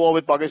 started a war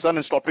with Pakistan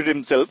and stopped it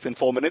himself in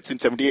 4 minutes in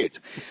 78.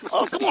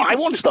 Come on, I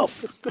want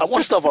stuff. I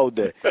want stuff out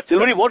there.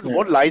 Silverie,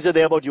 what lies are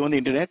there about you on the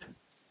internet?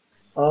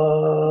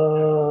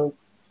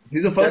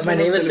 He's the first my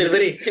name is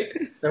Silverie.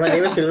 My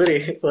name is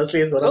Silverie.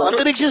 Firstly, is one of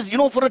Antariksh is,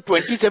 for a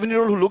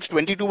 27-year-old who looks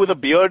 22 with a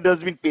beard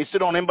has been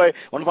pasted on him by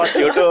one of our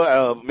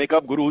theatre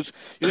makeup gurus.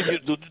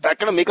 That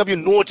kind of makeup,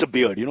 it's a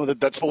beard.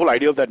 That's the whole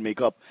idea of that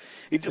makeup.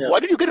 Why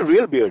did you get a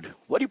real beard?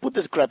 Why do you put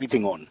this crappy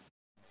thing on?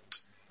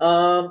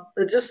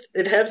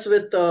 It helps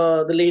with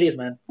the ladies,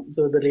 man.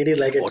 So the ladies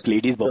like it. What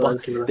ladies, Baba?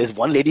 There's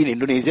one lady in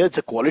Indonesia. It's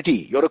a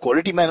quality. You're a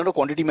quality man, not a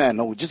quantity man.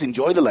 No, just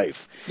enjoy the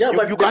life. Yeah,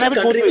 but you can't have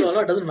it both ways.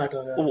 It doesn't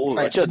matter.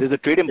 Achha, there's a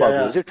trade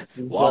embargo, is it?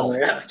 Wow.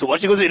 So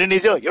once she goes to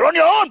Indonesia, you're on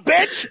your own,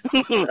 bitch.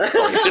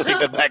 Sorry, take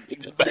that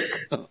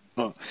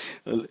back.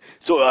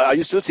 So are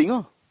you still seeing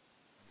her?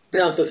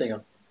 Yeah, I'm still seeing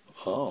her.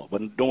 Oh,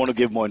 but don't want to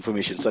give more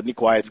information. Suddenly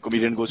quiet, the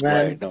comedian goes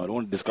quiet. No, I don't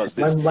want to discuss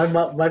this.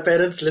 My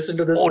parents listen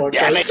to this podcast. Oh,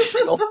 damn it.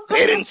 Your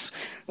parents.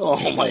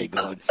 Oh, my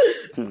God.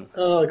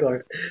 Oh,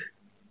 God.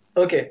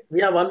 Okay,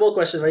 we have one more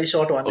question, very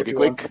short one. Okay,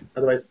 quick.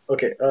 Otherwise,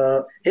 okay.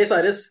 Hey,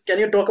 Cyrus, can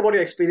you talk about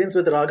your experience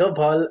with Raghav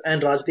Bhal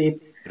and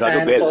Rajdeep?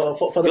 Raghav Bhal.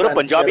 You're a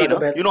Punjabi,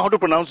 no? You know how to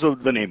pronounce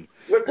the name.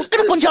 What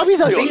kind of Punjabis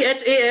are you?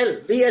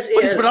 B-H-A-L. But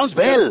it's pronounced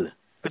Bhal.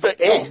 With an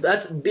A. No,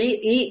 that's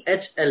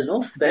B-E-H-L,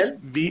 no? Bell?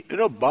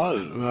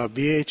 Bal.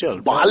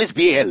 B-H-L. Bal is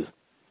B-L.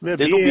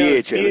 There's no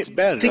B-H-L. It's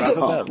Bell.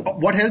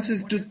 What helps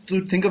is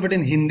to think of it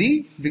in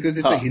Hindi because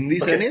it's a Hindi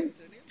surname.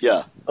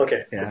 Yeah.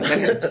 Okay. Yeah, that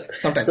helps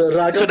sometimes.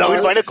 So now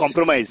we'll find a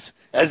compromise,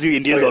 as we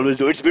Indians always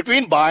do. It's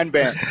between Ba and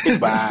Ba. It's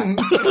Ba.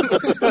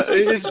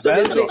 It's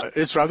Bell.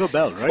 It's Raghav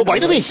Bell, right? Oh, by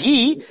the way,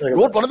 he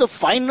wrote one of the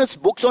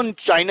finest books on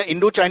China,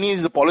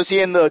 Indo-Chinese policy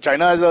and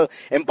China as an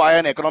empire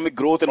and economic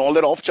growth and all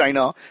that of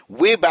China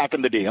way back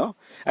in the day.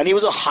 And he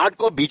was a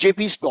hardcore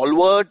BJP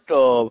stalwart,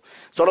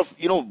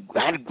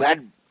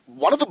 had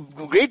one of the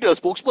great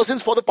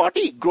spokespersons for the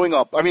party growing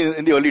up. I mean,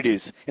 in the early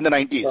days, in the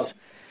 90s. Oh.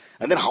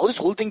 And then how this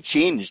whole thing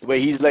changed, where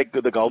he's like,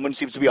 the government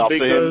seems to be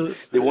after him.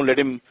 They won't let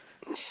him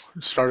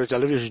start a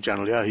television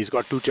channel. Yeah, he's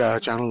got 2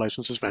 channel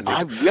licenses pending.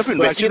 We have to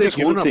investigate this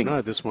whole thing.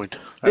 At this point,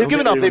 they've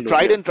given up. They've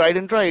tried and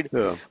tried.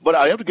 Yeah. But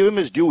I have to give him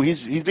his due.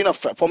 He's been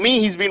for me,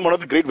 he's been one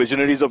of the great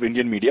visionaries of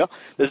Indian media.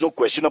 There's no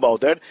question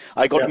about that.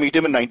 I got to meet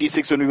him in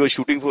 '96 when we were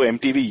shooting for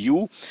MTV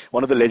U,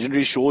 one of the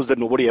legendary shows that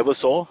nobody ever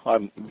saw.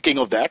 I'm king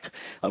of that.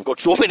 I've got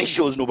so many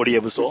shows nobody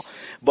ever saw.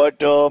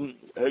 But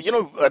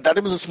at that time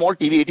it was a small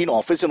TV18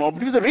 office and all, but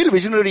he was a real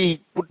visionary.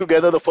 He put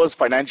together the first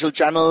financial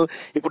channel.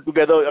 He put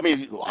together,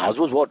 ours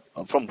was what?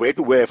 From where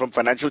to where? From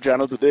financial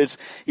channel to this.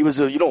 He was,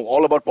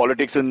 all about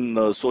politics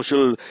and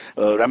social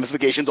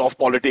ramifications of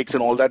politics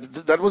and all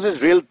that. That was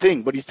his real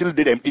thing, but he still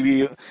did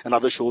MTV and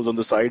other shows on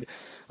the side.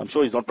 I'm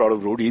sure he's not proud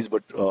of roadies,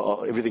 but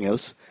everything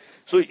else.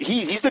 So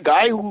he's the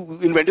guy who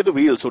invented the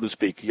wheel, so to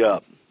speak. Yeah.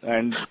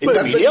 And in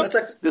the media,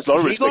 there's a lot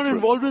of respect. He got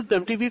involved with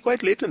MTV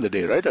quite late in the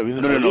day, right?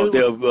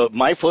 No.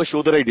 My first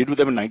show that I did with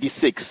them in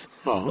 '96,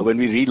 when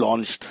we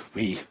relaunched,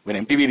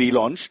 when MTV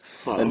relaunched,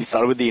 and we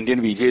started with the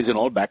Indian VJs and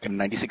all back in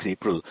 '96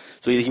 April.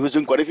 So he was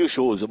doing quite a few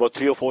shows, about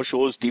 3 or 4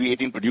 shows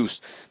TV18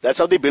 produced. That's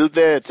how they built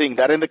their thing.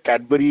 That and the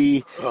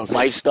Cadbury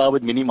 5-star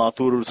with Mini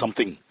Mathur or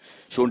something.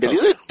 Show in Delhi.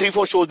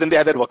 3-4 shows, then they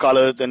had that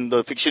Wakalat and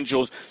the fiction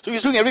shows. So he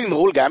was doing everything, the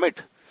whole gamut.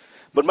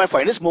 But my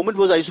finest moment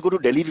was I used to go to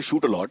Delhi to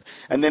shoot a lot.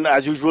 And then,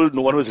 as usual,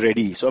 no one was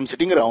ready. So I'm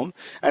sitting around,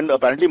 and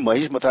apparently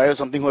Mahesh Mathai or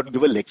something who had to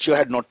give a lecture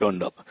had not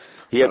turned up.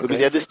 Because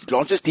he had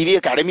launched this TV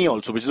Academy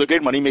also, which is a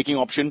great money-making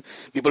option.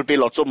 People pay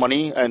lots of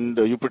money, and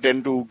you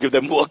pretend to give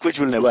them work, which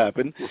will never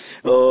happen.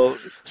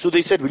 So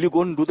they said, will you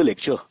go and do the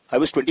lecture? I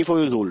was 24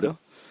 years old.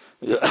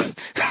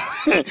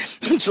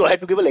 So I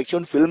had to give a lecture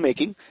on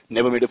filmmaking.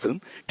 Never made a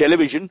film.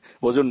 Television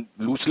was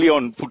loosely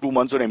on for 2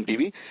 months on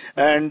MTV.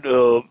 And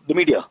the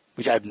media,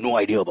 which I had no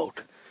idea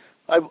about.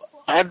 I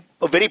had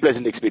a very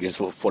pleasant experience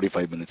for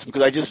 45 minutes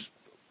because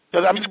they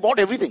bought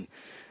everything.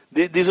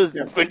 These were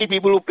 20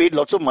 people who paid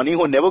lots of money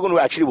who are never going to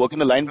actually work in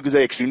the line because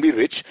they're extremely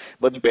rich.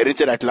 But the parents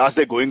said, at last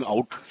they're going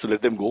out, so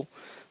let them go.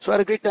 So I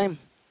had a great time.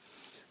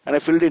 And I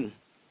filled in.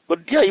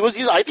 But yeah,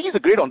 I think he's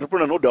a great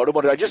entrepreneur, no doubt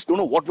about it. I just don't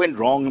know what went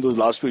wrong in those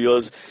last 2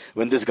 years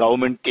when this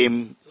government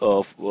came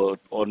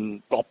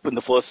on top in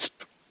the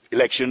first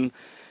election.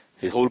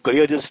 His whole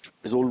career his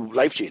whole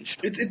life changed.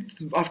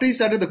 It's after he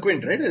started the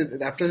Quint, right?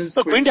 After his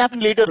Quint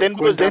happened later then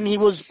because then he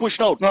was pushed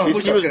out.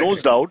 Basically, he was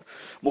nosed out.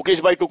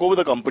 Mukesh Bhai took over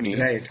the company.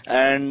 Right.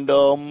 And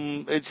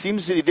it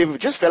seems they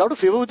just fell out of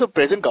favor with the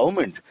present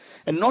government.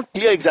 And not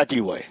clear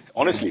exactly why,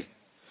 honestly.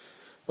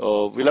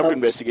 We'll have to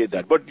investigate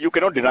that. But you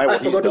cannot deny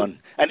what he's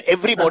done. And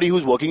everybody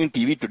who's working in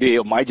TV today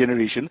of my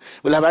generation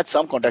will have had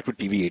some contact with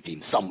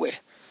TV18 somewhere.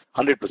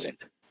 100%.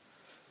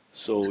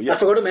 So, yeah. I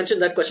forgot to mention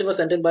that question was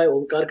sent in by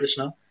Omkar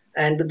Krishna.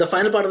 And the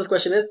final part of his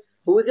question is,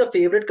 who is your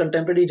favorite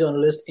contemporary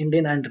journalist,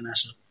 Indian and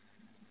international?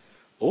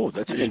 Oh,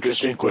 that's an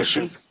interesting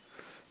question.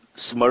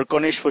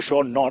 Smirkonish for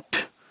sure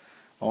not.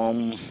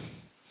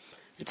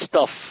 It's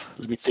tough.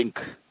 Let me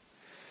think.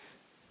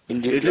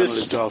 Indian journalist.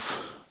 Is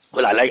tough.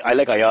 Well, I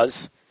like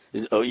Ayaz.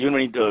 Even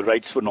when he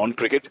writes for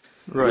non-cricket,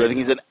 I think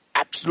he's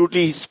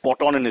absolutely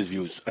spot on in his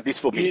views, at least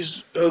for me.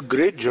 He's a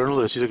great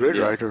journalist. He's a great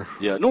writer.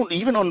 Yeah, no,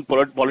 even on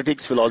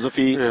politics,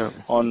 philosophy, so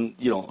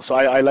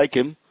I like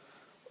him.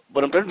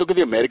 But I'm trying to look at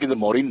the Americans, the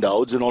Maureen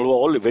Dowds and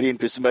all very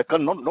interesting. But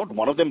not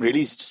one of them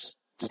really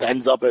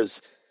stands up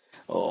as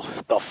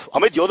tough.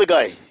 Amit, you're the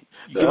guy.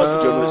 Give us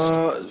the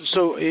journalist.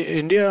 So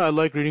India, I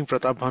like reading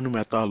Pratap Bhanu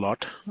Mehta a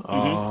lot.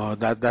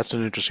 That's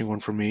an interesting one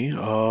for me.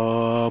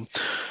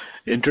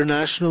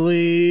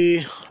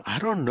 Internationally, I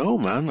don't know,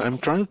 man. I'm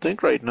trying to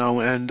think right now,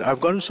 and I've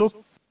gotten so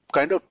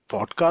kind of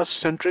podcast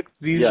centric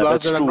these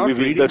last that I'm not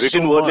reading the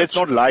written so word. much. Let's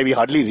not lie. We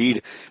hardly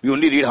read. We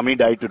only read how many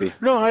died today.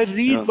 No, I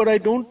read, but I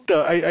don't.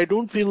 I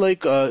don't feel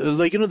like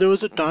there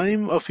was a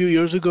time a few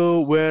years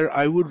ago where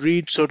I would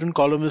read certain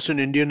columnists in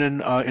Indian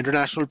and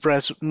international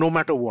press, no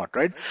matter what.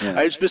 Right? Yeah.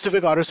 I had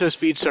specific RSS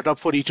feeds set up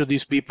for each of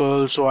these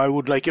people, so I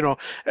would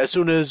as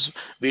soon as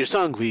Veer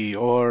Sanghvi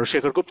or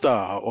Shekhar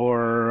Gupta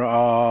or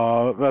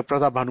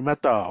Pratap Bhanu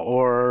Mehta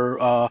or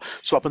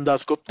Swapan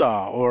Das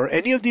Gupta or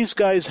any of these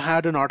guys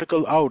had an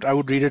article out, I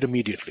would read it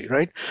immediately,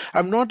 right?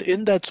 I'm not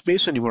in that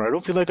space anymore. I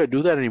don't feel like I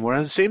do that anymore.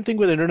 And the same thing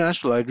with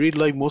international. I'd read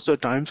most of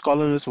the Times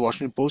columnists,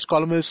 Washington Post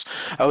columnists.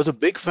 I was a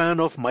big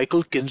fan of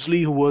Michael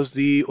Kinsley, who was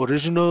the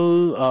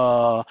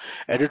original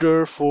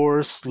editor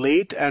for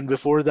Slate, and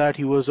before that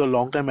he was a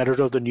longtime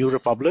editor of the New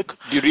Republic.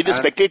 Do you read The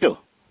Spectator?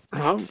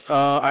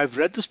 I've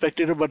read The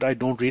Spectator, but I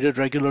don't read it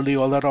regularly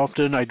all that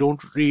often. I don't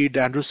read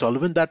Andrew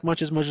Sullivan that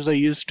much as I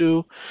used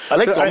to. I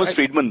like Thomas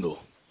Friedman, though.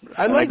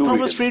 I like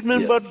Thomas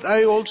Friedman, but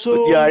I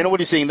also... But I know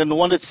what you're saying. The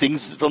one that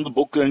sings from the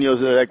book and you're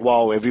like,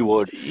 wow, every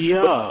word.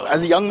 Yeah. But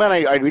as a young man,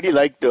 I really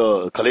liked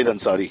Khaled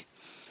Ansari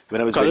when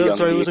I was very young.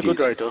 Ansari in the was 80s. a good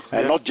writer.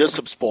 And not just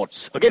from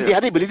sports. Again, they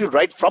had the ability to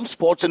write from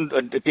sports and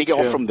take it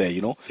off from there,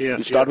 You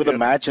start with a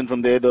match and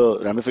from there the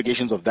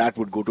ramifications of that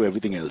would go to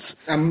everything else.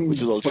 I'm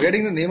which is also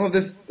forgetting the name of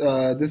this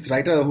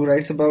writer who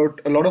writes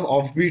about a lot of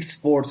offbeat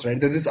sports, right?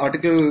 There's this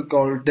article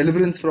called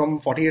Deliverance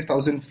from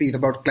 48,000 Feet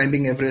about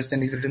climbing Everest,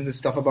 and he's written this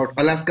stuff about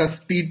Alaska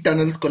speed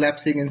tunnels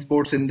collapsing and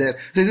sports in there.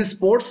 So he's a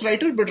sports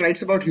writer but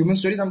writes about human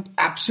stories. I'm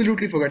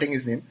absolutely forgetting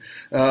his name.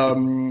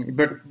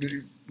 But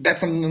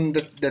that's something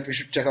that we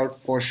should check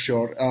out for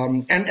sure.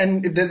 And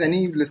if there's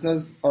any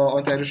listeners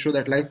on Cyrus show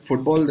that like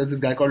football, there's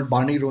this guy called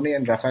Barney Roney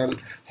and Raphael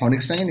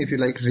Honigstein. If you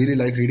really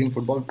like reading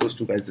football, those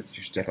two guys that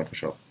you should check out for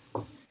sure.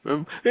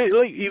 So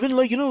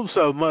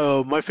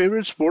my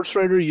favorite sports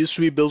writer used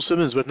to be Bill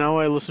Simmons, but now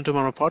I listen to him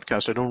on a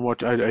podcast. I don't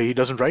watch. He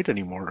doesn't write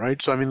anymore,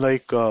 right? So I mean,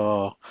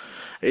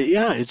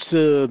 yeah,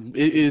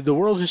 the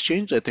world has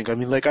changed. I think. I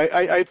mean,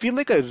 I feel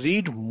like I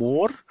read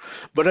more,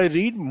 but I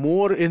read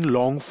more in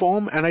long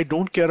form, and I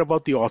don't care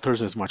about the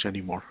authors as much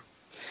anymore.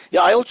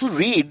 Yeah, I also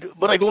read,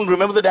 but I don't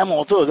remember the damn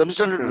authors. I'm just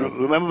trying to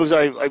remember because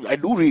I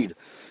do read.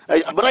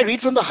 But I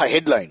read from the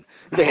headline.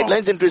 If the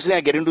headline's interesting,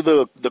 I get into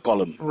the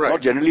column. Right.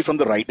 Not generally from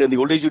the writer. In the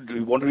old days, you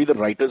want to read the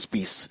writer's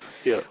piece.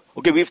 Yeah.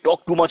 Okay, we've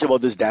talked too much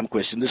about this damn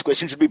question. This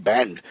question should be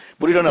banned.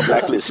 Put it on a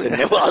blacklist and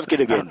never ask it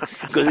again.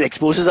 Because it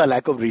exposes our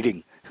lack of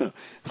reading.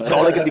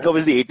 All I can think of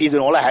is the 80s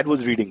when all I had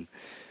was reading.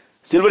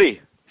 Silverie,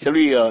 shall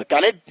we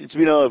can it? It's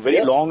been a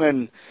very long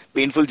and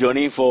painful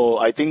journey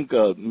for, I think,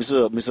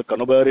 Mr.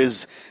 Kanabar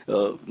is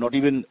not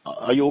even...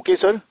 Are you okay,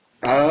 sir?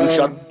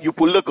 You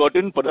pull the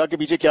curtain. Parda ke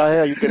piche kya hai?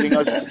 Are you telling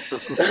us?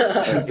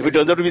 If it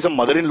turns out to be some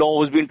mother-in-law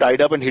who's been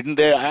tied up and hidden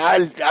there,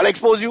 I'll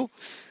expose you.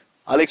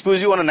 I'll expose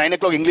you on a 9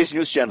 o'clock English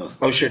news channel.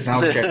 Oh shit!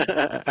 Now I'm scared.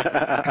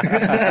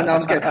 Now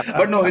I'm scared.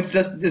 But no, it's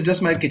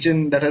just my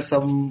kitchen that has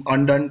some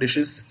undone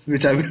dishes,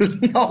 which I will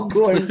now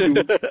go and do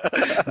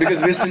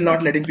because we're still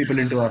not letting people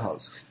into our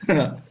house.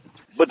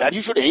 But that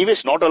you should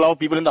anyways not allow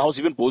people in the house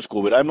even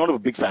post-COVID. I'm not a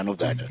big fan of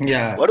that.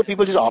 Yeah. Why do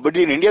people just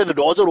arbitrarily in India, the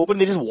doors are open,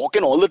 they just walk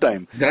in all the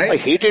time. Right. I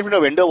hate it when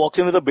a vendor walks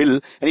in with a bill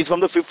and he's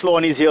from the 5th floor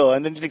and he's here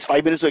and then it takes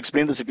 5 minutes to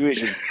explain the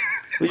situation.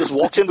 He just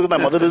walks in because my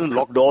mother doesn't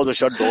lock doors or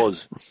shut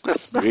doors.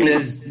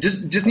 Really?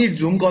 Just need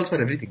Zoom calls for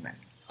everything, man.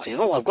 You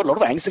know, I've got a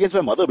lot of angst against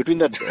my mother between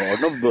that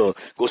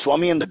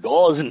Goswami and the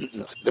doors. And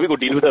let me go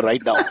deal with her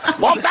right now.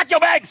 Mom, pack your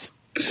bags!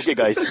 Okay,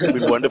 guys. It's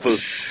been wonderful.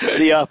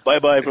 See ya.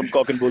 Bye-bye from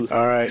Cock and Bull.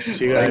 All right.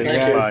 See you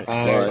guys.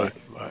 Bye.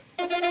 Bye.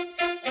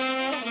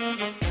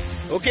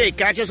 Okay,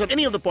 catch us on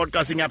any of the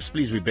podcasting apps.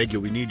 Please, we beg you.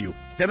 We need you.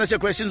 Send us your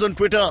questions on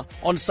Twitter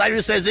on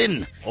Cyrus Says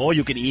In. Or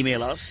you can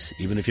email us,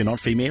 even if you're not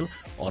female,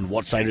 on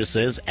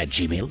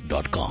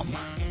whatcyrussays@gmail.com.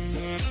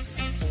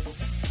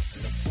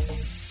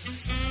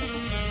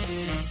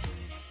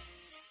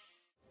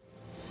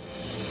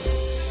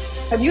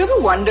 Have you ever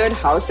wondered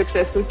how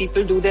successful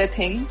people do their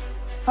thing?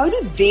 How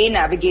do they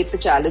navigate the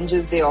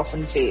challenges they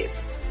often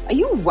face? Are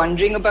you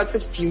wondering about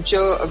the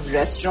future of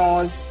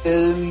restaurants,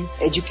 film,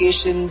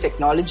 education,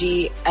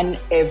 technology, and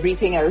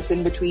everything else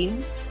in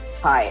between?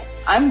 Hi,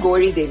 I'm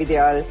Gauri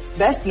Devidyal,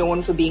 best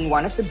known for being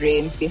one of the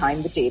brains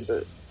behind The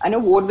Table, an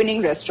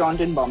award-winning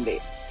restaurant in Bombay.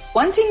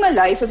 One thing my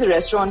life as a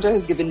restaurateur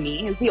has given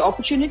me is the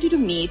opportunity to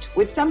meet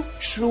with some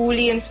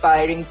truly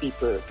inspiring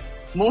people,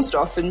 most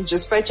often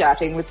just by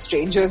chatting with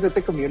strangers at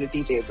the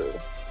community table.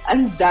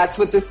 And that's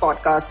what this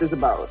podcast is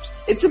about.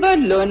 It's about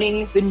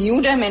learning the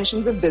new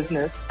dimensions of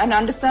business and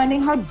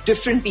understanding how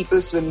different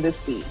people swim this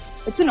sea.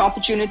 It's an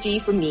opportunity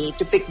for me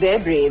to pick their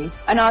brains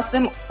and ask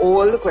them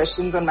all the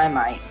questions on my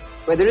mind,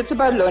 whether it's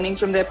about learning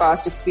from their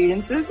past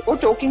experiences or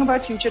talking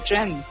about future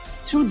trends.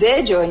 Through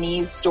their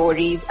journeys,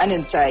 stories, and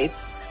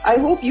insights, I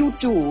hope you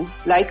too,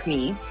 like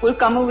me, will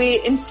come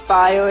away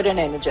inspired and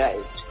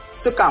energized.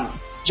 So come,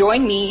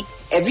 join me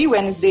every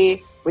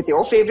Wednesday with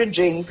your favorite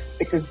drink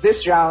because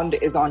this round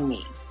is on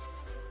me.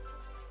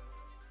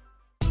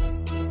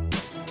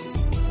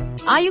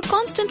 Are you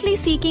constantly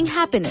seeking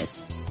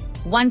happiness?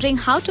 Wondering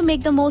how to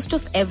make the most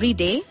of every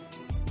day?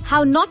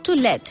 How not to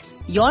let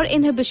your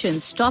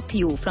inhibitions stop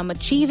you from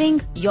achieving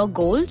your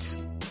goals?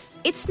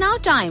 It's now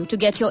time to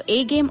get your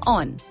A game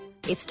on.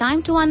 It's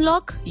time to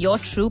unlock your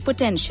true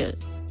potential.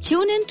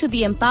 Tune in to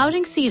the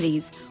Empowering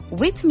series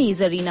with me,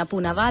 Zarina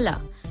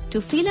Poonawalla,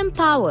 to feel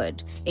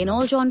empowered in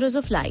all genres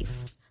of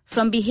life.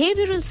 From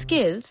behavioral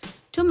skills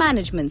to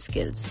management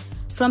skills.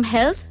 From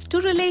health to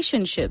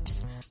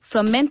relationships.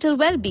 From mental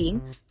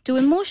well-being to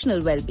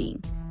emotional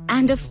well-being.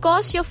 And of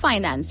course, your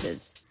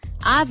finances.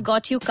 I've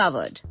got you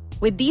covered.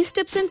 With these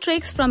tips and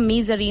tricks from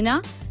me,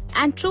 Zarina,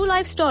 and true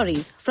life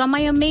stories from my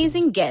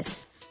amazing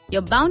guests,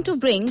 you're bound to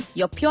bring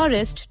your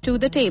purest to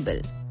the table.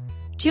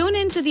 Tune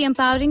in to the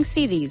Empowering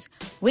series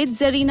with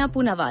Zarina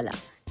Poonawalla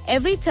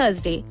every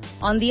Thursday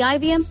on the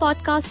IVM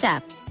Podcast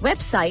app,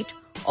 website,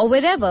 or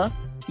wherever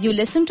you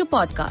listen to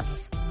podcasts.